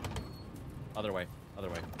this one. Other way. Other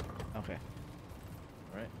way. Okay.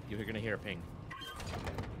 Alright, you're gonna hear a ping.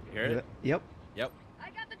 You hear it? Yep. Yep.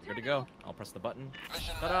 I got the Good to terminal. go. I'll press the button.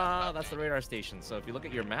 Ta-da! That's the radar station. So if you look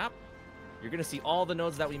at your map, you're gonna see all the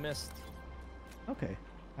nodes that we missed. Okay.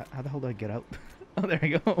 How the hell do I get out? Oh, there we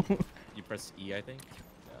go. You press E, I think.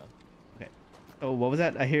 Yeah. Okay. Oh, what was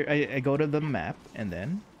that? I go to the map and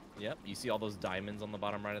then. Yep. You see all those diamonds on the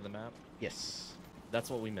bottom right of the map? Yes. That's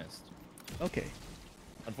what we missed. Okay.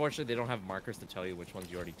 Unfortunately, they don't have markers to tell you which ones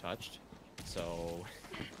you already touched, so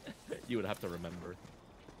you would have to remember.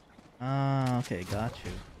 Ah, okay, got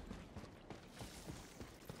you.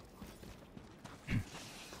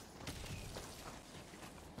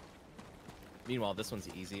 Meanwhile, this one's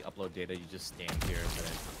easy. Upload data. You just stand here and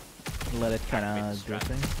then Let it kind activate of the do strap.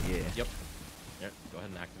 thing. Yeah. Yep. Yep. Go ahead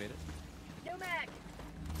and activate it. No mag.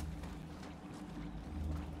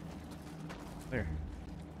 Where?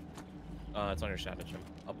 It's on your shadow gem.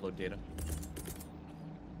 Upload data.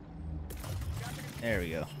 There we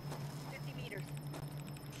go. 50 meters.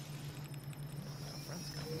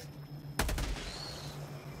 Friends coming.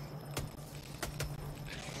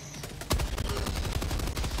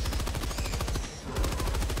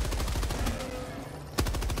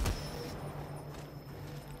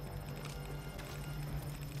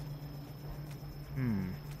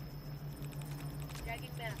 Tagging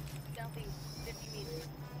map. Southeast. 50 meters.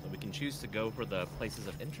 So we can choose to go for the places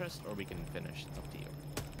of interest, or we can finish. It's up to you.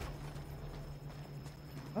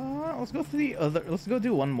 Let's go through the other. Let's go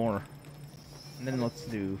do one more, and then let's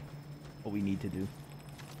do what we need to do.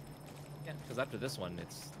 Yeah, because after this one,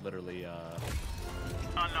 it's literally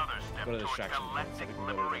Another step go to the towards distraction point, so galactic we can go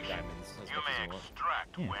to the liberation. diamonds as You much may as we want.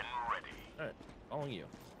 extract Yeah. when ready. Alright, following you.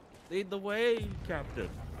 Lead the way, Captain.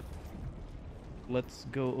 Let's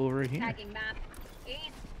go over here. Tagging map. East.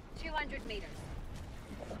 200 meters.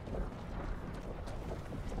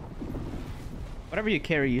 Whatever you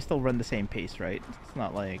carry, you still run the same pace, right? It's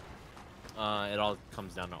not like It all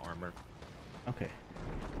comes down to armor. okay.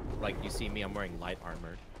 Like you see me, I'm wearing light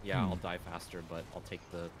armor. Yeah, I'll die faster, but I'll take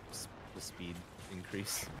the speed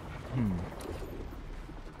increase.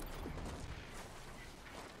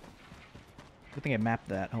 Good thing I mapped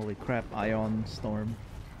that. Holy crap! Ion Storm.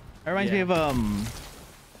 That reminds me Yeah. of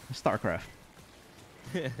StarCraft.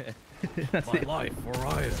 That's My life for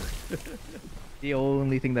hire. the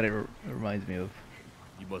only thing that it reminds me of.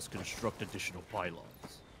 You must construct additional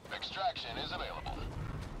pylons. Extraction is available.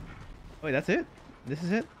 Wait, that's it? This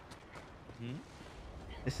is it? Hmm?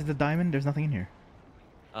 This is the diamond? There's nothing in here.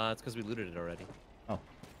 It's because we looted it already. Oh,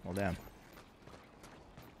 well, damn.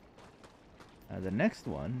 The next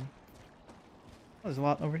one. Oh, there's a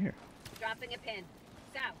lot over here. Dropping a pin.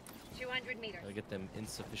 South. 200 meters. Gotta get them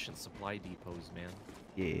insufficient supply depots, man.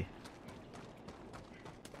 Yeah.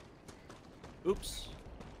 Oops.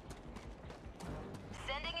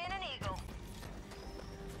 Sending in an eagle.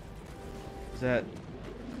 Is that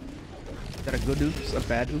a good oops? A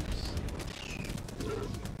bad oops?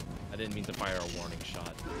 I didn't mean to fire a warning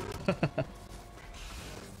shot.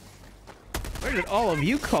 Where did all of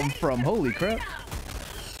you come from? Holy crap.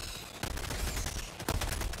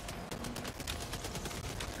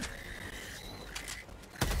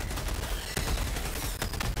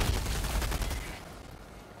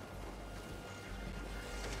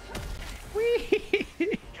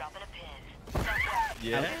 Dropping a pin.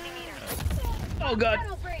 Yeah. Oh god.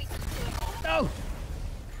 No.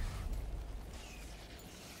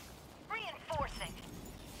 Reinforcing.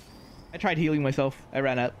 I tried healing myself. I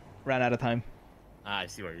ran out of time. Ah, I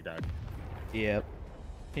see where you died. Yep.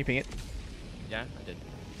 Can you ping it? Yeah, I did.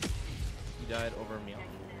 You died over me.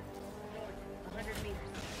 100 meters.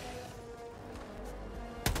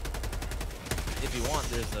 If you want,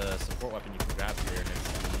 there's a support weapon you can grab here, and it's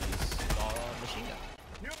the machine gun.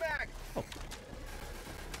 New mag! Oh.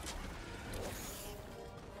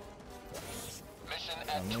 Mission I'm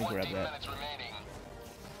at gonna 20 grab that. minutes remaining.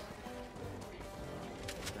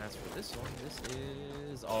 As for this one, this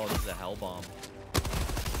is... Oh, this is a hell bomb.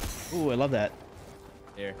 Ooh, I love that.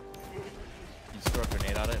 Here. You just throw a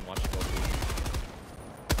grenade at it and watch it go boom.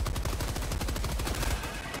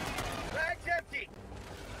 Mag's empty!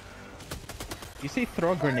 You say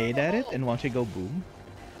throw a grenade at it and watch it go boom?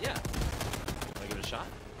 Yeah. Wanna give it a shot?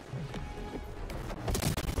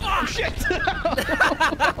 Oh shit!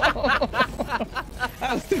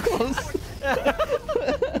 That was too close.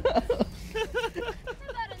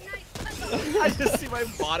 I just see my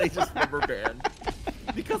body just rubber band.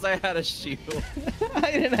 Because I had a shield.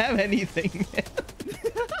 I didn't have anything.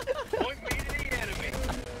 Point me to the enemy!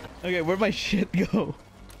 Okay, where'd my shit go?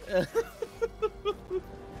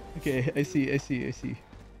 Okay, I see.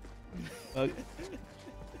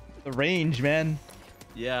 The range, man.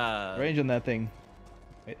 Yeah. Range on that thing.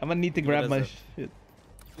 Wait, I'm gonna need to Think of grab it my as shit.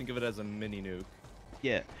 Think of it as a mini nuke.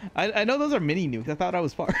 Yeah, I know those are mini nukes. I thought I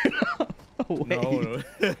was far away. No,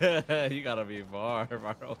 you gotta be far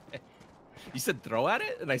away. You said throw at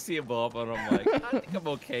it, and I see it blow up, and I'm like, I think I'm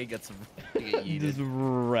okay. Get some. Get yeeted. Just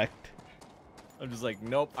wrecked. I'm just like,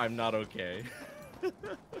 nope, I'm not okay.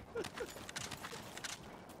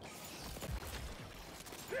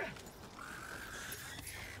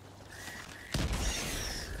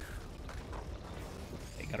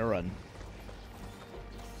 I gotta run.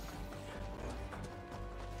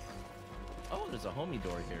 Oh, there's a homie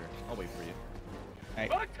door here. I'll wait for you. Alright,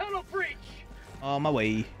 Bug tunnel breach! on my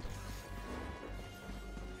way.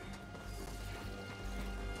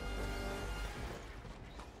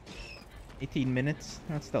 $18 minutes?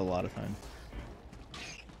 That's still a lot of time.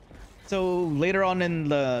 So later on in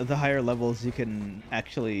the higher levels, you can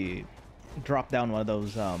actually drop down one of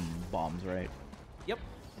those bombs, right? Yep.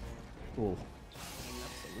 Cool.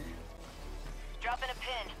 Absolutely. Drop in a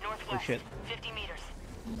pin, northwest. Oh shit. 50 meters.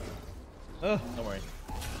 Oh. Don't worry.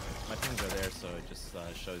 My pings are there, so it just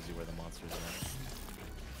shows you where the monsters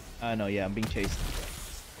are. No, yeah, I'm being chased.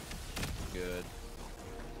 Good.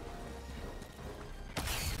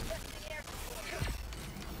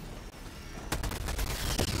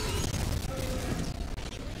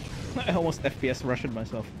 I almost FPS Russian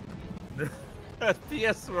myself.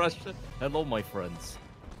 FPS Russian. Hello, my friends.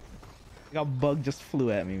 A bug just flew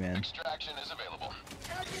at me, man. Extraction is available.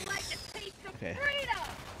 Okay.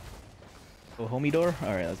 Oh, homie door?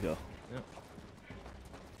 Alright, let's go. Yep.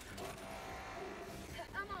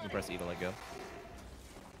 You press E to let go.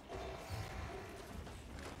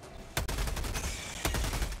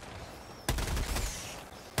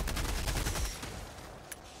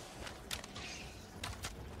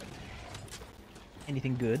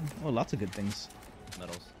 Anything good? Oh, lots of good things.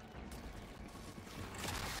 Metals.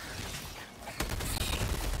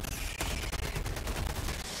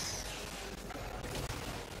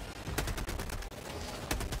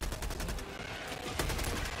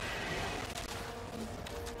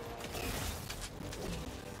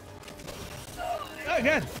 Oh,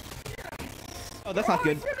 God! Oh, that's not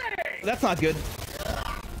good. That's not good.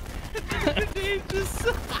 Just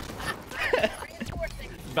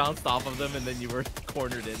bounced off of them and then you were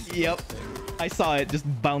cornered in. Yep. I saw it just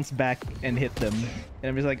bounce back and hit them. And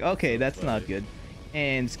I'm just like, okay, that's not good.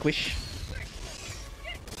 And squish.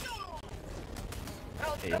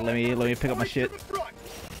 Okay, let me pick up my shit.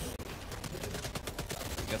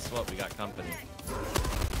 Guess what? We got company.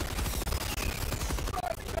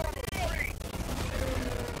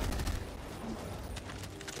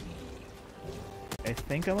 I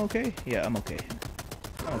think I'm okay. Yeah, I'm okay.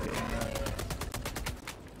 I'm okay.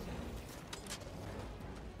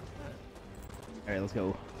 Alright, let's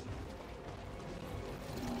go.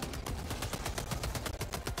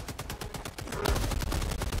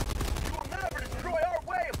 You will never destroy our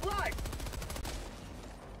way of life!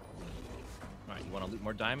 Alright, you want to loot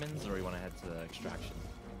more diamonds or you want to head to extraction?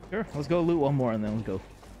 Sure, let's go loot one more and then let's go.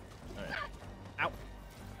 Alright. Ow!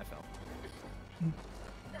 I fell.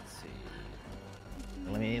 Let's see.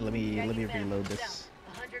 Let me reload this.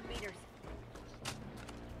 100 meters.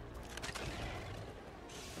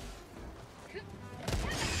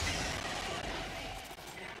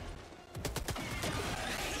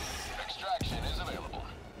 Extraction is available.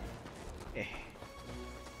 Eh.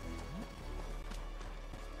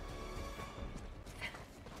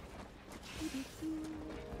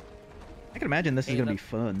 I can imagine this is gonna be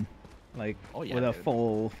fun, like Oh, yeah, with a dude.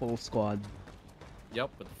 full squad. Yep,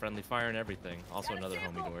 with the friendly fire and everything. Also another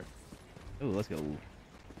homie door. Oh, let's go.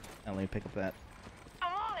 Now let me pick up that.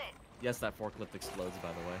 I'm on it! Yes, that forklift explodes,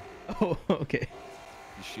 by the way. Oh, okay.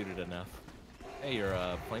 You shoot it enough. Hey, your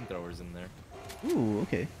flamethrower's in there. Ooh,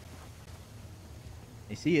 okay.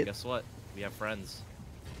 I see it. Guess what? We have friends.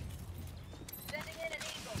 Sending in an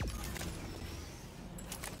eagle.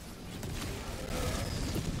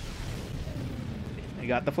 I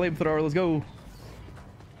got the flamethrower. Let's go.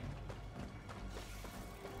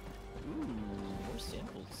 Ooh, more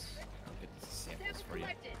samples. I'll get samples for you.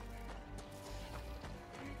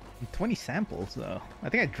 20 samples though. I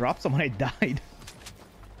think I dropped some when I died.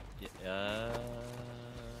 Yeah.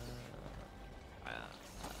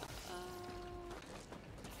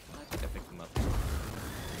 I think I picked them up.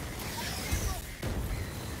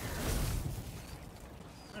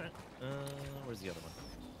 Alright. Where's the other one?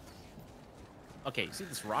 Okay, you see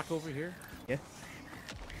this rock over here? Yeah.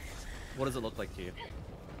 What does it look like to you?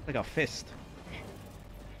 Like a fist.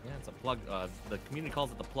 Yeah, it's a plug. The community calls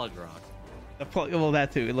it the plug rock. The plug. Well,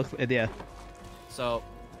 that too. It looks. Yeah. So,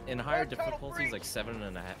 in higher difficulties, like 7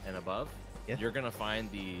 and above, Yeah. you're gonna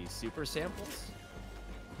find the super samples.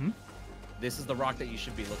 Hmm? This is the rock that you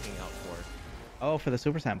should be looking out for. Oh, for the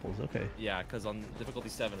super samples. Okay. Yeah, because on difficulty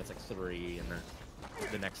 7, it's like 3, and then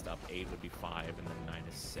the next up 8 would be 5, and then 9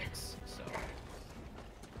 is 6. So,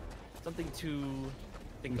 something to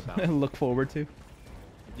think about. Look forward to.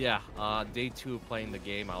 Yeah, day 2 of playing the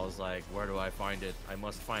game, I was like, where do I find it? I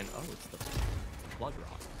must find. Oh, it's the plug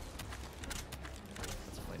rock.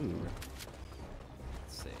 That's a flamethrower.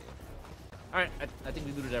 Let's see. Alright, I think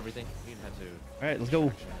we looted everything. We didn't have to. Alright, let's go.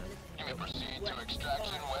 You may proceed to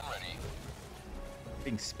extraction when ready.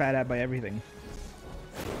 Being spat at by everything.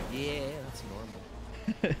 Yeah, that's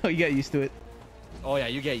normal. Oh, you got used to it. Oh yeah,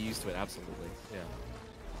 you get used to it, absolutely. Yeah.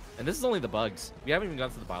 And this is only the bugs. We haven't even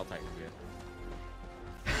gotten to the Bile Titans yet.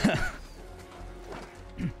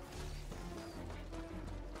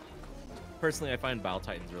 Personally, I find Battle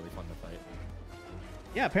Titans really fun to fight.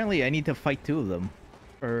 Yeah, apparently I need to fight 2 of them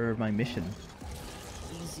for my mission.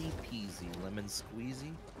 Easy peasy, lemon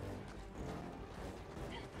squeezy.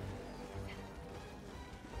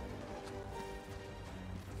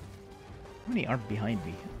 How many aren't behind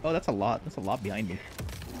me? Oh, that's a lot. That's a lot behind me.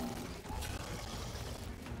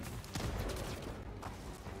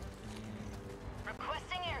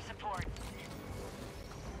 Requesting air support.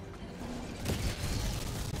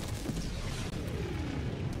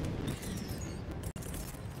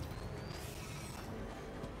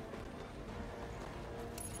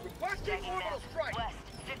 Requesting orbital strike. West,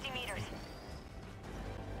 50 meters.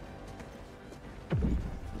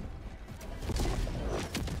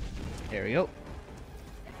 There we go.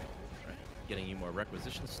 Getting you more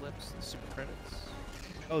requisition slips and super credits.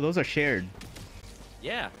 Oh, those are shared.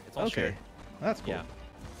 Yeah, it's all Okay. shared. That's cool. Yeah.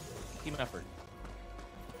 Team effort.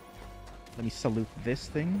 Let me salute this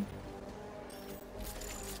thing. yeah,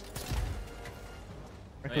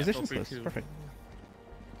 Requisition feel free slips. to- Perfect.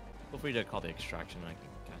 Feel free to call the extraction and I can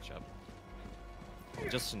catch up.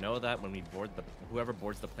 Just to know that when we board whoever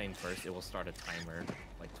boards the plane first, it will start a timer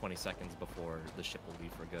like 20 seconds before the ship will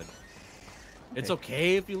leave for good. It's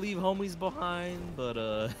okay if you leave homies behind, but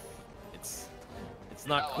it's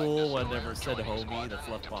not cool whenever said homie that's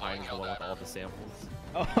left behind is the one with all the samples.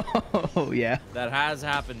 Oh yeah. That has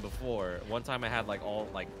happened before. One time I had like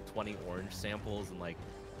 20 orange samples and like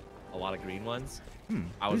a lot of green ones.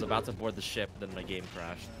 I was about to board the ship, then my game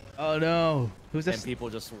crashed. Oh no. Who's this? And people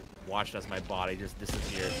just watched as my body just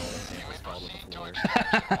disappeared and all the samples fell to the floor.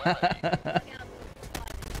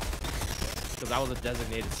 Because I was a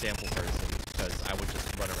designated sample person, because I would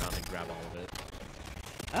just run around and grab all of it.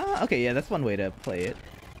 Ah, okay, yeah, that's one way to play it.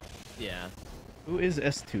 Yeah. Who is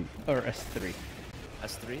S2 or S3?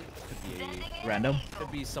 S3 could be Random.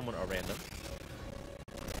 Could be someone or random.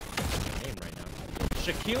 Name right now.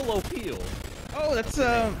 Shaquille O'Neal. Oh, that's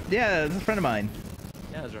yeah, that's a friend of mine.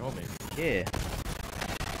 Yeah, that's your homie. Yeah.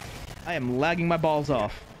 I am lagging my balls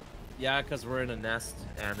off. Yeah, because we're in a nest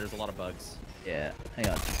and there's a lot of bugs. Yeah, hang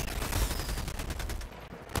on.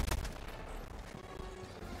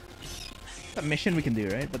 It's a mission we can do,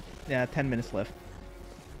 right? But yeah, 10 minutes left.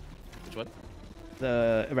 Which one?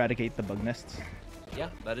 The eradicate the bug nests. Yeah,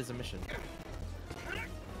 that is a mission.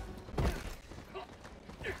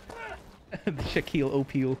 Shaquille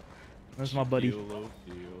O'Neal. That's my buddy. Shaquille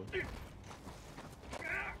O'Neal.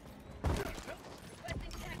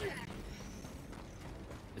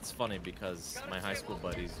 It's funny because my high school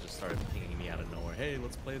buddies just started pinging me out of nowhere. Hey,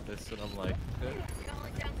 let's play this, and I'm like,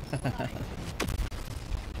 okay.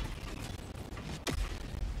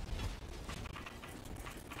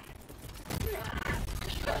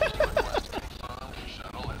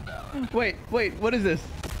 Wait, what is this?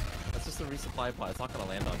 That's just a resupply pod. It's not gonna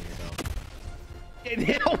land on you though.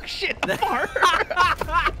 Oh shit, far!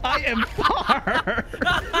 I am far!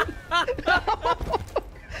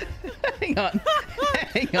 Hang on.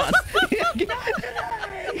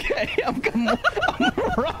 Okay, I'm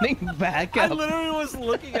running back I up. literally was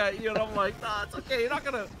looking at you and I'm like, nah, it's okay, it's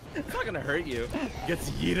not gonna hurt you.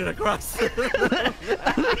 Gets yeeted across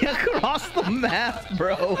across the map,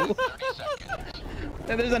 bro.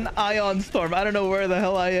 And there's an ion storm. I don't know where the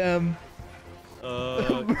hell I am.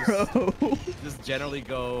 Bro. Just generally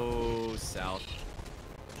go south.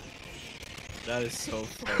 That is so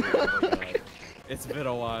funny. Oh my god. It's been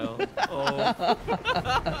a while.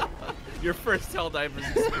 Oh. Your first Helldivers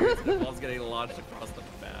experience involves getting launched across the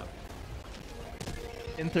map.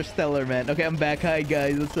 Interstellar, man. Okay, I'm back. Hi,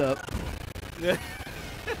 guys. What's up?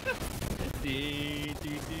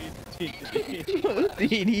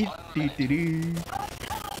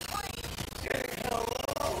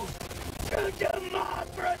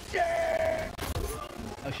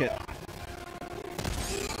 Oh shit.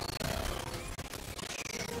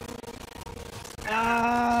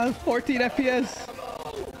 Ah, 14 FPS.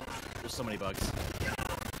 There's so many bugs.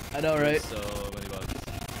 I know, right? So many bugs.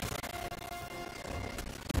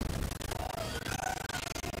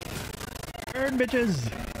 Burn,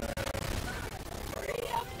 bitches.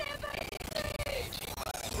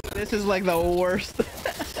 This is like the worst.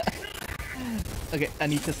 Okay, I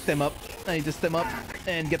need to stem up. And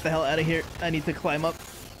get the hell out of here. I need to climb up.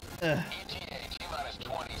 ETA T-minus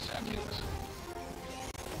 20 seconds.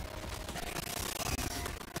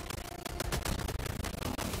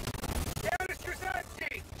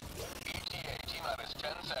 ETA T-minus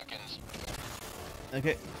 10 seconds.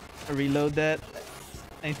 Okay, reload that.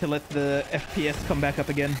 I need to let the FPS come back up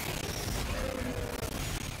again.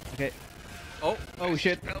 Okay. Oh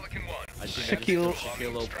shit. Pelican 1. I think I just killed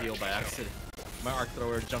Shaquille O'Neal by accident. My arc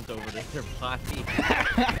thrower jumped over their body.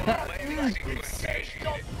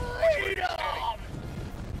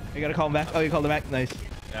 You gotta call him back. Oh, you called him back. Nice.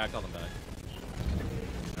 Yeah, I called him back.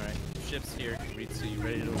 All right, ship's here. Ritsu, you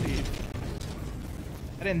ready to leave?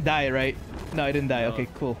 I didn't die, right? No, I didn't die. No. Okay,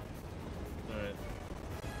 cool. All right.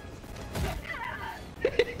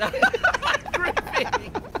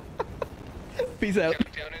 Peace out.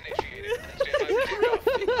 Countdown initiated. Stand by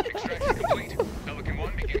for takeoff. Extraction complete. Pelican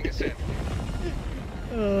 1 beginning ascent.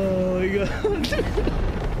 Oh my god.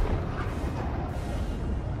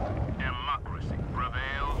 Democracy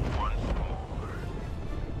prevails once more.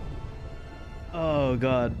 Oh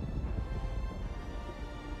god.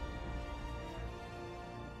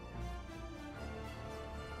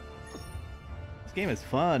 This game is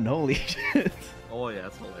fun. Holy shit. Oh yeah,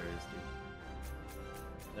 it's hilarious, dude.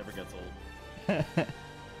 Never gets old.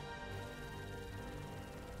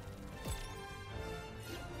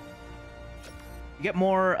 You get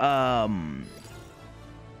more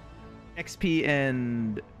XP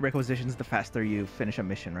and requisitions the faster you finish a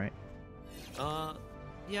mission, right?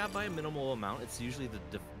 Yeah, by a minimal amount. It's usually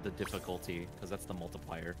the difficulty, because that's the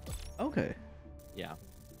multiplier. Okay. Yeah.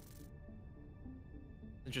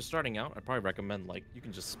 Since you're starting out, I'd probably recommend, like, you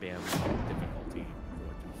can just spam difficulty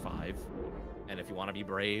 4 through 5. And if you want to be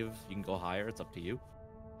brave, you can go higher. It's up to you.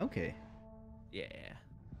 Okay. Yeah.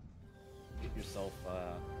 Get yourself,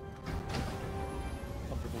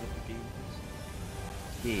 comfortable with the games.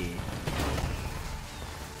 Yeah.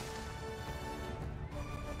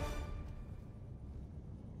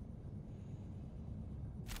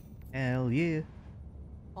 Hell yeah.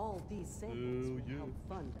 All these samples will help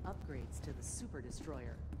fund upgrades to the Super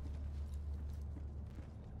Destroyer.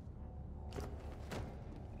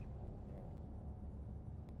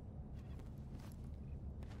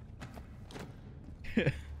 Let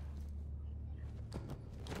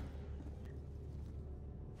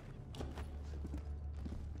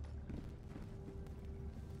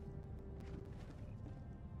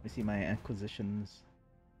me see my acquisitions.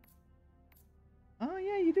 Oh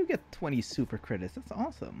yeah, you do get 20 super credits. That's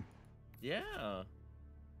awesome. Yeah.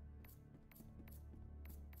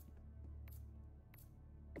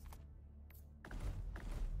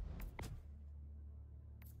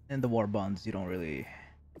 And the war bonds, you don't really.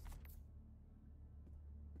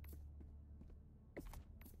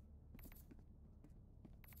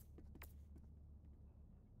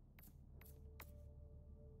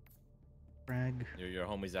 Brag. Your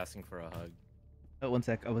homie's asking for a hug. Oh, one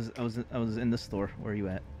sec. I was in the store. Where are you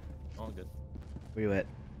at? All good. Where you at?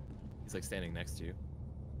 He's like standing next to you.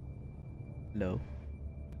 Hello.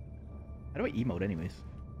 How do I emote, anyways?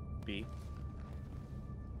 B.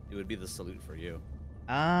 It would be the salute for you.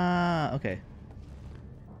 Ah, okay.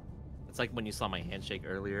 It's like when you saw my handshake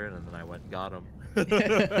earlier, and then I went and got him. War.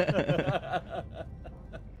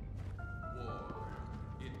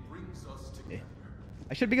 It brings us together.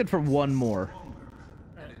 I should be good for one more.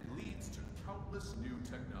 And it leads to countless new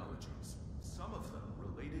technologies, some of them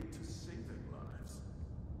related to saving lives.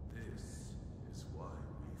 This is why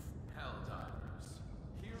we've HELLDIVERS,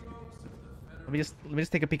 heroes of the Federation. Let me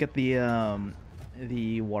just take a peek at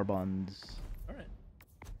the war bonds. All right.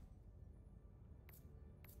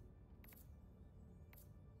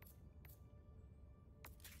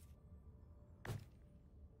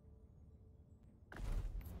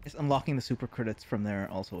 Just unlocking the super credits from there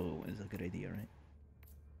also is a good idea, right?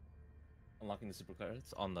 Unlocking the super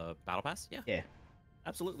credits on the battle pass? Yeah. Yeah.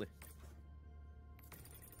 Absolutely.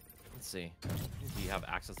 Let's see. Do you have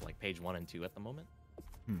access to like page 1 and 2 at the moment?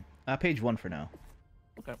 Page 1 for now.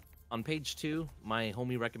 Okay. On page 2, my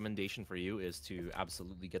homie recommendation for you is to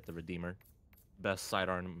absolutely get the Redeemer. Best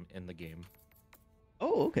sidearm in the game.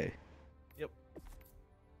 Oh, okay. Yep.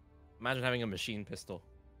 Imagine having a machine pistol.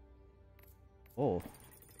 Oh.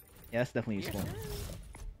 Yeah, that's definitely useful.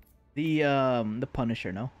 The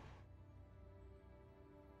Punisher, no?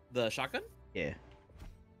 The shotgun? Yeah.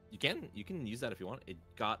 You can use that if you want. It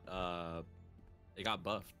got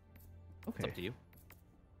buffed. Okay. It's up to you.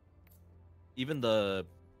 Even the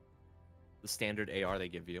standard AR they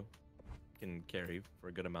give you can carry for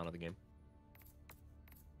a good amount of the game.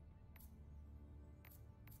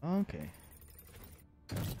 Okay.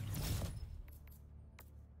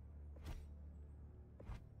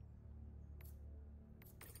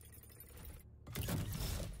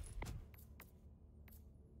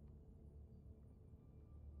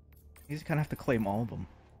 You just kind of have to claim all of them.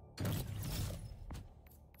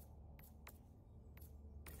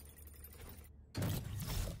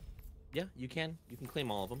 Yeah, you can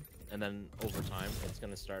claim all of them, and then over time it's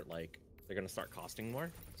gonna start they're gonna start costing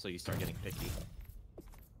more, so you start getting picky.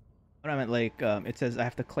 What I meant, like, it says I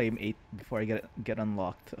have to claim 8 before I get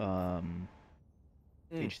unlocked.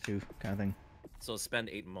 Stage 2 kind of thing. So spend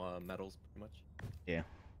 8 medals, pretty much. Yeah.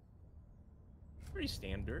 Pretty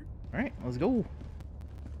standard. All right, let's go.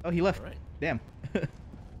 Oh, he left. All right. Damn.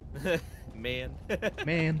 Man.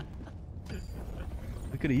 Man.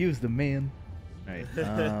 We could have used the man. All right.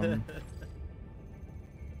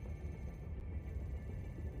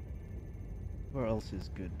 Where else is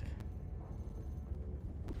good?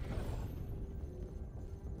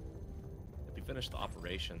 If you finish the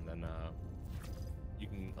operation, then you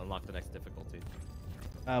can unlock the next difficulty.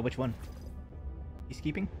 Which one?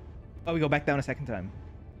 Peacekeeping? Oh, we go back down a second time.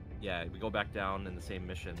 Yeah, we go back down in the same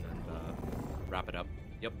mission and wrap it up.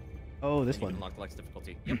 Yep. Oh, this and you one. can unlock the next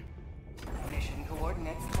difficulty. Yep. Mission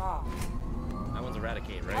coordinates locked. That one's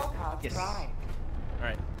Eradicate, right? Hellpod Yes. Prime.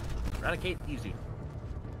 Alright. Eradicate, easy.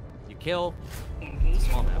 You kill. Engaging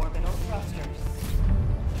Small map. orbital thrusters.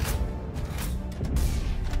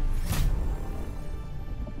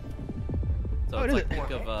 So Oh, it's it like is.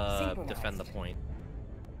 think of Synchronized. defend the point.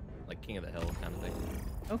 Like King of the Hill kind of thing.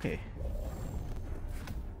 Okay.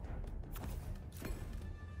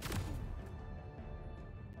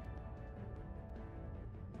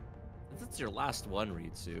 Since it's your last one,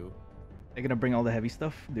 Ritsu, They're gonna bring all the heavy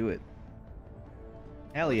stuff? Do it.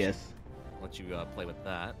 Hell yes. I'll let you play with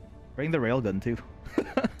that. Bring the railgun too.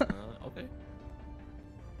 Okay.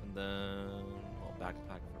 And then I'll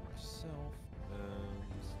backpack for myself.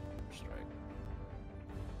 Strike.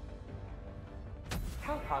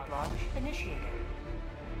 Hellpod launch initiated.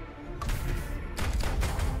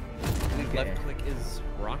 Left click is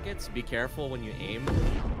rockets. Be careful when you aim.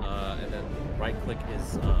 And then right click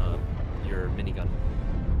is your minigun.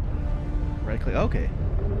 Right click. Okay.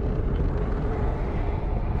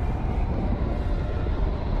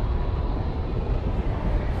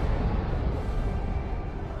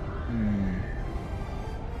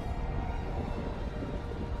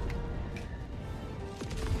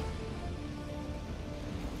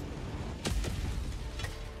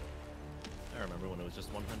 I remember when it was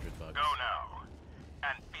just 100 bucks. Go now,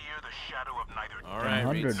 and fear the shadow of neither. All right,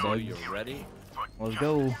 100 Ritsu, bucks. you ready? Let's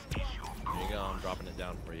go. There you go. I'm dropping it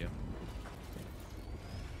down for you.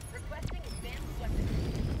 Requesting advanced weapons.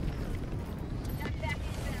 Attack back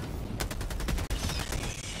inbound.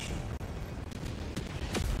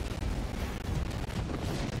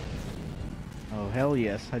 Oh hell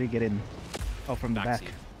yes. How do you get in? Oh, from the back.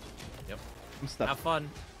 Backseat. Yep. I'm stuck. Have fun.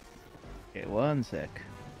 Okay, one sec.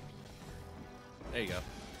 There you go.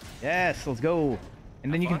 Yes, let's go.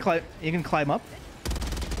 And then you can climb. You can climb up.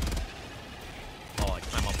 Oh, like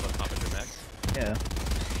climb up on top of your mech? Yeah.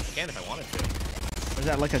 I can if I wanted to. Or is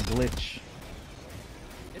that like a glitch?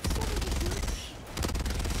 It's sort of a glitch.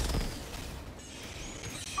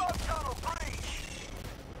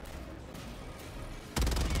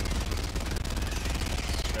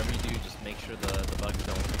 Whatever you do, just make sure the bugs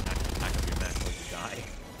don't attack the back of your mech or you die.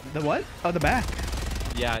 The what? Oh, the back.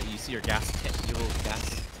 Yeah, you see your gas tank, your little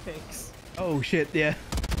gas tanks. Oh shit, yeah.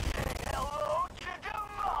 Hello to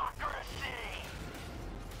democracy.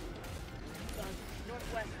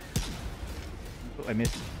 Northwest. Oh, I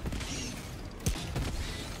missed.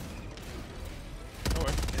 Don't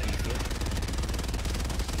worry. Get used to it.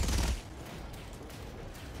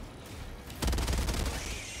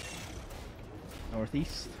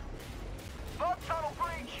 Northeast. Bug tunnel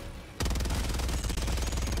breach.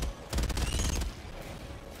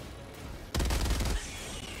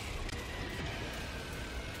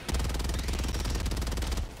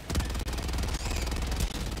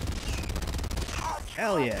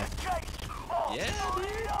 Hell yeah. Yeah,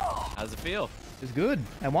 dude. How's it feel? It's good.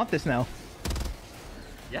 I want this now.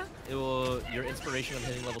 Yeah. It will. Your inspiration of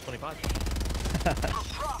hitting level 25.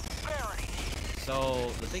 So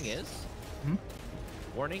the thing is,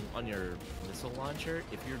 warning on your missile launcher: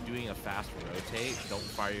 if you're doing a fast rotate, don't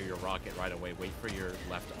fire your rocket right away. Wait for your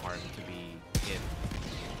left arm to be in,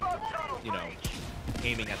 you know,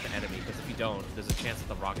 aiming at the enemy. Because if you don't, there's a chance that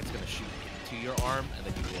the rocket's gonna shoot to your arm, and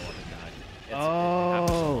then you blow up and die. It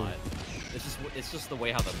happens a lot. It's just the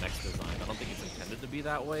way how the mech's designed. I don't think it's intended to be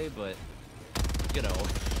that way, but you know.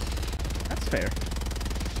 That's fair.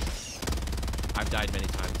 I've died many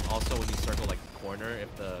times. Also, when you circle like the corner,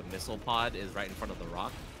 if the missile pod is right in front of the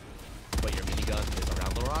rock, but your minigun is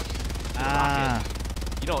around the rock, the rocket,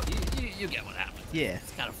 you know, you get what happens. Yeah.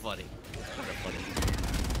 It's kind of funny. It's kind of funny.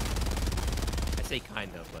 I say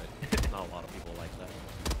kind of, but not a lot of people like that.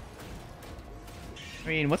 I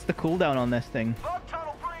mean, what's the cooldown on this thing?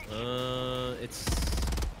 It's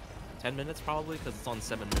 10 minutes probably, because it's on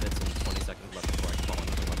 7 minutes and 20 seconds left before I fall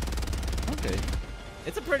into one. Okay.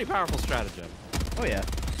 It's a pretty powerful stratagem. Oh yeah.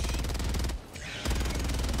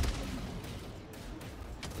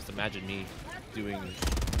 imagine me doing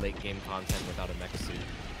late game content without a mech suit.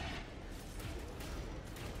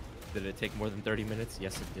 Did it take more than 30 minutes?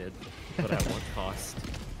 Yes, it did. But at what cost?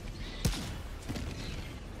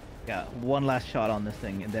 Yeah, one last shot on this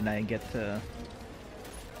thing, and then I get to...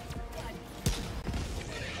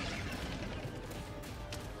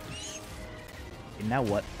 Okay, now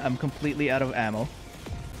what? I'm completely out of ammo.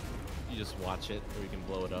 You just watch it, or you can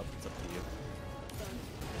blow it up. It's up to you.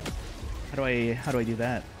 How do I do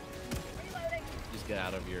that? Just get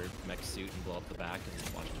out of your mech suit and blow up the back, and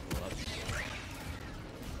just watch it blow up.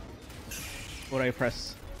 What do I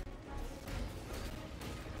press?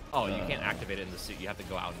 Oh, you can't activate it in the suit. You have to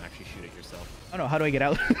go out and actually shoot it yourself. Oh no, how do I get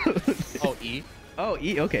out? Oh, E? Oh,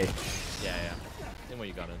 E, okay. Yeah, yeah. Same way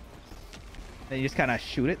you got in. Then you just kind of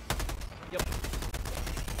shoot it? Yep.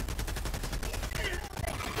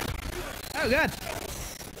 Oh god!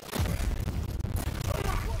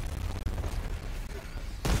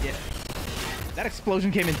 Yeah. That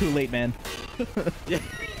explosion came in too late, man. Yeah.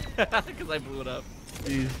 Because I blew it up.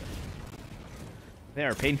 Jeez. They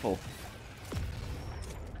are painful.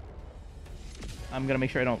 I'm gonna make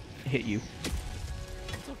sure I don't hit you.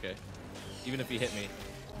 It's okay. Even if you hit me,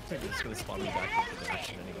 I'm just gonna spawn me back into the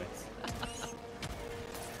action anyways.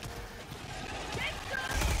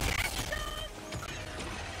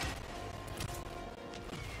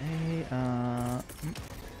 Hey,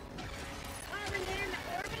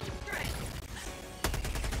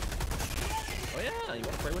 Oh yeah, you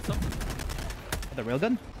wanna play with something? The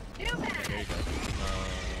railgun? There you go.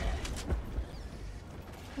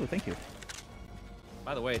 Oh, thank you.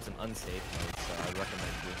 By the way, it's an unsafe mode, so I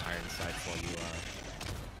recommend doing iron sights while you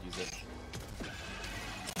use it.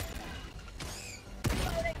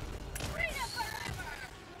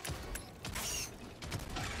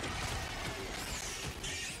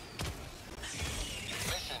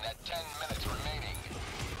 Mission at 10 minutes remaining.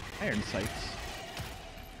 Iron sights.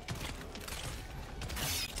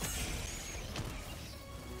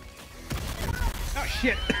 Oh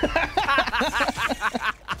shit!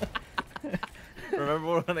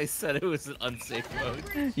 Remember when I said it was an unsafe mode?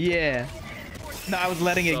 Yeah. No, I was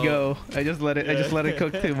letting it go. I just let it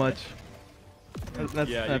cook too much. That's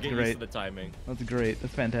getting great. used to the timing. That's great.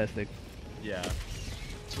 That's fantastic. Yeah.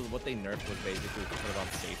 So what they nerfed was basically to put it on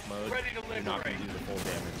safe mode. You're not going to do the full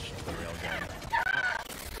damage of the railgun.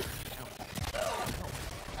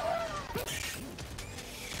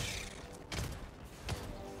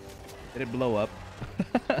 Did it blow up?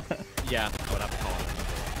 Yeah, I would have to call it.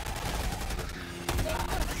 It would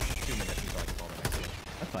be 2 minutes until I can call the next one.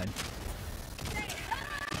 That's fine.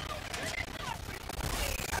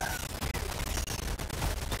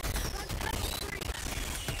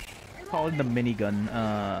 Call it the minigun.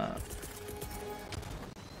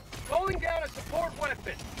 Calling down a support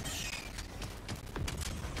weapon.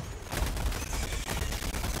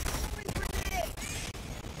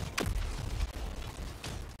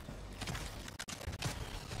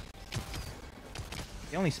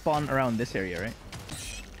 They only spawn around this area, right?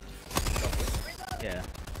 Yeah.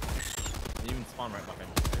 You even spawn right behind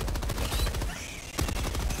you.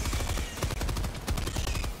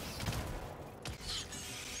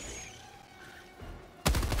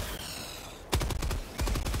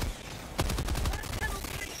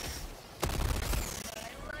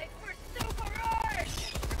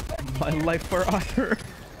 My life for Arthur.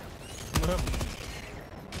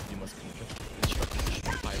 You must be instructed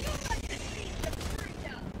to pilot.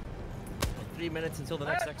 3 minutes until the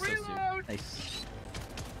next exosuit. Nice.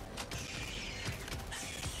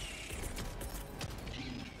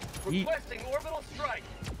 Requesting orbital strike.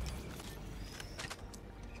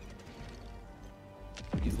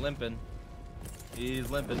 He's limping.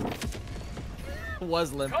 He's limping.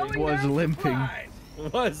 Was limping. Was limping.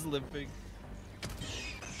 Was limping.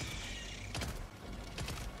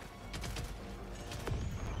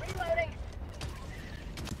 Reloading.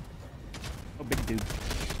 Oh, big dude.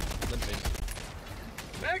 Limping.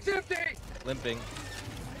 Mag's empty. Limping.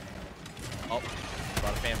 Oh,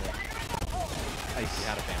 brought a family. Nice. He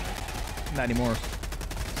had a family. Not anymore.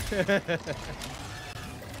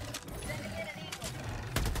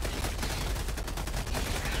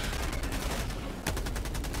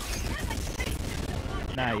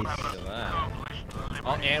 Nice. Look at that.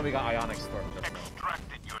 Oh, and we got Ionic Storm just now.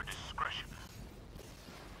 Extract at your discretion.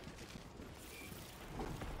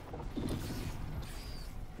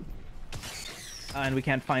 And we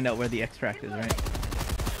can't find out where the extract is, right?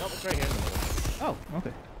 Nope, it's right here in the middle. Oh,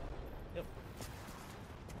 okay. Yep.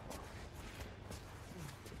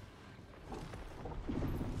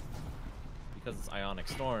 Because it's Ionic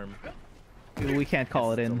Storm. We can't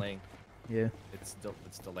call it in. Delaying. Yeah. It's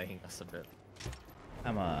delaying us a bit.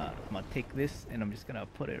 I'm gonna take this and I'm just gonna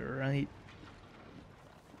put it right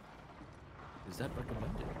Is that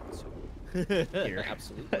recommended? here.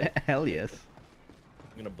 Absolutely. Hell yes.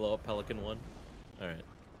 I'm gonna blow up Pelican 1. Alright.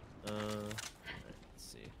 Alright, let's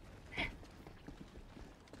see.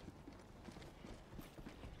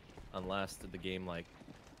 Unless did the game like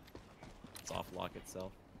soft lock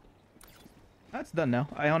itself? That's done now.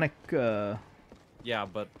 Ionic. Yeah,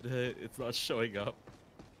 but it's not showing up.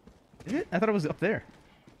 Is it? I thought it was up there.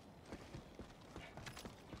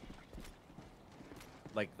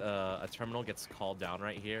 Like a terminal gets called down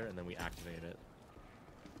right here, and then we activate it.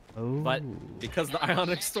 Oh. But because the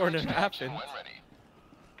Ionic store never happened.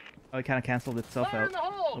 Oh, it kind of canceled itself Fire out. in the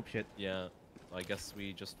hole! Oh shit. Yeah, well, I guess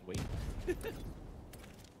we just wait.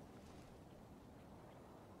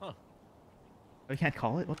 Huh? Oh, you can't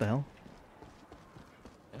call it? What the hell?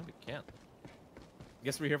 Yeah, we can't. I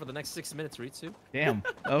guess we're here for the next 6 minutes, Ritsu. Damn.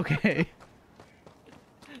 Okay.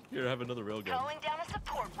 Here, have another railgun. Calling down a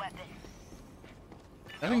support weapon.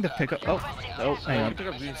 I think to pick up. Oh, oh, hang on. Pick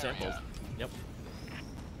up green samples. Yep.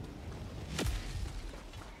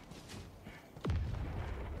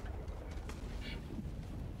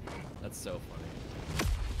 That's so funny.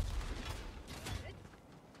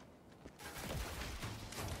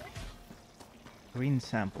 Green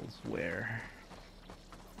samples where?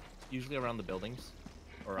 Usually around the buildings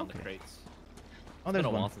or around the Okay. crates. Oh, It's there's been a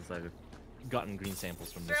one. while since I've gotten green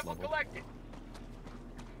samples from this Sample level. collected.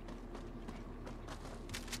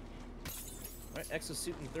 Alright,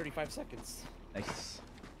 exosuit in 35 seconds. Nice.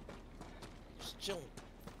 Just chilling.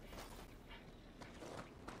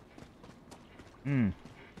 Hmm.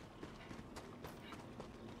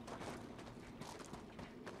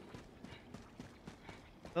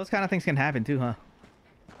 Those kind of things can happen too, huh?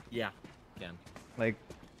 Yeah, can. Like,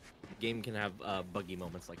 Game can have buggy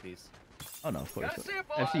moments like these. oh no, of course. Got a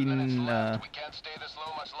sample. I've seen. We can't stay this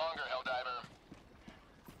low much longer, Helldiver.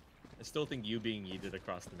 I still think you being yeeted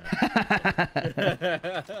across the map.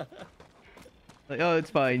 Like, oh, it's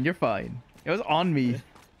fine. You're fine. It was on me.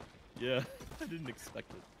 Yeah, I didn't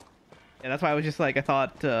expect it. Yeah, that's why I was just like, I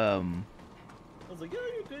thought, I was like, yeah,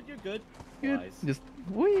 you're good, you're good. Lies. just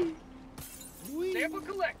wee. Sample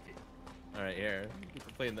collected. Alright, here. We're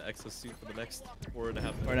playing the exosuit for the next 4.5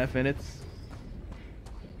 minutes. 4.5 minutes.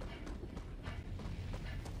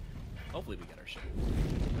 Hopefully we get our shit.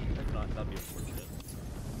 If not, that'd be unfortunate.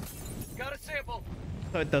 Got a sample.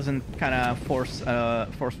 So it doesn't kind of force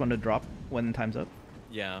one to drop when time's up.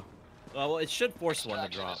 Yeah. Well, it should force one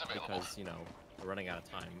to drop because, you know, we're running out of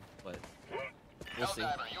time, but we'll see.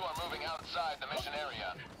 Helldiver, you are moving outside the mission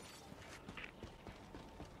area.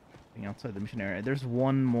 Being outside the mission area. There's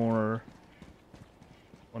one more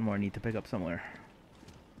I need to pick up somewhere.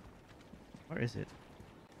 Where is it?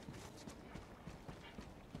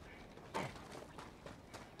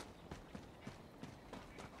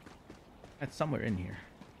 It's somewhere in here.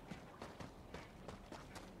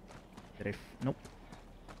 Did I? Nope.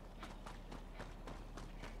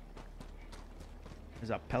 There's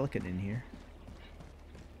a pelican in here.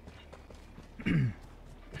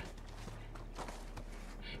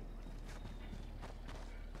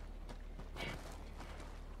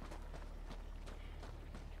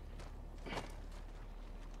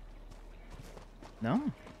 No,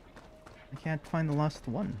 I can't find the last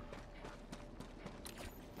one.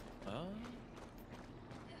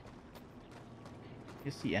 You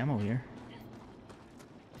see ammo here.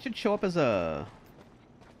 It should show up as a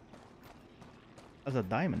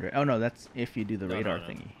diamond, right? Oh no, that's if you do the radar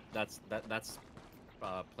thingy. That's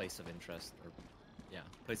place of interest, or yeah,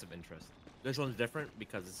 place of interest. This one's different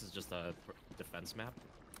because this is just a defense map.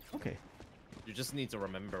 Okay. You just need to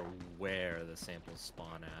remember where the samples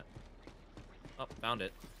spawn at. Oh, found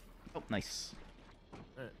it. Oh, nice.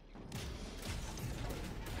 Alright.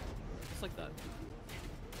 Just like that.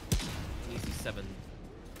 Easy 7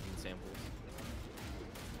 samples.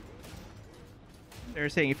 They're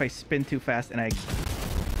saying if I spin too fast and I...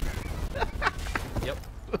 Yep.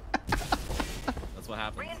 That's what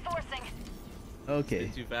happens. Reinforcing. Okay.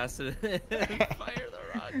 Spin too fast and fire the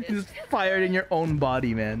rocket. You just fired in your own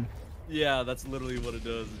body, man. Yeah, that's literally what it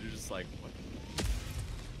does. You're just like, what?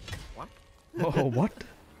 What? Oh, what?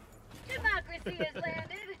 Democracy has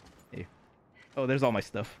landed. Hey. Oh, there's all my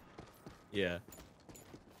stuff. Yeah.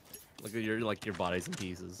 Look at your body's in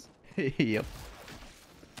pieces. Yep.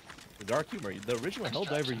 The dark humor. The original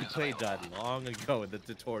Helldiver you played died long ago in the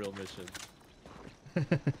tutorial mission.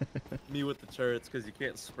 Me with the turrets because you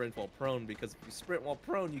can't sprint while prone, because if you sprint while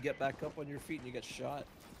prone, you get back up on your feet and you get shot.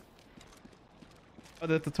 Oh,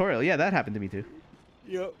 the tutorial. Yeah, that happened to me too.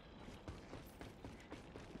 Yep.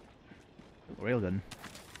 Railgun.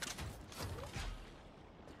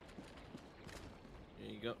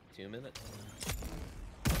 go. 2 minutes.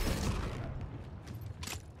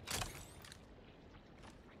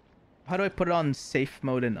 How do I put it on safe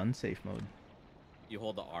mode and unsafe mode? You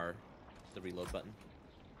hold the R, the reload button.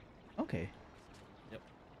 Okay. Yep.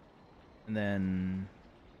 And then...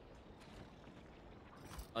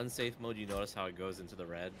 Unsafe mode, you notice how it goes into the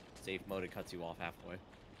red. Safe mode, it cuts you off halfway.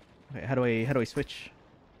 Okay, how do I switch?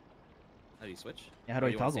 How do you switch? Yeah, how do I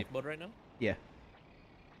you want toggle? safe mode right now? Yeah.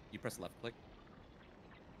 You press left click.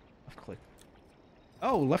 Left click.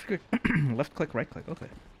 Oh, left click, left click, right click. Okay.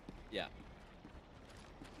 Yeah.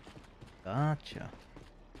 Gotcha.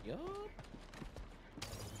 Yup.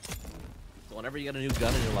 So whenever you get a new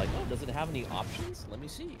gun and you're like, oh, does it have any options? Let me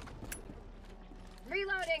see.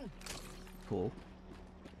 Reloading. Cool.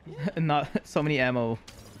 Not so many ammo,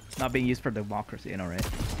 not being used for democracy. I know, right?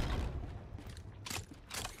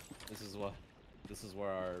 This is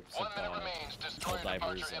where our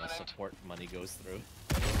Helldivers support money goes through.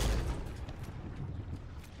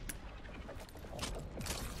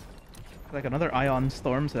 Like another ion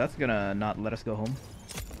storm, so that's gonna not let us go home.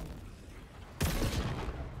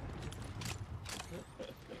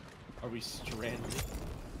 Are we stranded?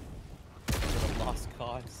 For a lost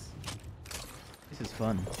cause? This is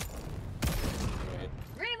fun. Right.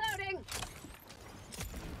 Reloading.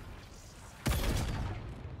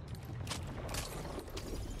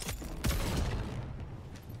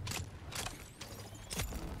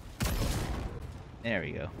 There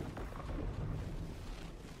we go.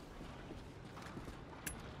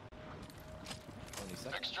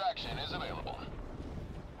 Extraction is available.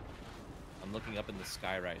 I'm looking up in the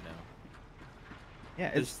sky right now.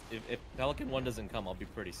 Yeah, it's... If Pelican 1 doesn't come, I'll be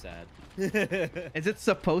pretty sad. Is it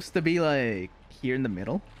supposed to be like here in the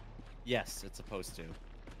middle? Yes, it's supposed to.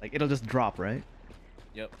 Like it'll just drop, right?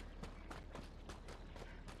 Yep.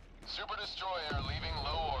 Super destroyer leaving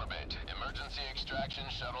low orbit. Emergency extraction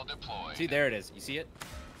shuttle deployed. See, there it is. You see it?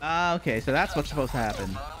 Ah, okay, so that's what's supposed to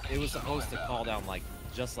happen. It was supposed to call down like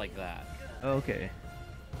just like that. Okay.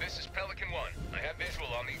 This is Pelican 1. I have visual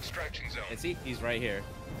on the extraction zone. And see, he's right here.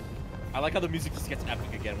 I like how the music just gets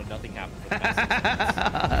epic again when nothing happens.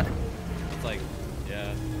 It's like,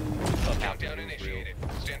 yeah. Countdown initiated.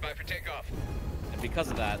 Stand by for takeoff. And because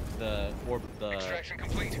of that, the extraction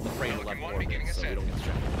complete. The freighter left Pelican 1 orbit, beginning so we ascent. don't get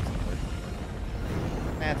distracted.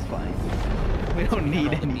 That's fine. We don't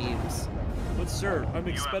need any memes. But sir, I'm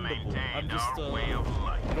expendable. I'm just you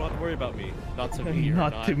don't have to worry about me. Not to me.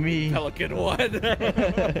 Not to me. Pelican 1.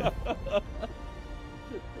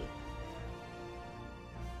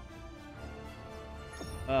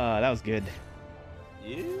 That was good.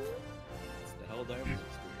 Yeah. It's the Helldivers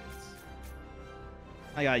experience.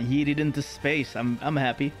 I got yeeted into space. I'm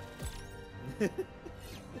happy. Man,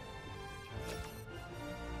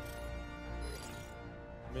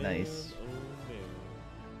 Nice. oh man.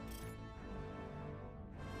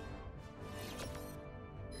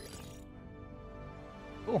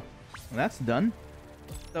 Cool. Well, that's done.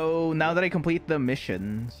 So now that I complete the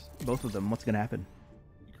missions, both of them, what's gonna happen?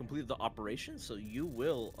 You completed the operation, so you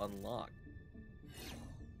will unlock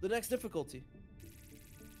the next difficulty.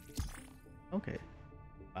 Okay.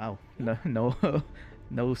 Wow.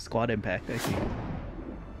 No squad impact, I see.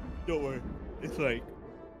 Don't worry. It's like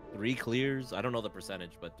 3 clears. I don't know the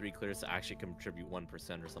percentage, but 3 clears to actually contribute 1% or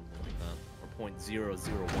something like that. Or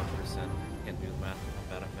 0.001%. Can't do the math. I'm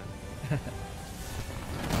bad at math.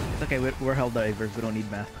 It's okay, we're Helldivers. We don't need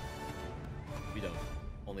math. We don't.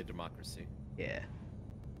 Only democracy. Yeah.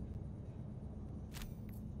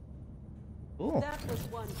 Cool. That was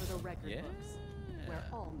one for the record Yeah. books. Where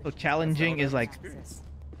all So missions challenging are is like... access.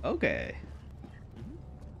 Okay.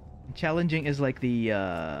 Challenging is like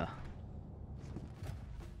the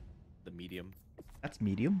medium. That's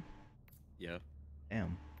medium? Yeah.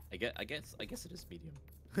 Damn. I guess it is medium.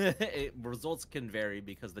 Results can vary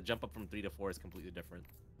because the jump up from 3 to 4 is completely different.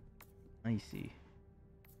 I see.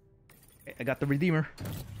 Okay, I got the Redeemer.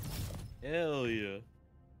 Hell yeah.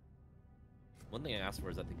 One thing I asked for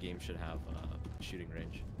is that the game should have shooting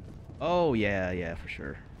range. Oh yeah, for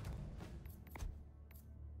sure.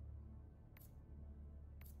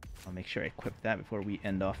 I'll make sure I equip that before we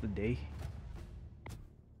end off the day.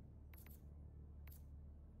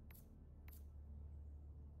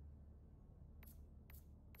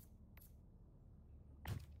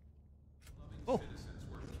 Oh,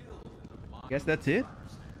 guess that's it.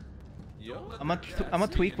 Yeah. I'm gonna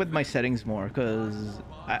tweak with my settings more because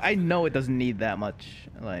I know it doesn't need that much.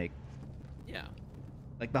 Like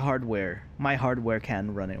the hardware, my hardware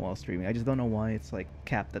can run it while streaming. I just don't know why it's like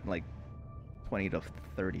capped at like 20 to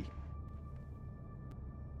 30.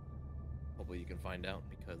 Hopefully you can find out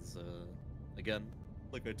because again,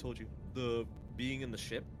 like I told you, the being in the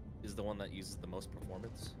ship is the one that uses the most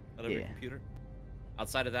performance out of Yeah. your computer.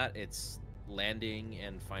 Outside of that, it's landing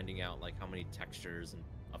and finding out like how many textures and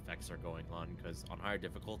effects are going on, because on higher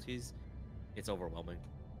difficulties, it's overwhelming.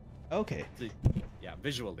 Okay. Yeah,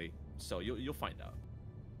 visually. So you'll find out.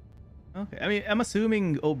 Okay. I mean, I'm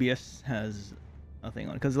assuming OBS has a thing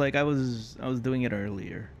on, because like I was doing it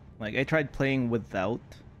earlier. Like I tried playing without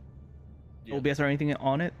OBS or anything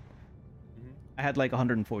on it. I had like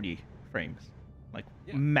 140 frames, like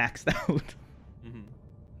maxed out.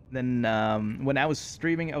 Then when I was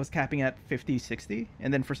streaming, I was capping at 50, 60,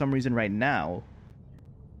 and then for some reason right now,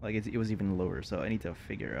 like it was even lower. So I need to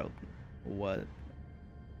figure out what's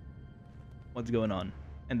going on,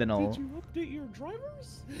 and then I'll. Did you update your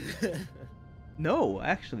drivers? No,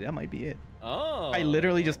 actually, that might be it. Oh. I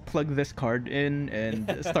literally just plugged this card in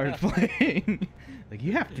and started playing. Like,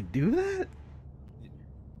 you have to do that?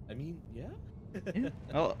 I mean, yeah. Yeah.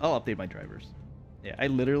 I'll update my drivers. Yeah, I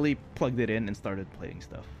literally plugged it in and started playing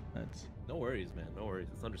stuff. That's No worries, man. No worries.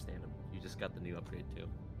 It's understandable. You just got the new upgrade too.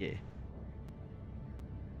 yeah.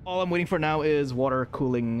 All I'm waiting for now is water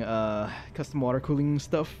cooling, custom water cooling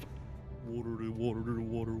stuff. Water.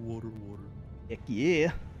 Heck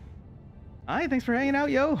yeah. Alright, thanks for hanging out,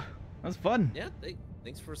 yo. That was fun. Yeah,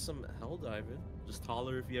 thanks for some hell diving. Just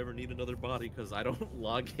holler if you ever need another body, because I don't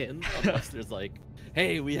log in unless there's like,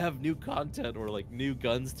 hey, we have new content or like new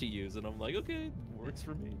guns to use, and I'm like, okay, works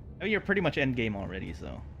for me. I mean, you're pretty much end game already,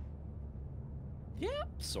 so. Yeah,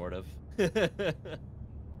 sort of. Sort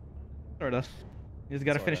of. You just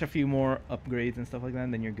gotta finish a few more upgrades and stuff like that,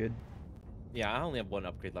 and then you're good. Yeah, I only have one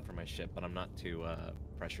upgrade left for my ship, but I'm not too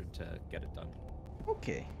pressured to get it done.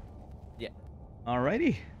 Okay. Yeah.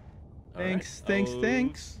 Alrighty. Thanks.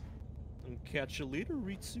 And catch you later,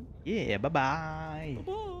 Ritsu. Yeah, bye-bye.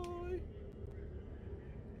 Bye-bye.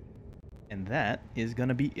 And that is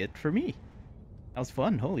gonna be it for me. That was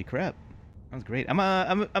fun. Holy crap. That was great.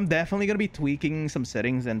 I'm definitely gonna be tweaking some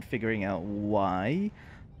settings and figuring out why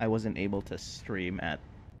I wasn't able to stream at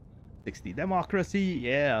 60 democracy.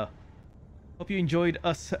 Yeah. Hope you enjoyed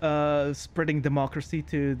us spreading democracy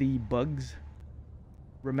to the bugs.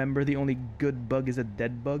 Remember, the only good bug is a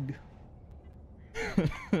dead bug.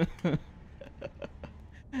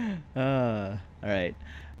 Alright.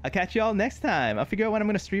 I'll catch y'all next time. I'll figure out when I'm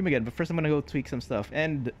going to stream again, but first I'm going to go tweak some stuff.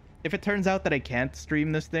 And if it turns out that I can't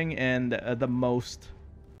stream this thing and the most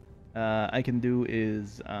I can do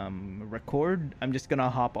is record, I'm just going to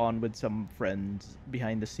hop on with some friends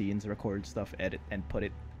behind the scenes, record stuff, edit, and put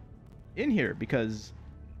it in here, because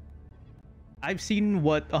I've seen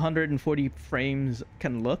what 140 frames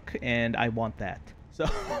can look, and I want that. So,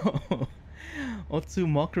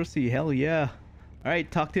 Otsumocracy, hell yeah! All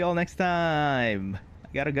right, talk to y'all next time.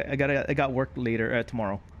 I got work later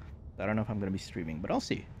tomorrow. I don't know if I'm gonna be streaming, but I'll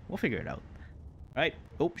see. We'll figure it out. All right.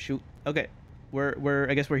 Oh shoot. Okay,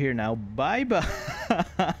 I guess we're here now. Bye bye.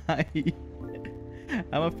 I'm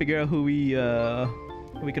gonna figure out who we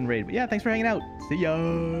can raid. But yeah, thanks for hanging out. See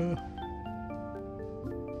ya.